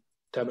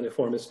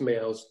tabaniformis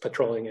males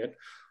patrolling it.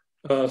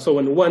 So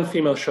when one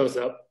female shows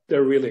up,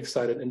 they're really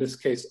excited. In this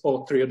case,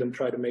 all three of them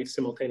try to mate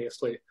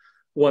simultaneously.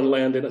 One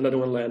landed, another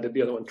one landed,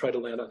 the other one tried to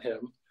land on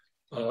him.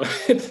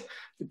 It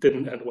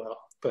didn't end well,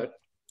 but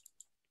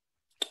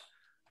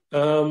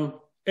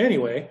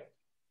anyway.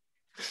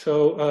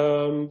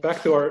 So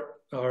back to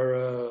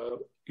our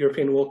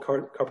European wool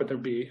carpenter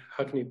bee.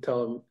 How can you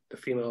tell them the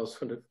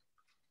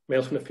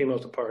males from the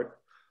females apart?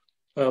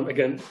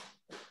 Again,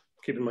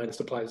 keep in mind this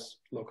applies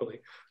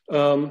locally.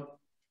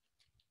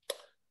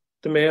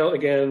 The male,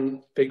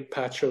 again, big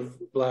patch of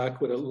black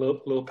with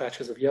little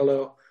patches of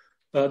yellow.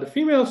 The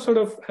female sort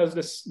of has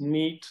this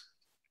neat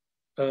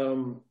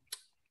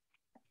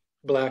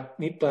black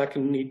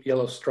and neat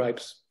yellow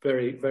stripes,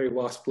 very, very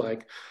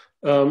wasp-like.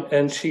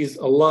 And she's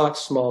a lot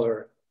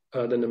smaller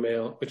than the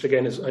male, which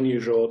again is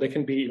unusual. They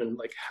can be even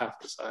like half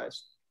the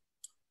size.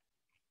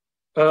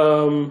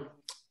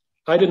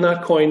 I did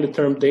not coin the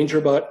term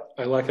danger butt.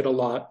 I like it a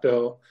lot,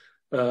 though.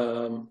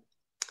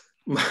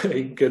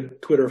 My good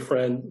Twitter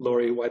friend,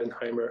 Lori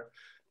Weidenheimer,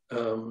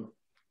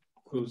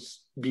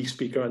 who's bee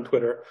speaker on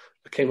Twitter,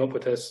 came up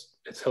with this.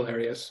 It's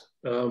hilarious.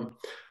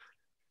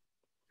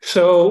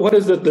 So what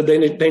is the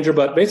danger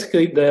butt?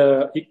 Basically,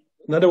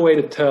 Another way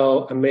to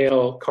tell a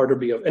male carder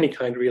bee of any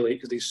kind really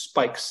is these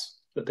spikes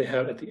that they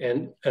have at the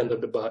end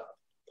of the butt.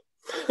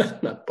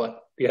 Not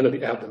butt, the end of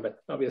the abdomen,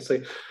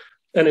 obviously.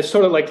 And it's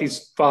sort of like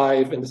these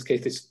five, in this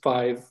case, these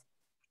five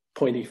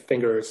pointy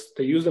fingers.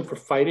 They use them for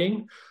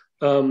fighting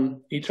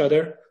each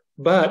other,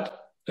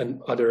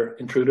 and other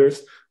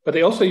intruders, but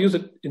they also use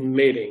it in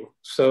mating.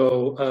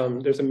 So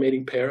there's a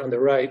mating pair on the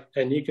right,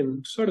 and you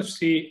can sort of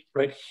see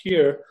right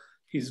here,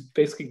 he's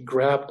basically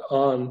grabbed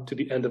on to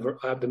the end of her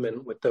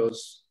abdomen with the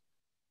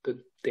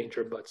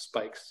danger butt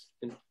spikes.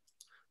 And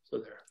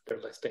so they're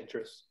less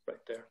dangerous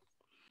right there.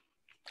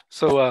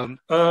 So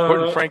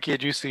Gordon Frankie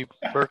at UC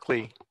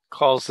Berkeley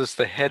calls this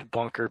the head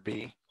bunker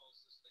bee.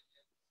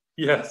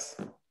 Yes,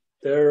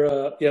 they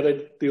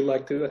do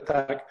like to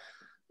attack.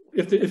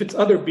 If it's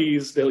other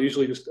bees, they'll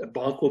usually just a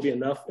bonk will be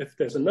enough. If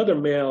there's another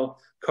male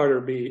carder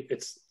bee,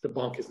 the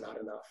bonk is not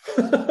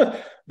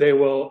enough. They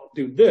will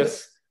do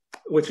this,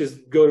 which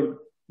is go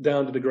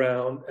down to the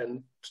ground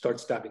and start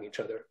stabbing each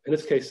other. In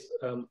this case,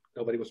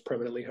 nobody was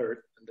permanently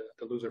hurt, and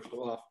the loser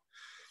flew off.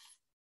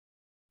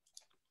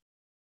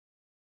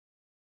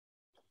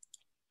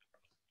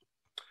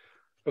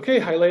 Okay,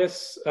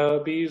 Hylaeus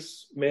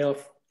bees,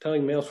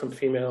 telling males from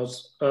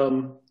females.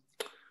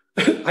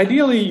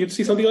 Ideally, you'd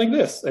see something like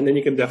this, and then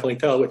you can definitely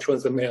tell which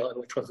one's a male and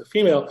which one's a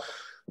female.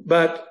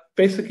 But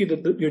basically,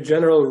 your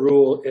general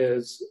rule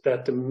is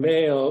that the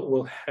male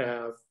will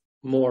have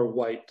more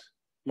white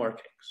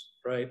markings,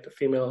 right? The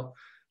female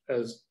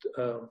has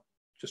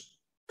just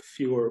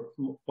fewer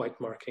white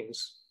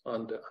markings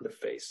on the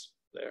face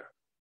there.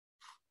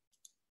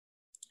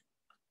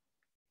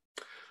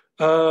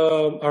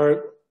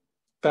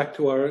 Back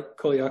to our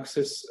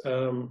Coleoxys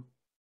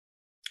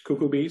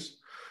cuckoo bees.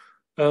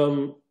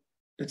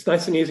 It's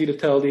nice and easy to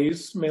tell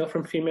these male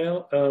from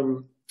female.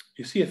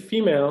 You see a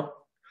female,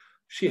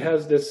 she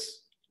has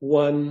this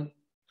one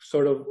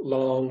sort of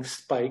long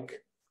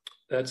spike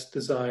that's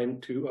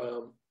designed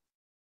to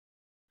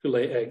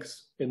lay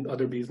eggs in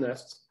other bees'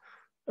 nests.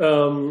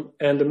 And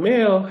the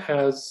male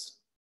has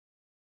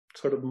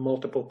sort of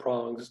multiple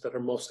prongs that are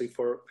mostly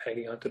for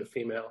hanging onto the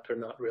female. They're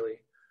not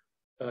really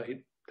a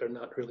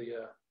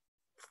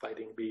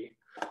fighting bee.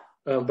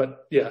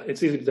 But yeah,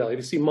 it's easy to tell. If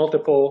you see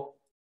multiple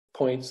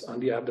points on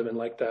the abdomen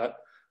like that,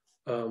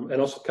 and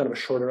also kind of a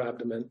shorter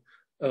abdomen,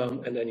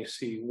 and then you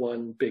see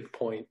one big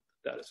point,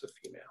 that is a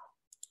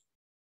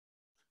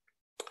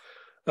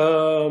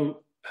female.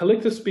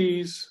 Halictus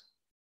bees,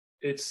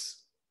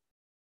 it's,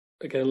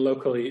 again,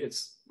 locally,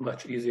 it's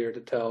much easier to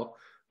tell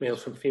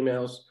males from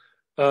females.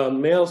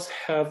 Males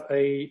have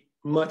a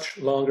much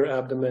longer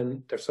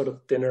abdomen. They're sort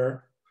of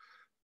thinner.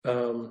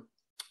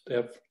 They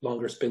have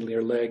longer,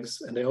 spindlier legs,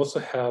 and they also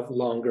have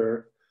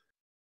longer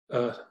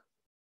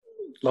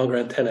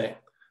antennae.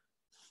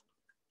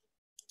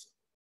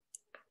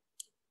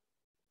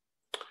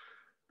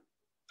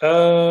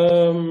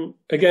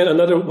 Again,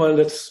 another one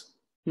that's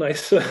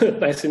nice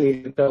and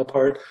easy to tell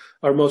apart.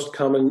 Our most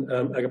common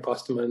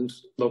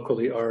agapostemons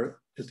locally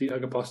is the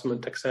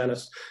Agapostemon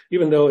texanus,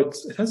 even though it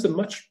has a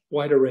much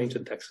wider range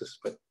in Texas,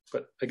 but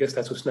I guess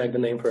that's what snagged the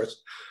name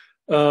first.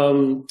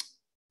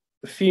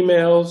 The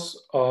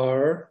females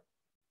are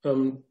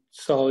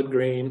solid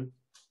green,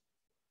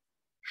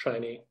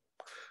 shiny.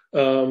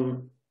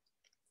 And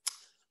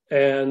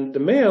the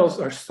males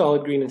are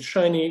solid green and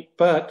shiny,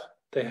 but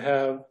they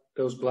have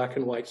those black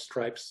and white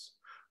stripes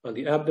on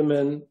the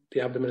abdomen.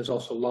 The abdomen is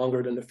also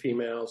longer than the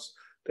females.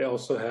 They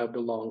also have the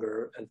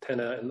longer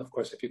antenna. And of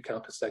course, if you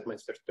count the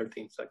segments, there's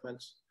 13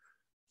 segments.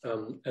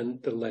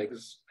 And the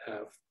legs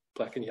have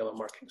black and yellow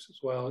markings as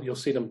well. You'll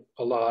see them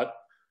a lot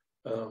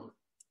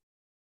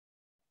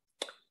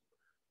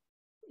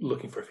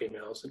looking for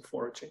females and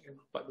foraging and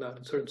whatnot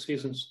in certain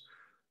seasons.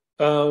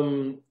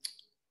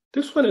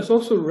 This one is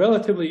also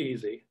relatively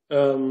easy.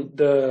 Again,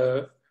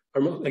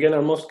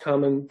 our most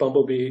common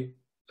bumblebee,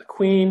 the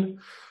queen.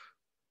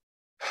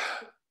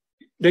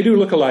 They do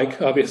look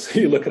alike,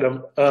 obviously. You look at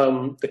them.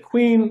 The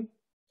queen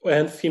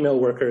and female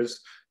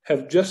workers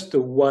have just the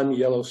one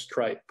yellow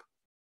stripe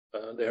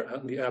there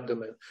on the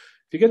abdomen.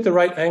 If you get the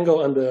right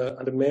angle on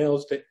the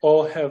males, they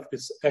all have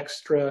this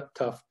extra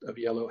tuft of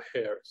yellow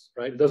hairs,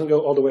 right? It doesn't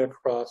go all the way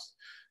across.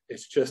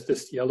 It's just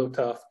this yellow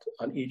tuft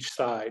on each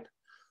side.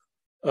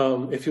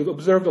 If you've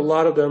observed a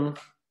lot of them,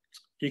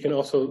 you can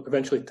also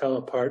eventually tell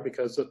them apart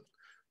because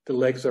the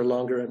legs are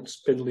longer and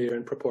spindlier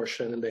in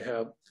proportion, and they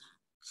have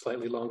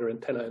slightly longer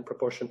antenna in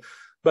proportion.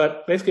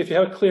 But basically, if you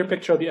have a clear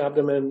picture of the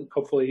abdomen,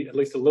 hopefully at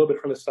least a little bit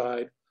from the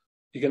side,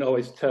 you can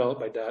always tell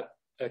by that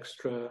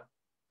extra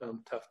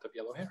tuft of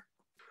yellow hair.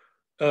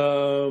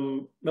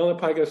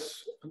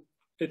 Melanopagus,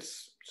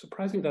 it's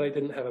surprising that I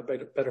didn't have a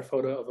better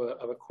photo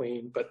of a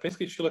queen, but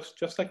basically she looks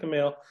just like the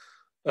male,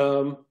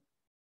 a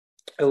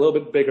little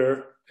bit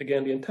bigger.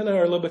 Again, the antennae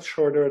are a little bit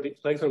shorter, the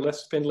legs are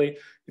less spindly.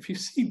 If you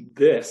see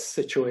this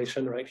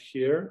situation right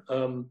here,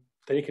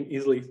 then you can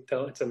easily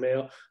tell it's a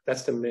male.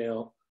 That's the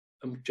male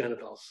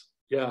genitals.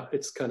 Yeah,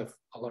 it's kind of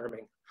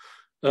alarming.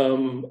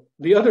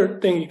 The other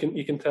thing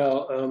you can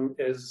tell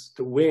is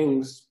the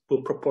wings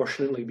will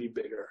proportionately be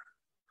bigger.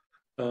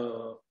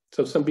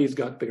 So some bees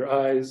got bigger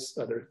eyes,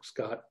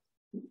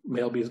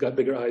 male bees got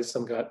bigger eyes,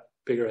 some got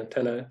bigger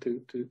antennae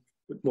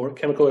with more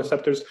chemical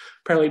receptors.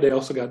 Apparently they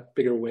also got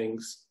bigger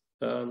wings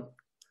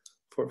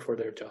for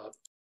their job.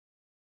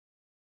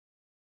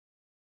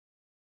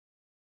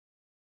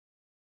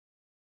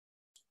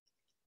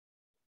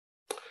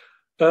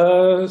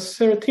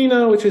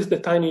 Seratina, which is the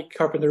tiny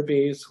carpenter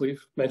bees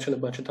we've mentioned a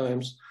bunch of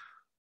times.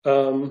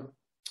 Again,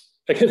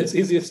 it's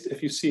easiest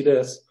if you see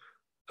this.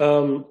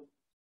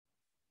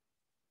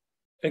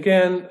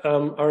 Again,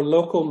 our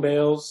local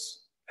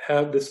males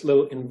have this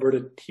little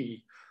inverted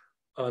T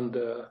on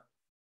the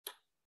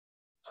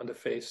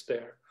face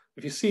there.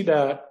 If you see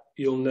that,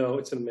 you'll know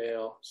it's a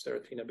male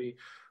Seratina bee.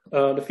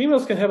 The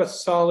females can have a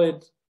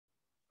solid,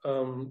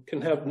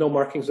 can have no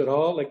markings at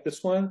all, like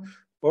this one,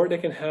 or they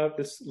can have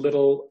this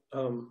little,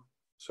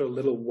 sort of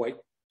little white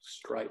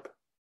stripe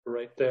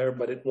right there,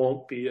 but it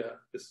won't be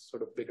this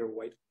sort of bigger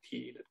white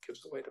T that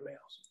gives away the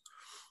males.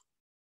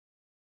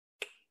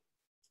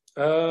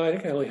 I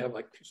think I only have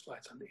like 2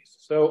 slides on these.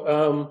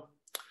 So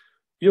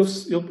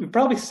you've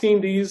probably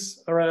seen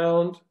these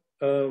around.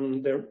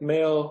 They're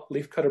male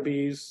leafcutter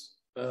bees.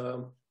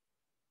 I'm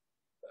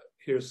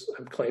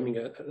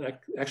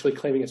actually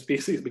claiming a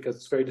species because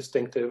it's very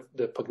distinctive,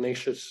 the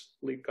pugnacious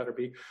leafcutter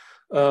bee.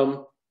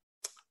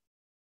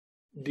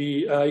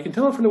 You can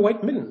tell them from the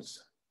white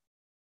mittens.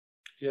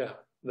 Yeah,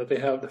 that they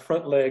have the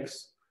front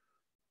legs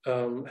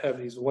have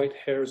these white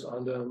hairs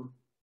on them,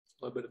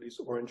 a little bit of these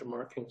orange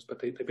markings, but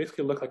they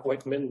basically look like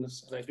white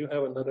mittens. And I do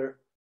have another,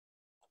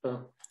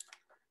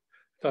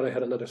 thought I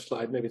had another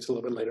slide, maybe it's a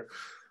little bit later.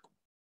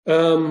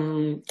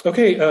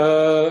 Okay,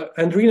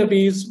 Andrena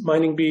bees,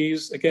 mining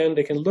bees, again,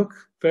 they can look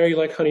very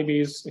like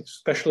honeybees,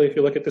 especially if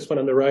you look at this one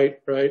on the right,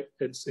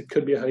 it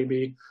could be a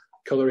honeybee,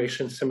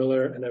 coloration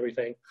similar and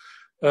everything.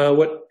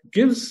 What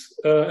gives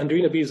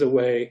Andrena bees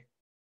away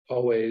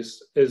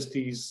always is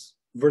these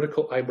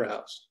vertical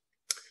eyebrows.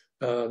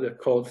 They're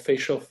called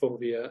facial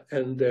fovea,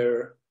 and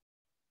they're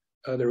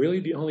really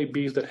the only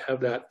bees that have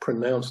that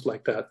pronounced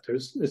like that.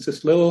 It's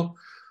this little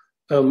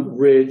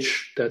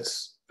ridge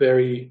that's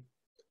very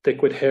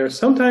thick with hair.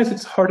 Sometimes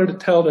it's harder to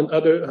tell than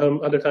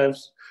other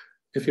times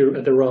if you're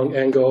at the wrong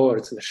angle or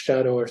it's in the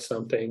shadow or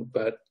something.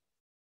 But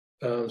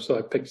so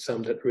I picked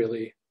some that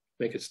really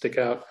make it stick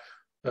out.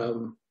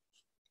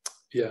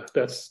 Yeah,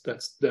 that's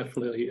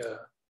definitely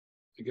a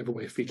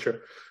giveaway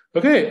feature.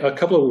 Okay, a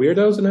couple of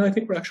weirdos, and then I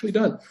think we're actually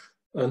done.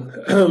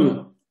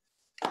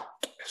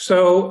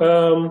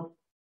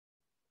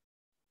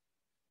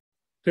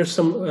 Here's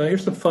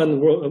some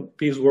fun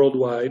bees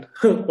worldwide.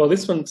 Well,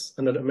 this one's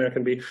another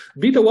American bee.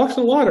 Bee that walks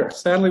in water.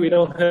 Sadly, we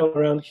don't have it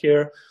around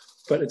here,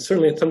 but it's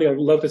certainly something I'd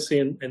love to see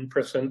in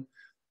person.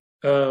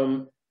 Yeah,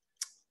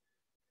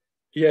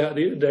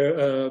 there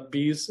are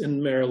bees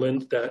in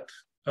Maryland that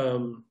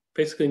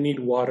basically need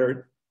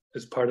water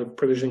as part of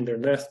provisioning their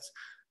nests,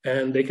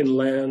 and they can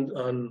land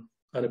on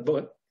a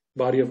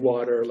body of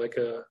water like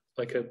a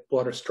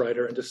water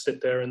strider and just sit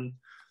there and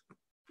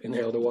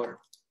inhale the water.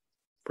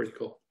 Pretty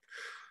cool.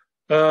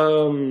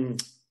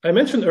 I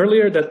mentioned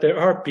earlier that there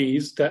are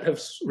bees that have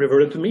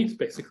reverted to meat,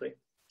 basically.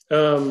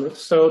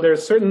 So there are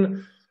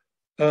certain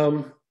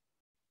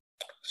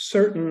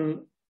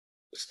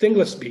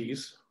stingless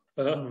bees,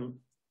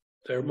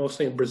 they're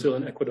mostly in Brazil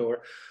and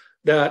Ecuador,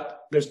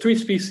 that there's 3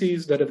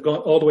 species that have gone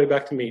all the way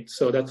back to meat.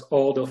 So that's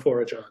all they'll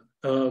forage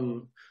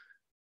on.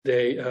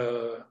 They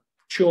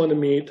chew on the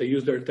meat, they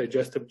use their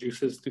digestive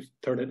juices to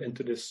turn it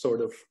into this sort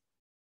of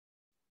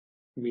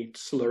meat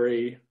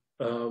slurry.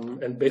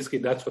 And basically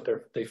that's what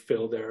they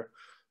fill their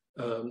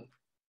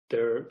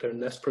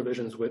nest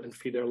provisions with and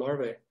feed their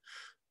larvae.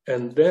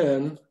 And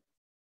then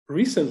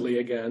recently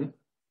again,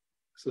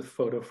 this is a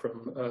photo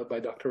from by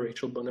Dr.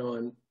 Rachel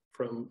Bonoan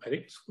from, I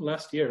think,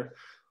 last year.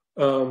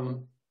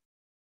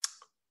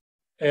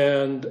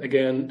 And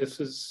again, this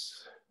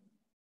is,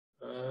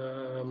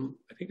 I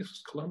think this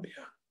was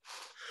Colombia.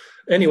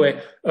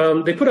 Anyway,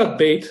 they put out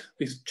bait,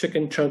 these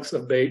chicken chunks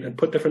of bait, and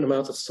put different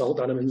amounts of salt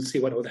on them and see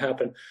what would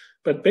happen.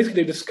 But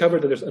basically they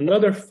discovered that there's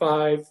another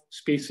 5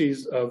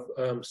 species of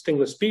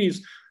stingless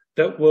bees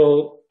that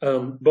will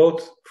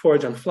both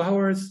forage on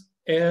flowers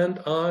and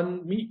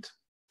on meat.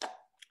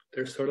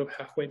 They're sort of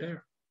halfway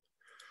there.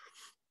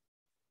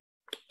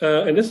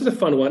 And this is a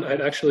fun one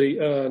I'd actually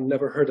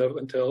never heard of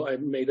until I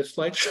made a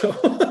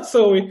slideshow.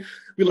 So we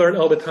learn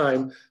all the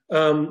time.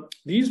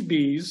 These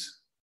bees,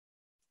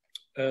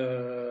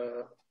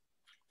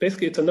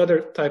 basically it's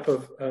another type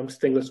of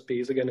stingless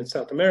bees, again in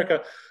South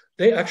America.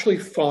 They actually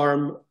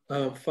farm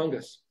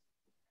fungus.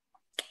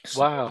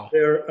 So wow.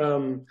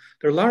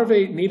 Their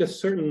larvae need a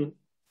certain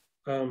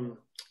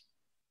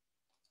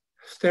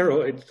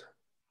steroid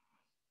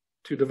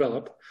to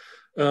develop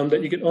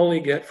that you can only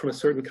get from a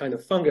certain kind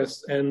of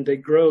fungus, and they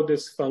grow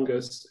this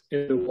fungus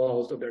in the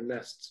walls of their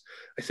nests.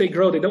 I say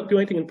grow, they don't do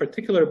anything in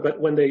particular, but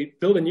when they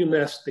build a new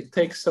nest, they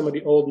take some of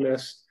the old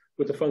nest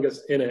with the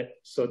fungus in it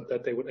so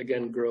that they would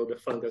again grow the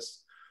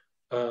fungus.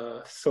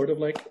 Sort of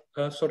like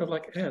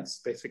ants,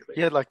 basically.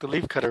 Yeah, like the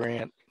leafcutter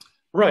ant.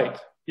 Right.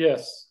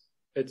 Yes.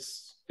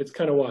 It's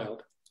kind of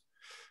wild.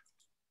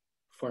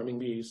 farming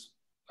bees.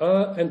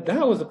 And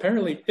that was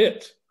apparently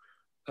it.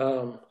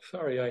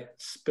 Sorry, I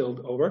spilled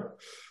over.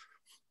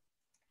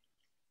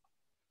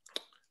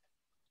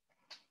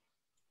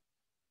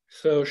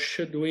 So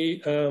should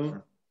we,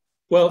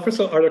 well, first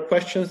of all, are there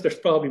questions? There's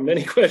probably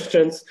many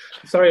questions.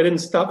 I'm sorry I didn't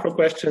stop for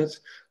questions.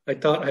 I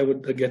thought I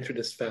would get through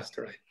this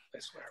faster, I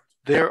swear.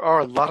 There are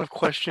a lot of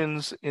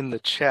questions in the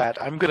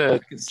chat. I'm going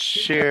to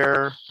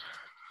share.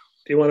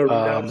 Do you want to read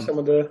out some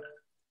of the?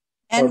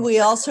 And we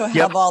also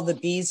have all the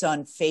bees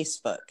on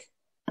Facebook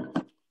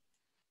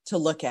to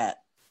look at.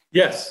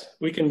 Yes,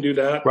 we can do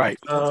that. Right.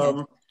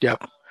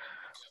 Yep.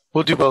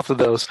 We'll do both of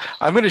those.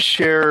 I'm going to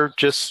share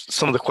just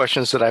some of the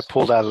questions that I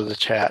pulled out of the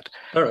chat.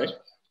 All right.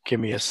 Give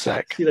me a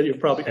sec. I see that you've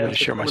probably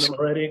answered some of them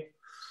already.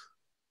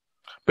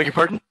 Beg your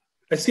pardon?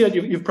 I see that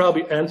you've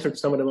probably answered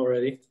some of them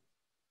already.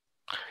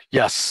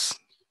 Yes.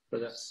 So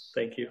that's,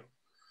 thank you.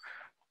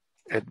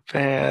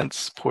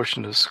 Advance,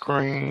 portion of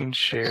screen,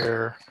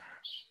 share.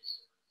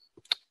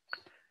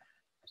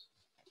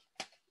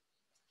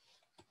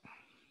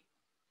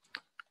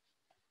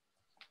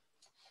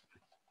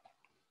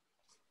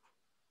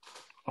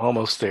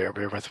 Almost there.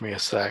 Bear with me a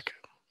sec.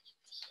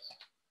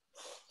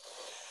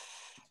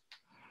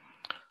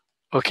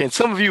 Okay, and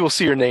some of you will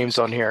see your names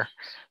on here.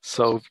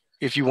 So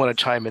if you want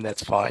to chime in,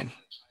 that's fine.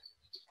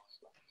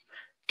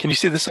 Can you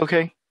see this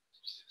okay?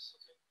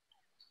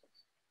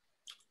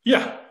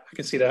 Yeah, I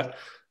can see that.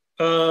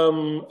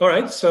 All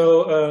right,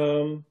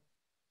 so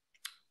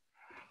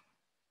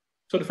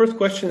the first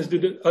question is, do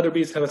the other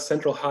bees have a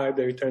central hive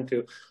they return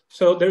to?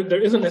 So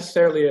there isn't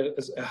necessarily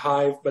a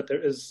hive, but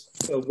there is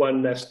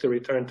one nest to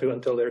return to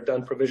until they're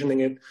done provisioning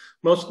it.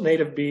 Most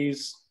native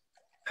bees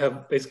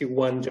have basically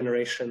one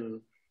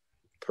generation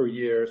per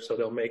year, so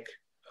they'll make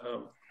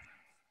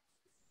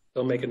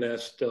a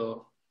nest,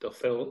 they'll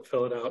fill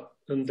it out,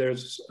 and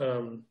there's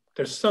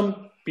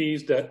some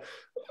bees that,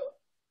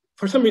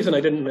 for some reason,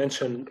 I didn't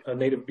mention a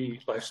native bee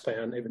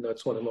lifespan, even though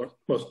it's one of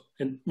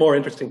the more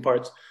interesting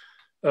parts.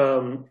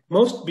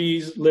 Most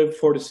bees live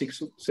 4 to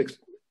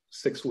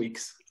 6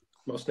 weeks.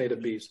 Most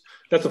native bees.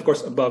 That's of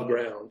course above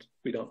ground.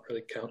 We don't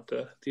really count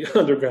the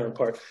underground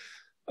part.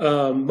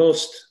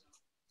 Most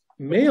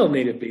male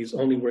native bees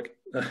only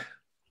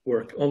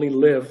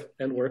live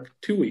and work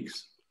 2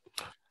 weeks.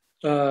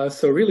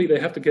 So really, they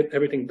have to get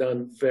everything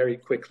done very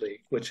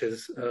quickly, which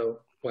is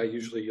why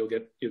usually you'll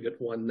get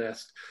one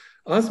nest.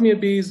 Osmia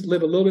bees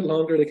live a little bit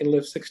longer. They can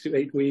live 6 to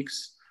 8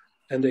 weeks,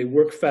 and they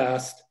work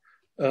fast.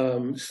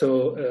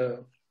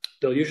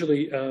 They'll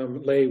usually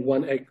lay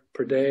 1 egg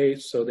per day,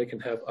 so they can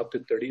have up to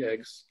 30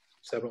 eggs,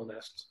 several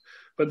nests.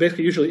 But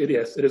basically, usually, it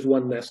is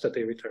one nest that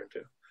they return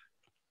to.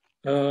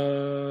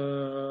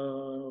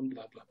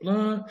 Blah,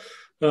 blah,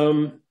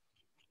 blah.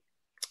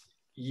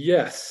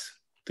 Yes,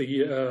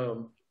 the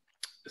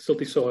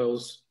silty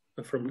soils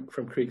from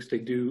creeks, they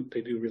do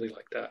really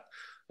like that.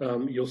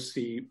 You'll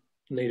see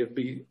native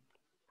bee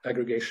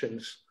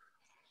aggregations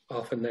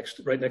often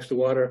right next to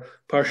water,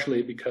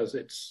 partially because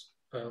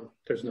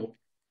there's no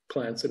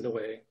plants in the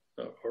way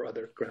or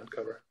other ground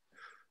cover.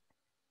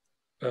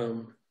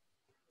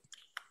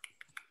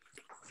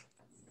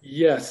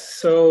 Yes,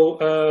 so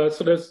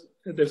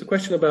there's a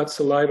question about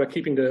saliva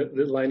keeping the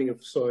lining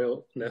of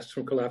soil nests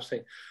from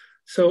collapsing.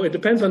 So it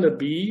depends on the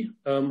bee.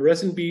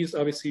 Resin bees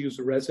obviously use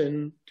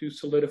resin to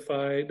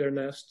solidify their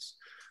nests.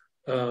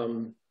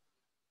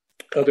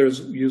 Others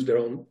use their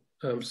own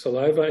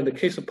saliva. In the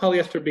case of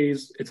polyester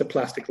bees, it's a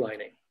plastic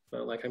lining.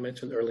 Like I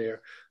mentioned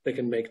earlier, they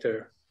can make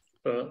their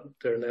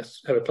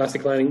nests have a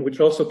plastic lining, which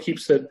also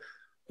keeps it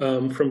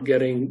from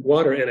getting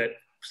water in it,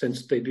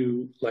 since they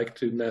do like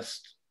to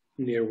nest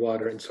near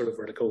water in sort of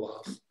vertical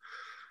walls.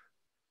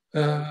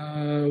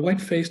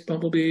 White-faced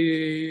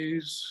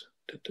bumblebees.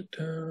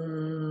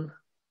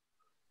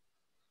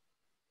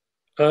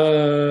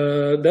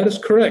 That is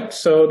correct.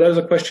 So that is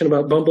a question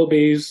about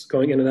bumblebees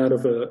going in and out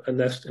of a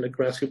nest in a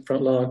grassy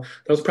front lawn.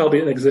 That was probably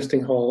an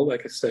existing hall,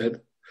 like I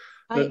said.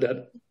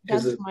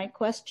 That's my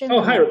question.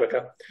 Oh, hi,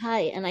 Rebecca.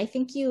 Hi, and I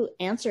think you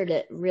answered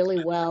it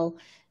really well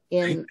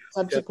in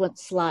subsequent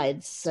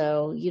slides,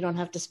 so you don't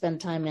have to spend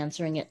time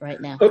answering it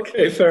right now.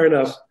 Okay, fair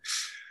enough.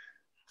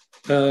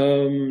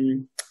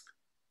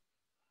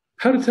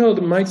 How to tell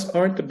the mites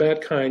aren't the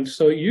bad kind?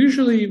 So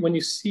usually when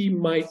you see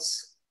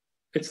mites,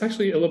 it's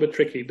actually a little bit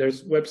tricky.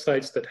 There's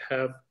websites that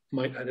have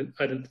mite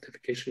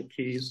identification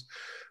keys,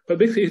 but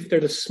basically if they're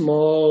the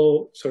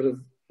small sort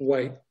of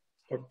white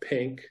or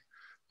pink,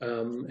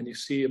 and you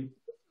see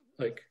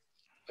like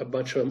a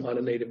bunch of them on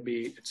a native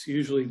bee, it's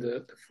usually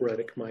the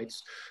phoretic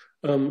mites.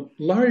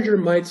 Larger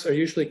mites are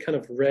usually kind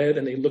of red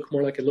and they look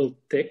more like a little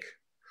tick.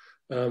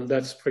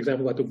 That's, for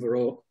example, what the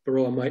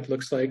varroa mite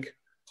looks like.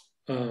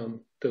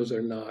 Those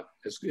are not,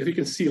 if you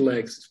can see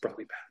legs, it's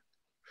probably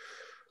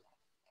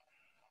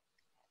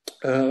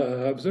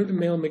bad. Observe the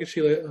male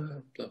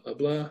Megachila, blah, blah,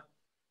 blah.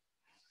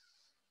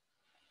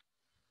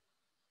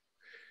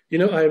 You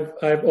know,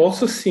 I've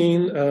also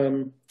seen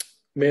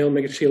male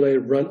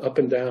Megachila run up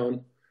and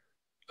down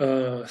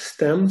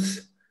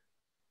stems,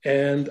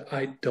 and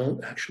I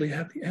don't actually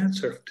have the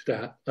answer to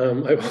that.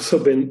 I've also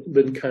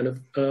been kind of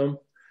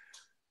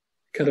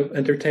kind of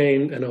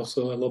entertained and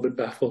also a little bit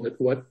baffled at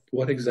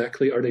what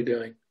exactly are they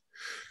doing.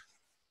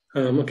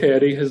 Okay,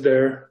 Eddie,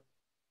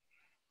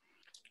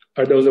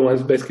 are those the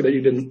ones basically that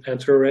you didn't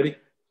answer already?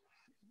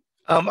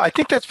 I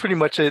think that's pretty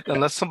much it,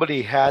 unless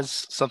somebody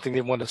has something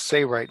they want to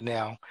say right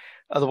now.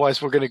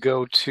 Otherwise, we're going to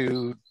go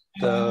to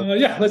the...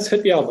 yeah, let's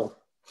hit the album.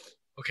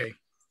 Okay.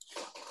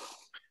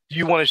 Do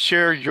you want to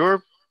share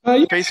your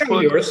Facebook?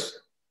 Share yours,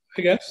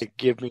 I guess.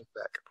 Give me a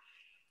sec.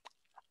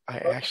 I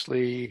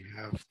actually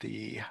have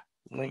the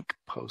link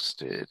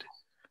posted.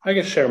 I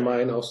can share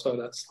mine also.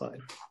 That's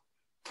fine.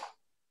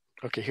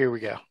 Okay, here we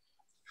go.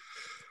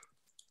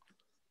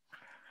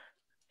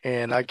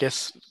 And I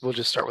guess we'll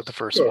just start with the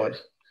first one.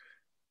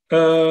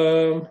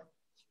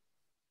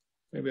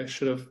 Maybe I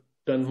should have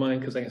done mine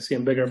because I can see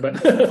them bigger, but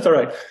that's all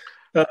right.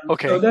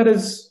 Okay. So that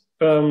is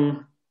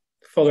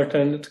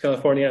Fullerton,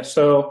 California.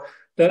 So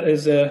that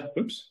is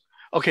oops.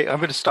 Okay, I'm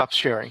going to stop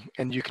sharing,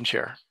 and you can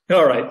share.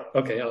 All right.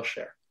 Okay, I'll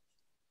share.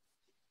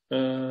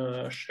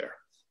 Share.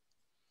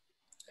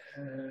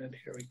 And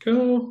here we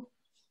go.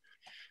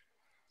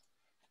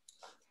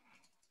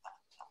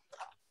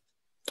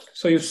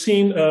 So you've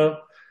seen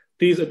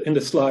these in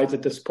the slides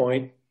at this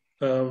point.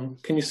 Can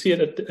you see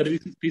it at a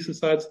decent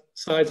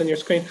size on your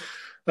screen?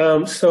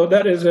 So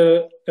that is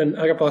an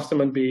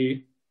agapostemon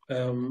bee.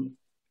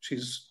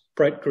 She's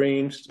bright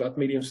green. She's about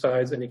medium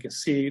size, and you can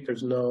see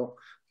there's none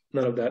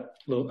of that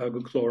little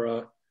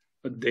agochlora,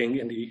 a ding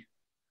in the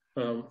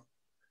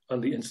on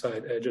the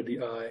inside edge of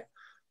the eye.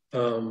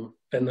 And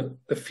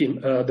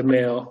the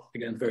male,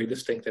 again, very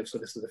distinctive. So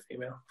this is a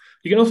female.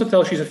 You can also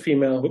tell she's a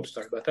female. Oops,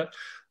 sorry about that.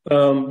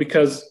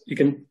 Because you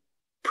can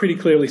pretty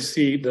clearly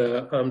see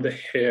the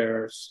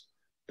hairs,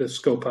 the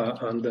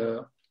scopa on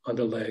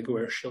the leg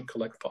where she'll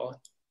collect pollen.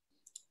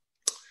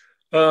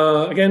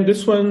 Again,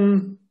 this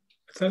one,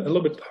 it's a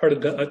little bit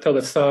hard to tell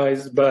the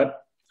size,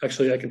 but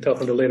actually I can tell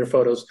from the later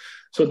photos.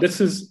 So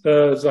this is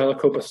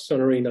Xylocopa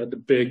sonorina, the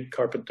big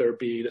carpenter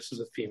bee. This is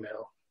a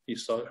female. You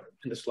saw it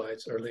in the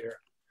slides earlier.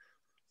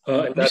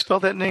 Can you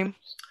spell that name?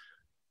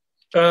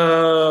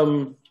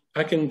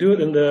 I can do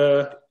it in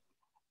the...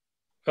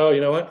 Oh,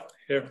 you know what?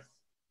 Here.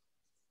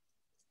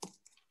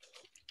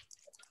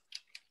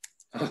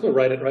 I'll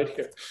write it right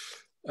here.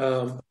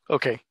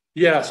 Okay.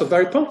 Yeah, so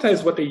varipuncta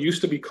is what they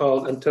used to be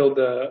called until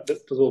the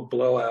little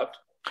blowout.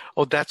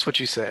 Oh, that's what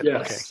you said.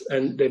 Yes, okay.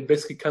 And they've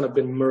basically kind of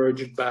been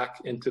merged back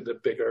into the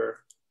bigger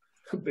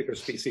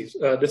species.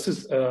 This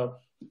is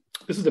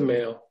the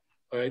male,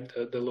 right?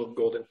 The little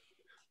golden,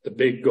 the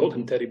big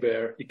golden teddy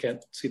bear. You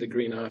can't see the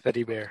green eye.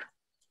 Teddy bear.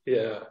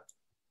 Yeah.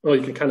 Well,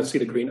 you can kind of see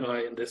the green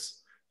eye in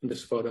this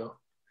photo.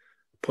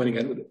 Pointing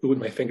at it with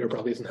my finger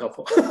probably isn't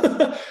helpful.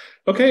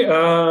 Okay,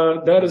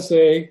 that is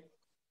a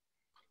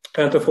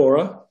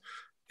Anthophora,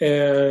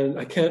 and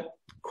I can't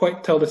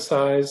quite tell the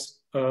size,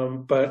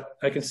 but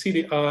I can see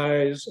the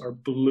eyes are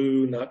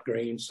blue, not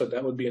green, so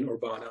that would be an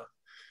Urbana,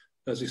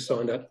 as you saw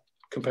in that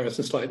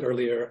comparison slide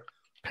earlier.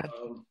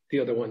 The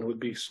other one would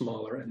be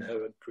smaller and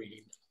have a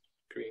green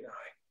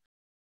eye.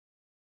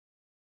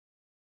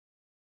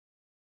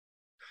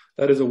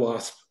 That is a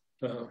wasp.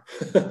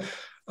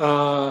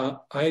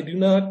 I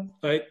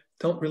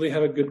don't really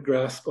have a good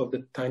grasp of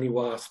the tiny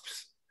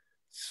wasps,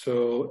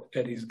 so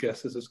Eddie's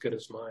guess is as good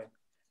as mine.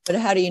 But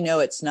how do you know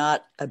it's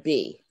not a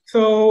bee?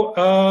 So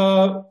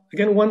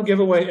again, one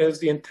giveaway is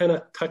the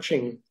antenna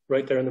touching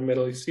right there in the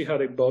middle. You see how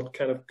they both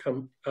kind of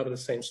come out of the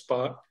same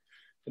spot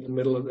in the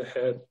middle of the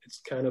head. It's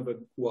kind of a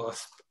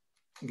wasp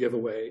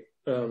giveaway.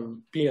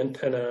 Bee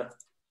antenna,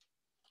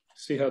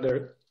 see how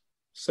they're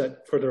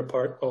set further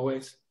apart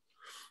always.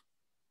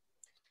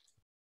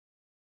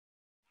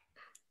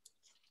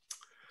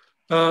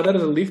 That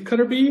is a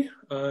leafcutter bee.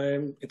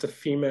 It's a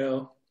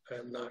female.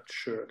 I'm not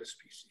sure of the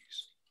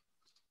species.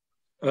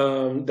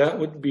 That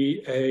would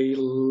be a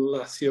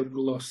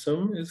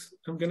Lasioglossum,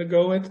 I'm going to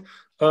go with.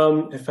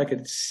 If I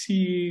could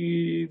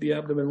see the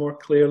abdomen more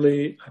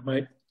clearly, I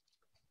might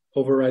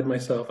override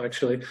myself,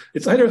 actually.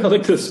 It's either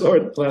Halictus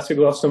or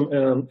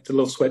Lasioglossum. It's a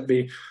little sweat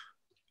bee.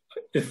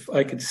 If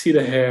I could see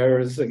the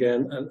hairs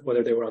again, and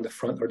whether they were on the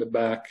front or the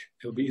back,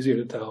 it would be easier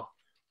to tell.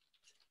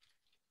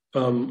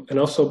 And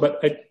also,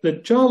 but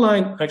the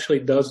jawline actually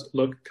does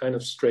look kind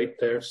of straight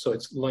there, so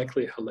it's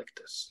likely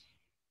Halictus.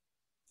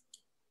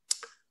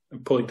 I'm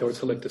pulling towards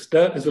Halictus.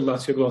 That is a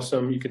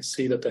Lasioglossum. You can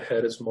see that the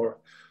head is more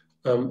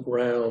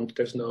round.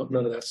 There's none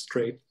of that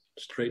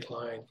straight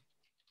line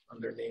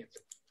underneath.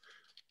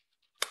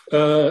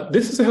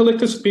 This is a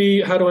Halictus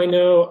bee. How do I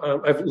know?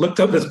 I've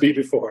looked up this bee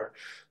before.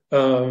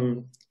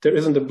 There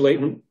isn't a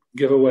blatant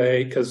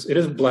giveaway because it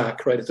is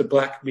black, right? It's a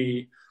black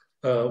bee.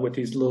 With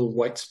these little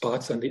white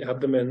spots on the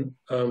abdomen,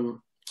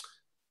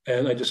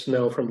 and I just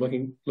know from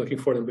looking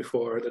for them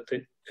before that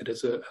it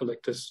is a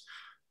Halictus.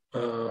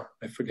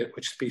 I forget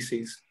which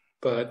species,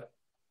 but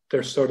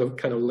they're sort of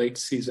kind of late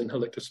season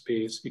Halictus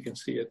bees. You can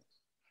see it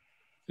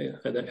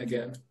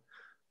again.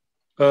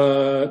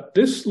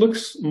 This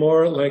looks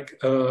more like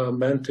a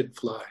mantid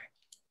fly.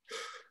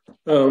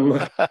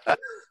 Well,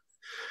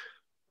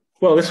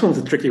 this one's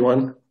a tricky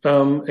one.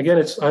 Again,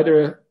 it's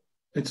either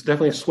It's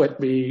definitely a sweat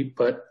bee,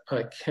 but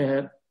I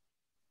can't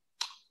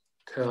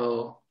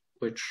tell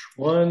which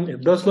one.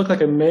 It does look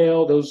like a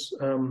male. Those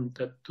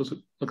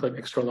look like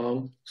extra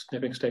long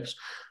snipping sticks.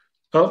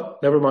 Oh,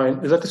 never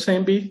mind. Is that the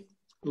same bee,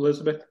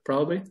 Elizabeth?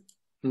 Probably.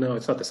 No,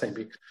 it's not the same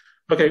bee.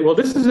 Okay, well,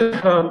 this is a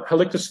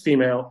Halictus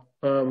female,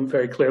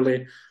 very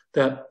clearly.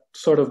 That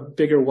sort of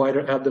bigger,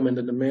 wider abdomen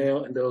than the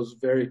male, and those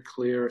very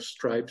clear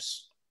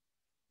stripes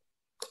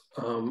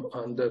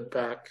on the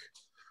back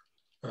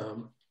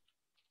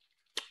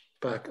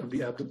of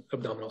the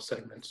abdominal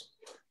segments.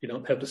 You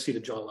don't have to see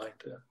the jawline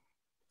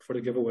for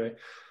the giveaway.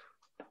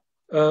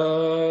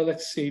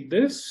 Let's see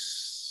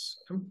this.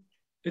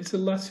 It's a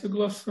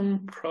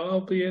Lasioglossum,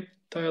 probably a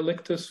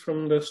Dialectus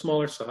from the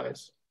smaller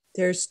size.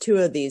 There's two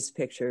of these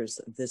pictures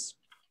of this.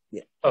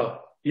 Yeah.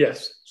 Oh,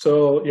 yes.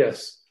 So,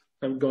 yes,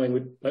 I'm going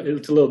with,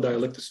 it's a little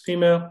Dialectus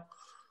female.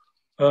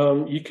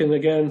 You can,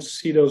 again,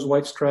 see those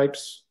white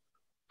stripes.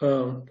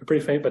 They're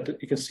pretty faint,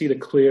 but you can see the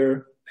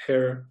clear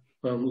hair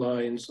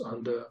lines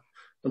on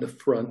the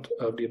front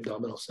of the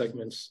abdominal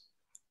segments.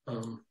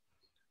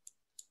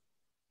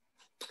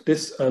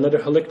 This, another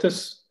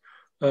Halictus.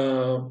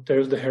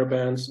 There's the hair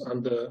bands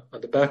on the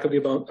back of the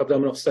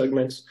abdominal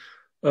segments.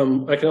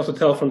 I can also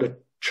tell from the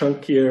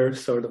chunkier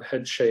sort of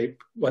head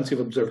shape. Once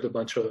you've observed a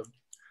bunch of them,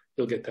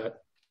 you'll get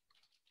that.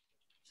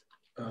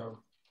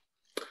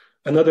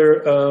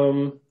 Another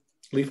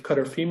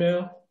leafcutter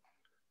female.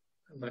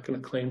 I'm not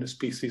going to claim the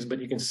species, but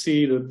you can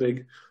see the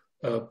big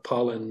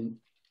pollen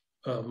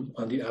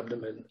on the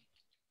abdomen.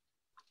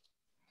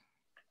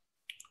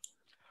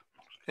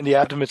 And the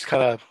abdomen's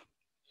kind of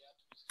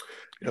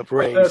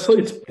raised so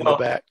it's, in the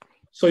back.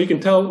 So you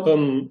can tell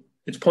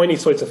it's pointy,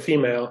 so it's a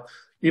female.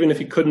 Even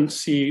if you couldn't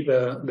see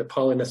the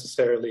pollen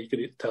necessarily, you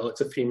could tell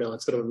it's a female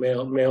instead of a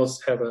male.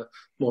 Males have a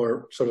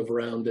more sort of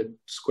rounded,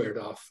 squared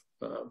off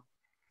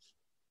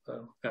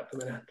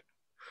abdomen end.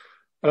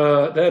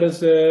 That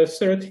is a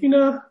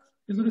Ceratina.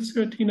 Is it a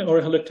Ceratina or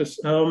a Halictus?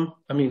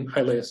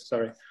 Hylaeus,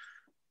 sorry.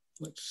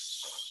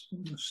 Let's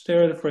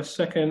stare at it for a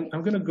second.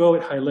 I'm going to go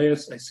with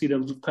Hylaeus. I see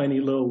them tiny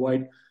little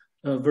white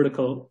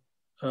vertical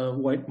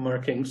white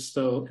markings,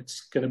 so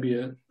it's going to be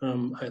a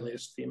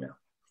Hylaeus female.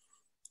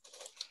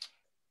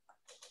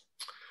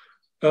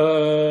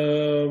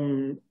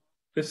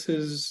 This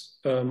is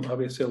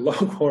obviously a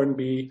longhorn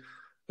bee.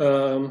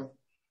 So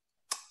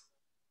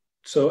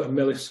a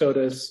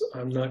Melissotus,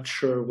 I'm not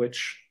sure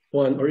which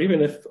one, or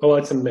even if,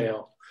 it's a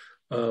male.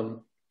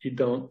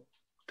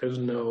 There's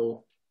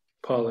no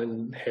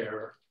pollen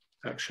hair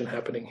action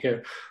happening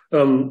here.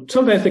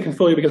 Sometimes they can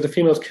fool you because the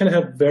females can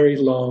have very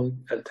long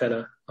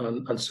antennae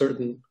on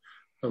certain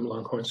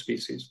longhorn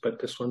species, but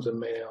this one's a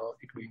male.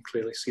 You can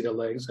clearly see the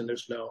legs, and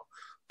there's no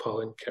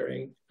pollen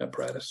carrying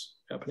apparatus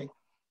happening.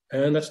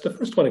 And that's the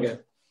first one again.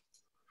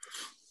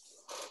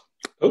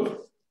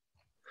 Oh,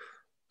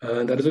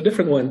 and that is a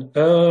different one.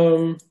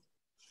 The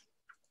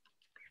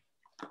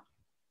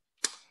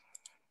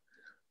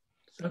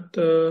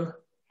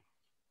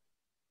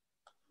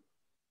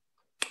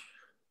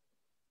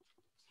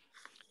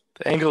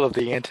angle of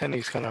the antennae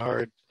is kind of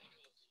hard.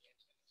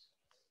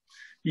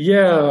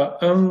 Yeah.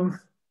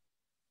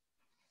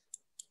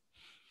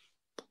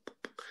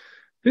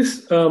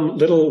 This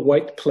little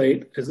white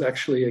plate is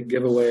actually a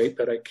giveaway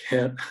that I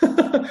can't.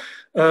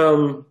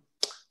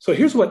 So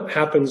here's what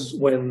happens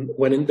when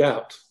in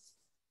doubt.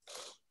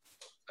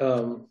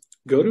 Go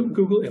to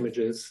Google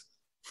Images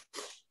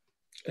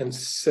and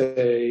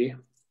say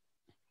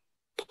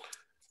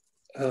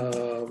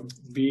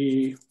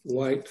bee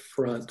white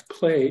front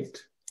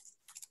plate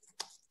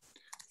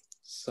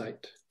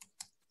site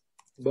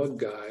bug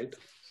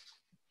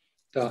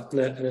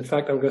guide.net. And in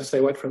fact, I'm going to say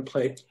white front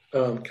plate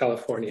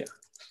California.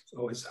 It's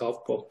always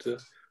helpful to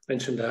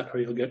mention that, or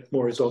you'll get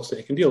more results than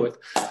you can deal with.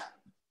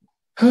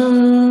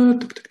 I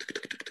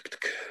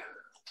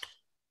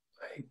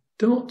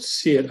don't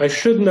see it. I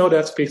should know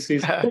that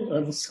species.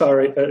 I'm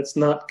sorry, it's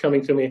not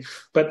coming to me.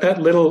 But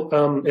that little,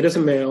 it is a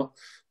male.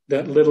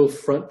 That little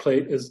front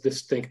plate is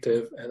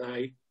distinctive, and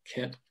I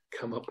can't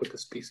come up with the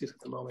species at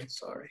the moment.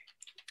 Sorry.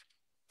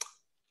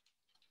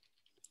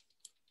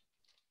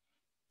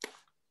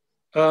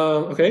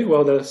 Okay,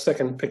 well, the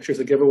second picture is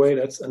a giveaway.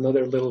 That's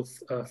another little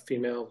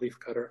female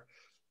leafcutter.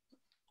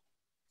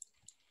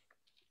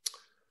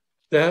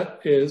 That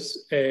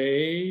is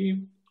a,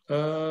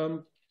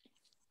 let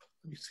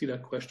me see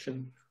that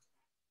question.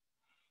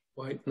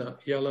 White,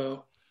 not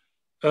yellow.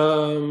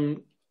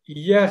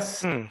 Yes,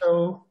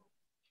 so,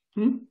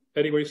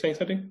 Eddie, were you saying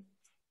something?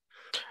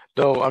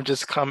 No, I'm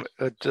just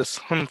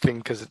humping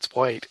because it's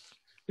white.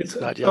 It's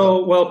not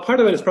yellow. Oh, well, part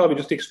of it is probably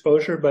just the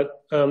exposure,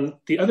 but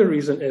the other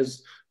reason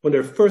is when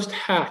they're first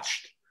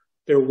hatched,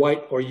 they're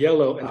white or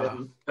yellow, and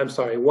then, I'm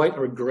sorry, white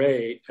or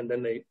gray, and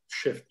then they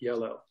shift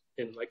yellow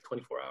in like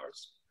 24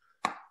 hours.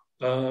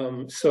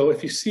 So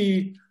if you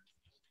see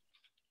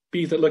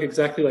bees that look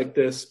exactly like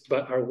this,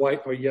 but are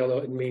white or yellow,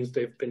 it means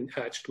they've been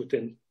hatched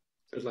within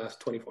the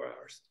last 24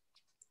 hours.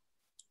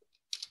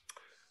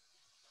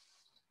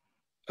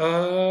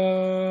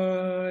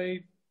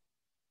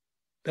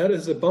 That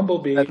is a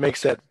bumblebee. That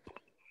makes that.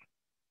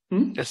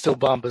 It's still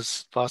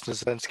Bombus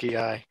Bosnisensky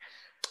eye.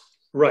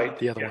 Right.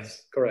 The other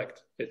yes, one.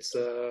 Correct. It's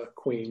a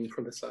queen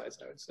from the size,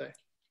 I would say.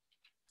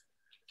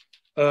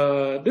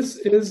 This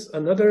is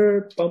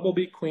another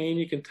bumblebee queen.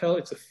 You can tell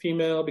it's a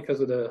female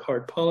because of the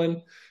hard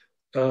pollen.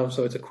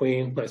 So it's a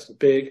queen, nice and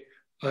big.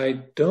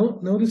 I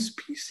don't know the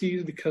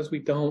species because we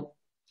don't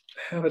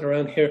have it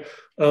around here.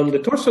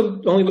 The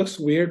torso only looks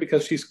weird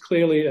because she's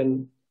clearly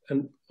an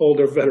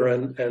older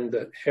veteran and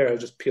the hair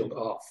just peeled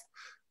off.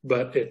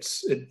 But it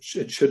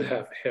should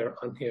have hair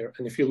on here.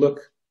 And if you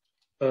look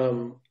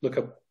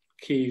up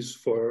keys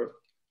for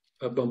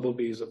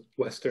bumblebees of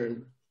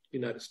Western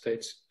United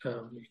States,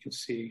 you can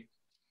see,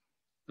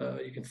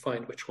 you can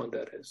find which one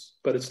that is.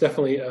 But it's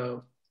definitely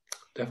a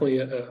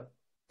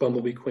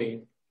bumblebee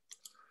queen.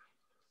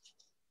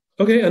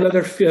 Okay,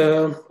 another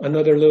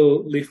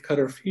little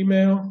leafcutter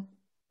female.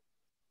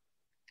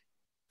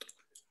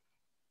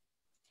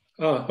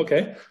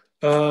 Okay.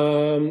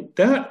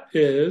 That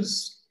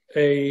is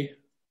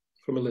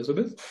from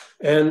Elizabeth,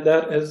 and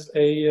that is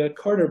a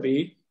Carter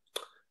bee.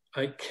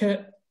 I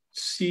can't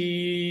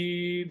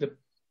see the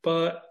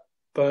butt,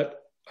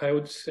 but I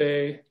would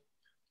say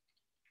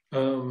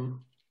well,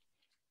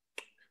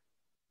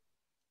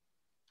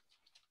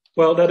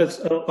 that is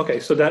okay.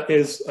 So that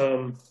is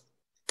what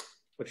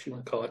do you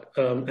want to call it?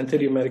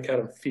 Antidium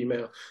medicatum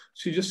female.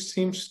 She just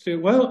seems to.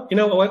 Well, you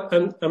know what?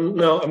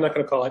 No, I'm not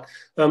going to call it.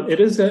 It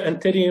is an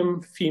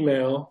Antidium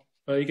female.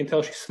 You can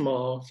tell she's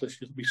small, so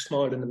she'll be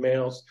smaller than the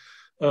males.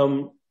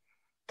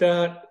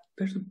 That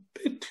there's a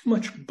bit too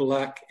much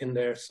black in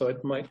there, so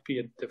it might be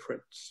a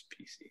different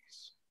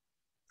species.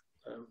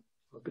 I'm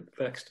a bit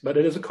vexed, but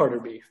it is a Carter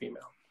bee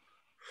female.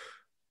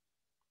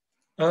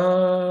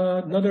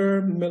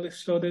 Another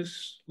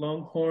Melissotis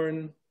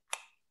longhorn,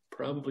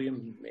 probably a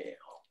male.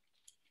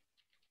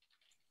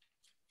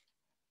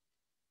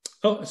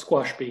 Oh, a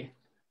squash bee.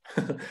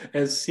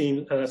 As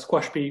seen, a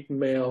squash bee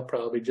male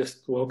probably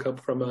just woke up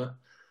from a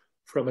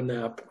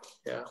nap.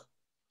 Yeah.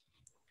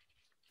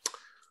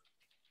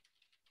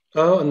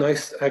 Oh, a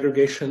nice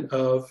aggregation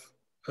of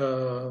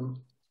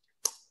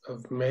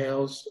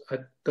males.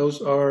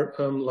 Those are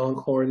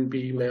longhorn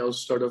bee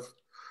males, sort of.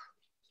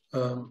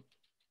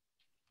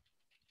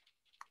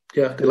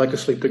 Yeah, they like to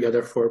sleep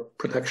together for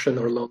protection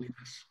or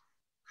loneliness.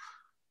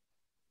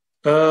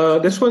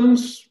 This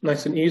one's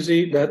nice and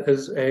easy. That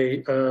is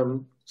a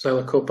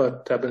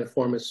Xylocopa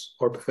tabaniformis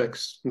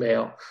orpifex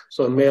male.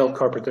 So a male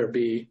carpenter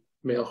bee,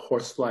 male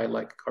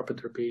horsefly-like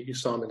carpenter bee. You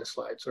saw him in the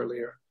slides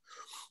earlier.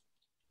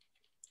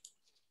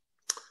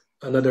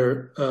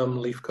 Another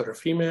leafcutter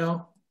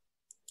female.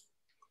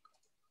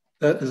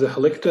 That is a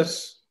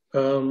Halictus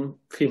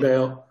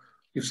female.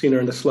 You've seen her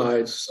in the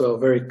slides, so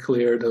very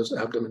clear, those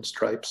abdomen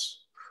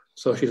stripes.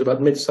 So she's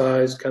about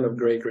mid-size, kind of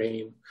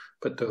gray-green,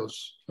 but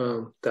those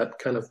that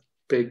kind of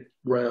big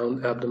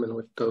round abdomen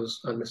with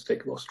those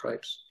unmistakable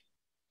stripes.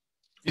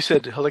 You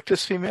said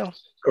Halictus female?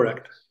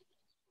 Correct.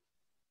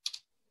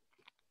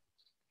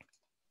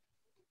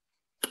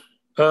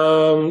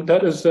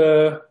 That is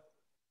a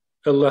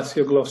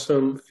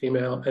Lasioglossum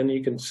female, and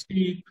you can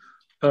see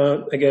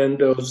again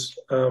those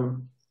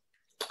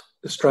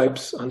the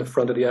stripes on the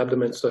front of the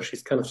abdomen. So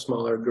she's kind of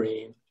smaller,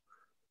 green,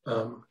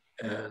 and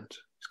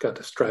she's got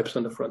the stripes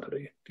on the front of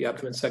the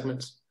abdomen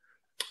segments.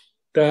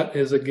 That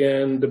is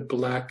again the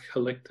black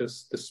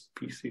Halictus, the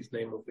species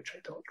name of which I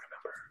don't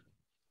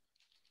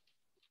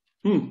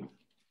remember.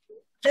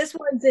 This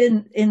one's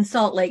in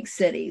Salt Lake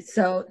City,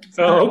 so.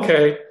 Oh,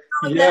 okay.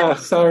 Yeah,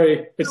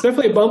 sorry. It's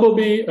definitely a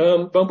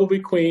bumblebee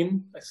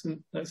queen. Nice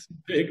and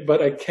big, but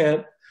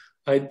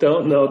I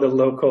don't know the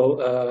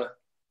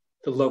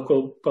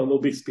local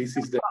bumblebee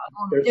species there.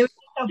 It was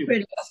so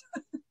pretty.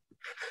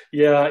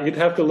 Yeah, you'd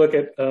have to look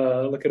at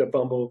a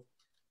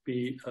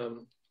bumblebee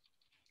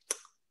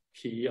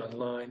key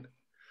online.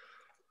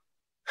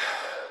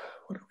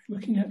 What are we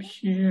looking at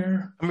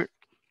here? I'm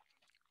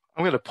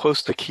going to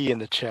post the key in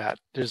the chat.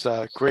 There's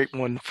a great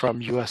one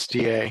from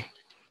USDA.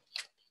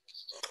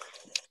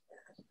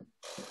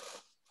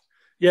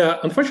 Yeah,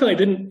 unfortunately, I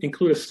didn't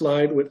include a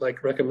slide with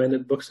like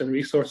recommended books and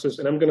resources,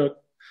 and I'm gonna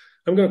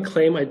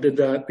claim I did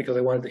that because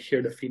I wanted to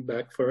hear the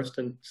feedback first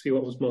and see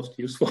what was most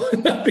useful,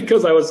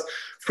 because I was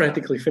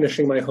frantically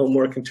finishing my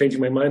homework and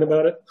changing my mind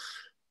about it.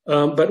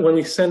 But when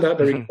we send out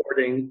the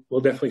recording,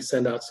 we'll definitely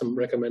send out some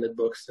recommended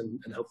books and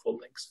helpful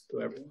links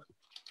to everyone.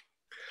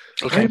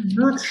 Okay. I'm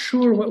not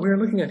sure what we're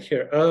looking at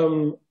here.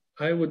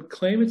 I would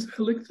claim it's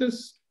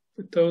Halictus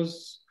with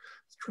those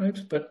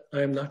stripes, but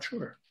I am not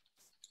sure.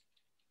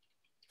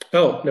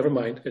 Oh, never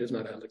mind. It is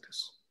not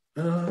Halictus.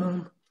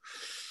 Or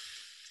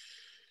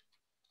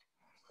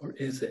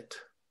is it?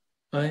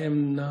 I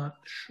am not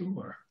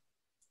sure.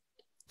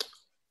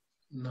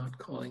 I'm not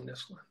calling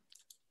this one.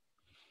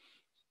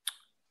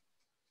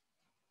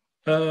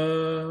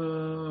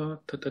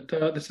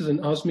 This is an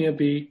Osmia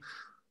bee,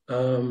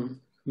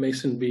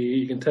 mason bee.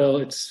 You can tell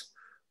it's,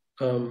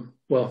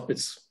 well,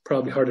 it's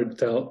probably harder to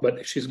tell,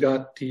 but she's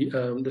got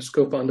the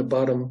scope on the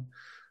bottom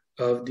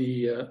of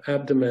the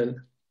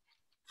abdomen,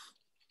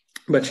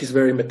 but she's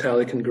very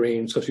metallic and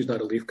green, so she's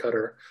not a leaf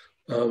cutter.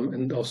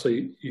 And also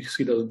you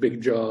see those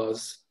big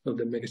jaws of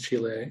the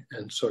megachile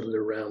and sort of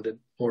the rounded,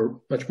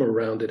 or much more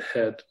rounded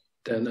head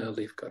than a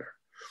leafcutter.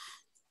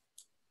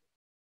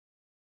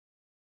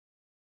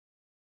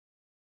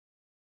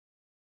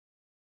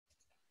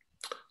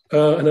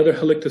 Another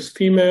Halictus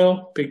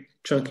female, big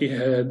chunky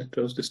head,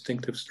 those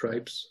distinctive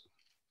stripes.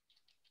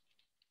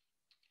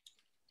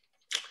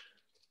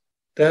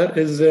 That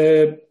is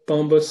a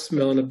Bombus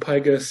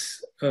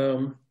melanopygus. I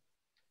can't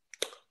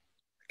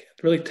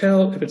really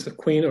tell if it's a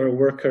queen or a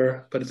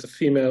worker, but it's a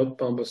female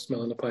Bombus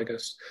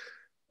melanopygus.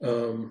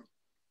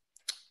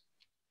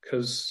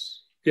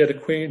 Because, yeah, the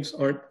queens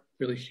aren't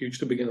really huge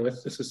to begin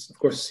with. This is, of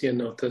course,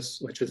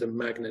 Cyanotus, which is a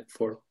magnet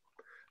for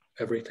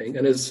everything.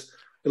 And is,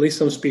 at least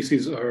some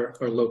species are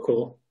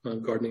local.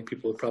 Gardening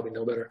people would probably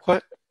know better.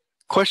 What?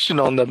 Question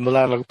on the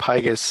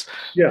melanopygus.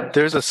 Yeah.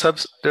 There's a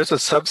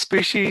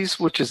subspecies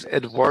which is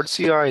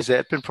Edwardsia. Has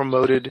that been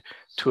promoted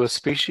to a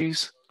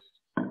species?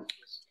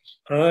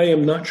 I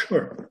am not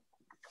sure.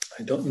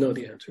 I don't know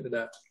the answer to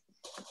that.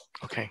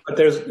 Okay. But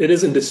it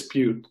is in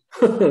dispute.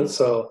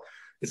 So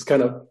it's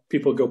kind of,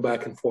 people go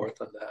back and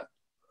forth on that.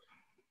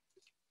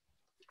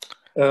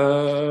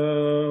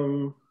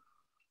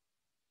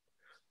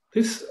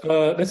 This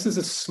is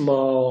a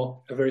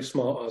very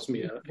small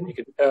osmia, and you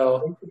can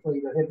tell.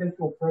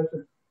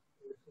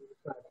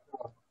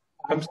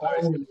 I'm sorry.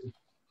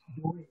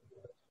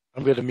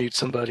 I'm going to mute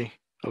somebody.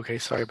 Okay,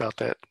 sorry about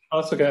that.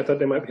 Also, I thought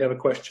they might have a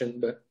question,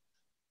 but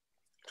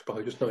it's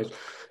probably just noise.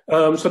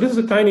 So this is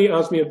a tiny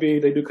osmia bee.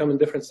 They do come in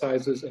different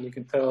sizes, and you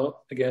can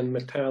tell, again,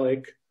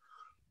 metallic,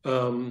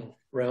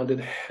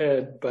 rounded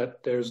head,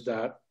 but there's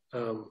that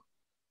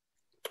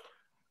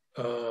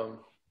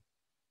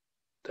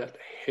that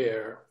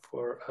hair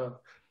for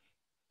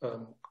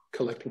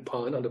collecting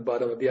pollen on the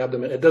bottom of the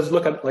abdomen. It does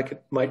look like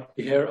it might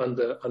be hair on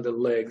the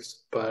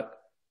legs,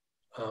 but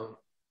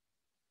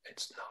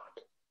it's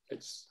not.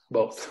 It's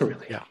both,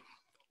 really. Yeah.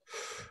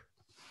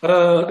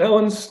 That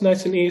one's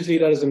nice and easy.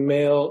 That is a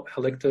male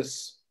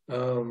Halictus,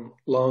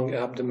 long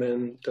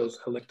abdomen, those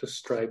Halictus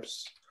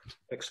stripes,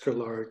 extra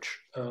large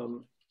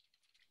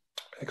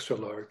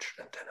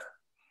antenna.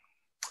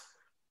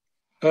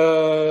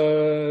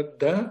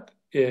 That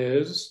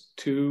is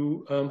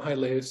two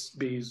Hylaeus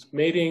bees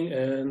mating,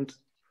 and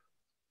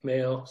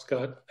male's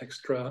got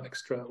extra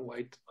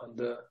white on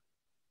the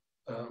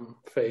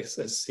face,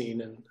 as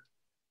seen in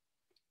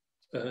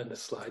the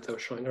slides I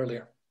was showing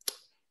earlier.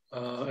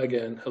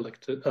 Again,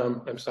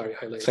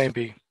 Hylaeus. Same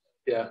bee.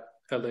 Yeah,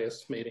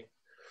 Hylaeus mating.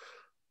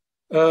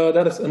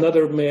 That is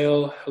another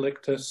male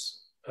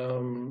Halictus.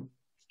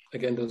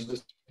 Again,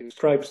 those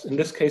stripes. In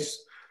this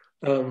case,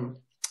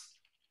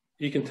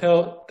 you can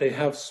tell they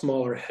have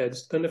smaller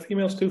heads than the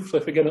females do. So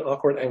if you get an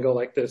awkward angle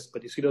like this,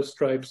 but you see those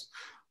stripes,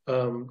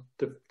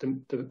 the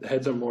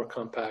heads are more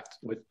compact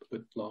with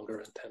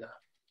longer antenna.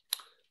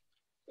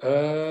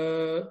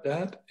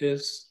 That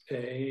is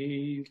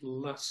a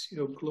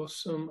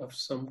lasioglossum of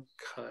some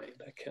kind.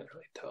 I can't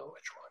really tell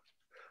which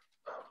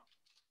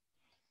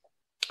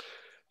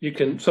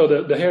one. So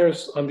the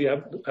hairs on the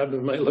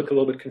abdomen might look a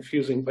little bit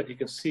confusing, but you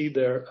can see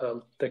they're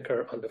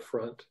thicker on the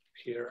front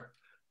here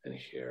and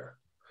here.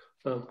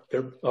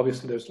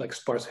 Obviously there's like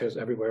sparse hairs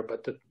everywhere,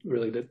 but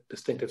really the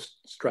distinctive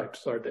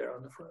stripes are there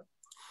on the front.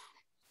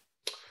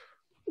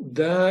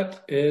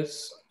 That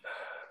is,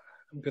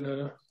 I'm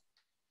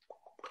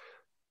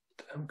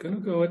gonna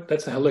go with,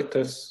 that's a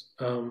Halictus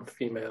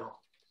female.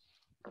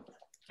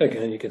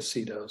 Again, you can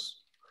see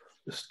those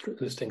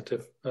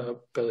distinctive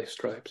belly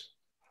stripes.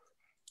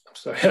 I'm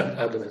sorry,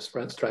 abdomen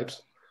front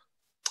stripes.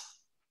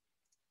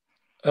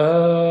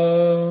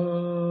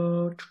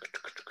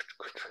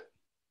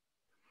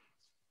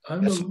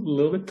 I'm a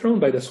little bit thrown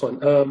by this one.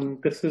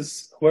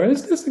 Where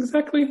is this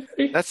exactly?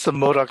 That's the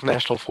Modoc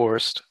National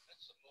Forest.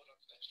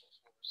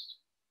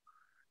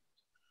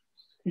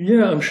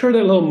 Yeah, I'm sure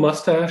that little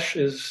mustache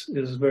is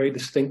very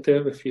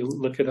distinctive if you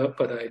look it up,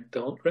 but I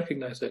don't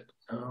recognize it.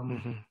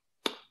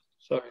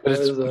 Sorry,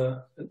 that's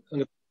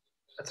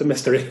a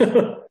mystery.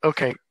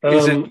 Okay,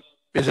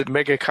 is it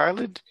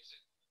megachilid?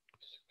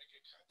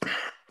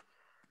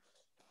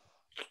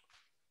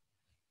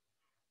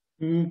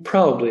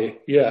 Probably,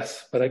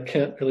 yes, but I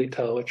can't really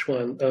tell which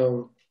one.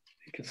 You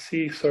can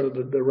see sort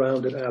of the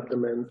rounded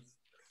abdomen.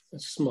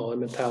 It's small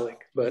and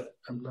metallic, but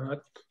I'm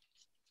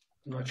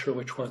not sure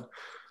which one.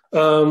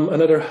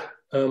 Another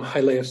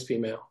Hylaeus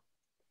female.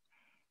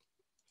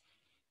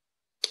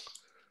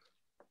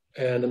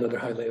 And another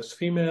Hylaeus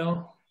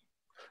female.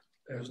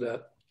 There's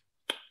that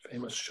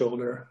famous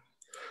shoulder.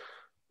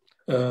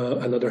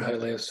 Another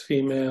Hylaeus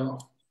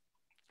female.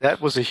 That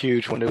was a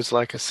huge one. It was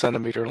like a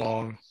centimeter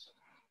long.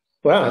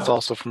 Wow. That's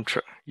also from,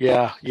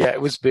 yeah,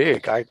 it was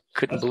big. I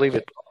couldn't believe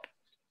it.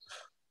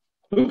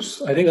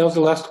 Oops, I think that was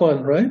the last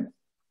one, right?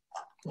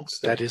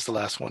 That is the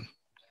last one.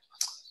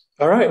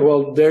 All right,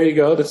 well, there you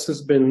go. This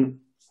has been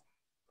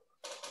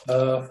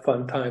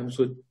fun times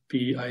with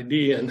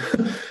BID. And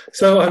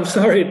so I'm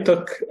sorry it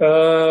took,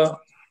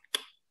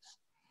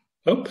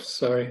 oops,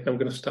 sorry, I'm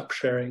going to stop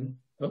sharing.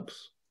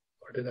 Oops,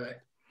 or did I?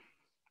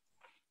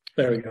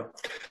 There we go.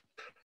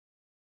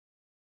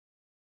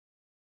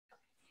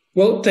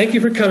 Well, thank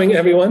you for coming,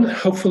 everyone.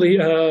 Hopefully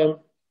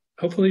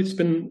it's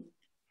been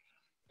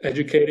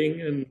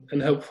educating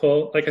and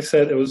helpful. Like I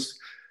said, it was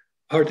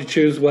hard to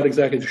choose what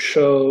exactly to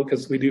show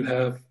because we do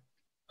have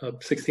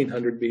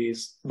 1,600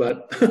 bees,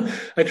 but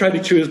I tried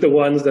to choose the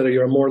ones that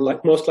you're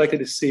most likely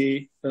to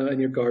see in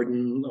your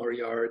garden or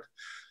yard,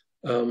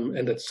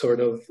 and that sort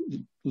of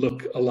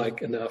look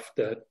alike enough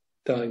that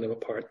telling them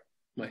apart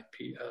might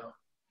be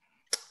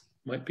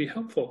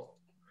helpful.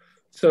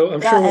 So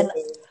I'm sure.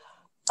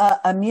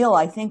 Emil,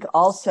 I think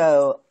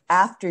also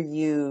after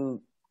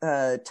you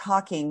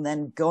talking,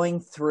 then going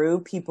through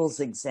people's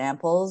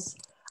examples,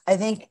 I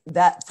think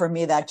that for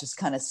me, that just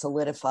kind of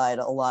solidified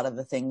a lot of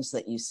the things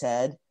that you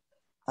said.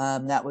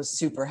 That was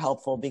super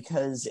helpful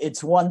because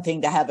it's one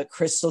thing to have a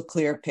crystal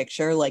clear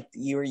picture like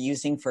you were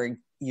using for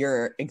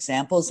your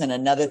examples, and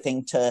another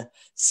thing to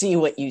see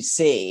what you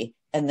see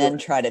and then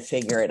try to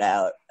figure it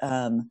out.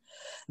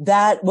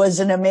 That was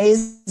an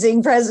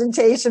amazing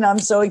presentation. I'm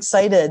so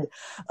excited.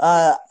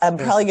 I'm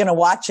probably going to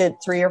watch it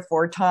 3 or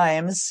 4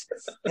 times.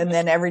 And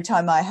then every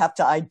time I have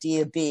to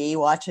ID a bee,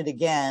 watch it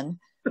again.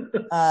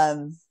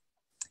 I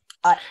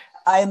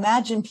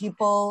imagine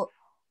people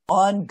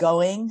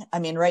ongoing. I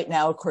mean, right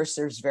now, of course,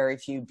 there's very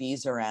few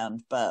bees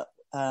around, but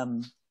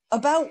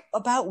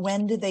about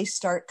when do they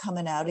start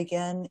coming out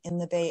again in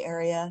the Bay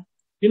Area?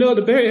 You know,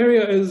 the Bay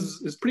Area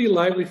is pretty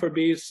lively for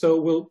bees.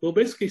 So we'll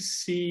basically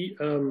see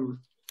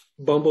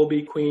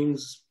bumblebee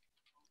queens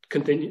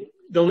continue.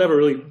 They'll never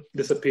really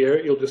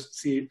disappear. You'll just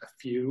see a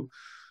few.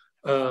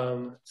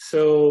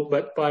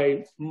 But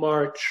by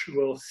March,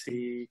 we'll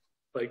see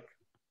like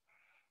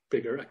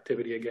bigger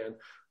activity again.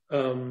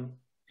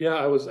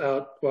 I was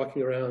out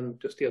walking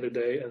around just the other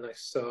day and I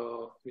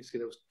saw,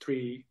 there was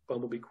 3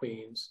 bumblebee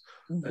queens,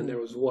 and there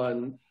was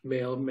 1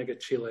 male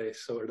megachile,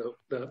 so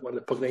one of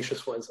the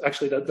pugnacious ones.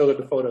 Actually, those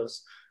are the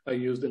photos I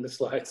used in the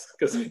slides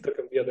because I took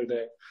them the other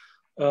day.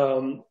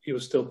 He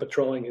was still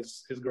patrolling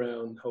his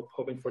ground,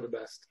 hoping for the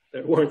best.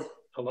 There weren't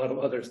a lot of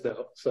others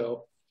though.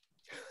 So,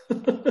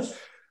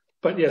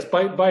 but yes,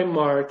 by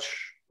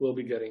March we'll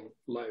be getting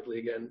lively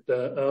again.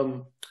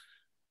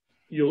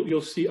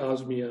 You'll see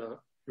osmia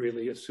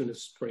really as soon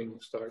as spring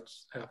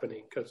starts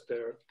happening because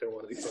they're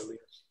one of the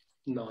earliest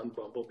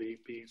non-bumblebee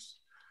bees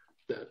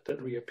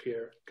that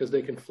reappear because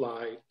they can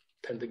fly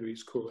 10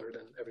 degrees cooler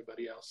than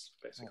everybody else,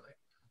 basically.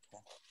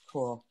 Okay.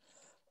 Cool.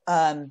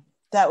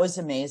 That was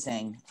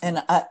amazing.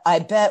 And I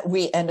bet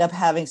we end up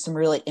having some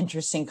really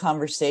interesting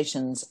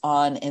conversations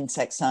on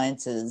Insect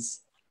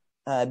Sciences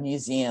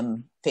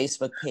Museum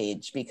Facebook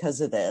page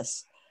because of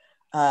this.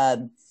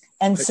 And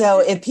so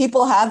if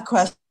people have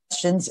questions,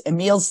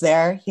 Emil's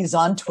there. He's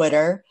on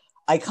Twitter.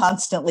 I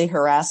constantly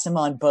harass him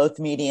on both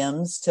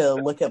mediums to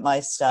look at my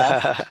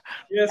stuff.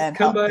 Yes,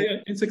 come by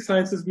Insect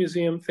Sciences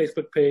Museum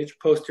Facebook page,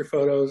 post your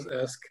photos,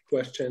 ask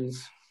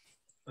questions.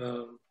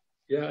 And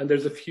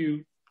there's a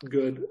few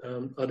good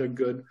other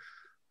good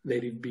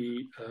native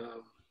bee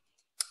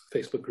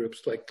Facebook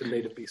groups like the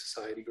Native Bee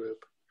Society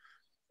group.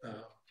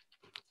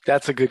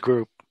 That's a good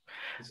group.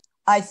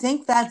 I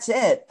think that's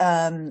it.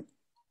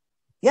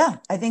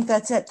 I think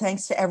that's it.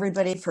 Thanks to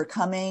everybody for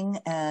coming,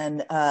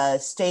 and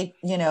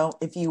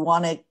if you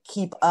want to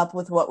keep up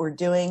with what we're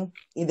doing,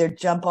 either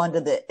jump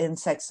onto the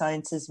Insect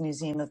Sciences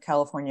Museum of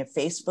California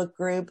Facebook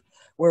group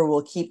where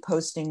we'll keep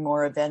posting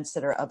more events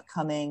that are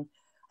upcoming.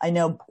 I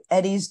know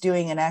Eddie's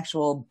doing an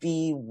actual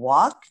bee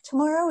walk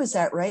tomorrow. Is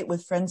that right?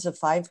 With Friends of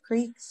Five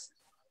Creeks?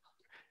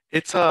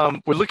 It's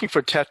we're looking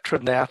for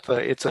Tetranatha.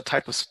 It's a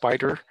type of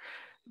spider.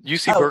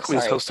 UC Berkeley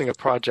is hosting a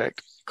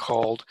project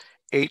called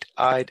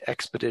 8-Eyed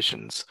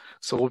Expeditions.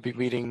 So we'll be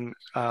meeting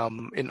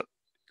in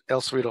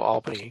El Cerrito,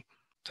 Albany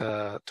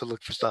to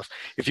look for stuff.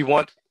 If you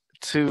want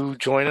to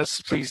join us,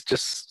 please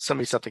just send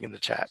me something in the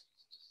chat.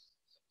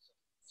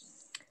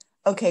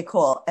 Okay,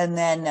 cool. And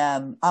then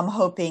I'm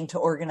hoping to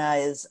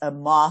organize a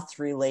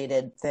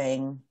moth-related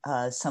thing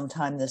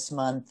sometime this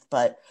month,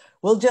 but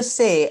we'll just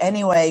see.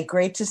 Anyway,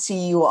 great to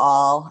see you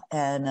all,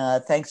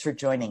 and thanks for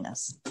joining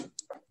us.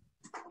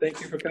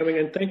 Thank you for coming,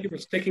 and thank you for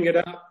sticking it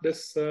out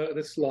this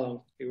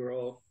long. You were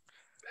all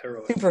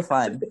heroic. Super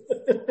fun.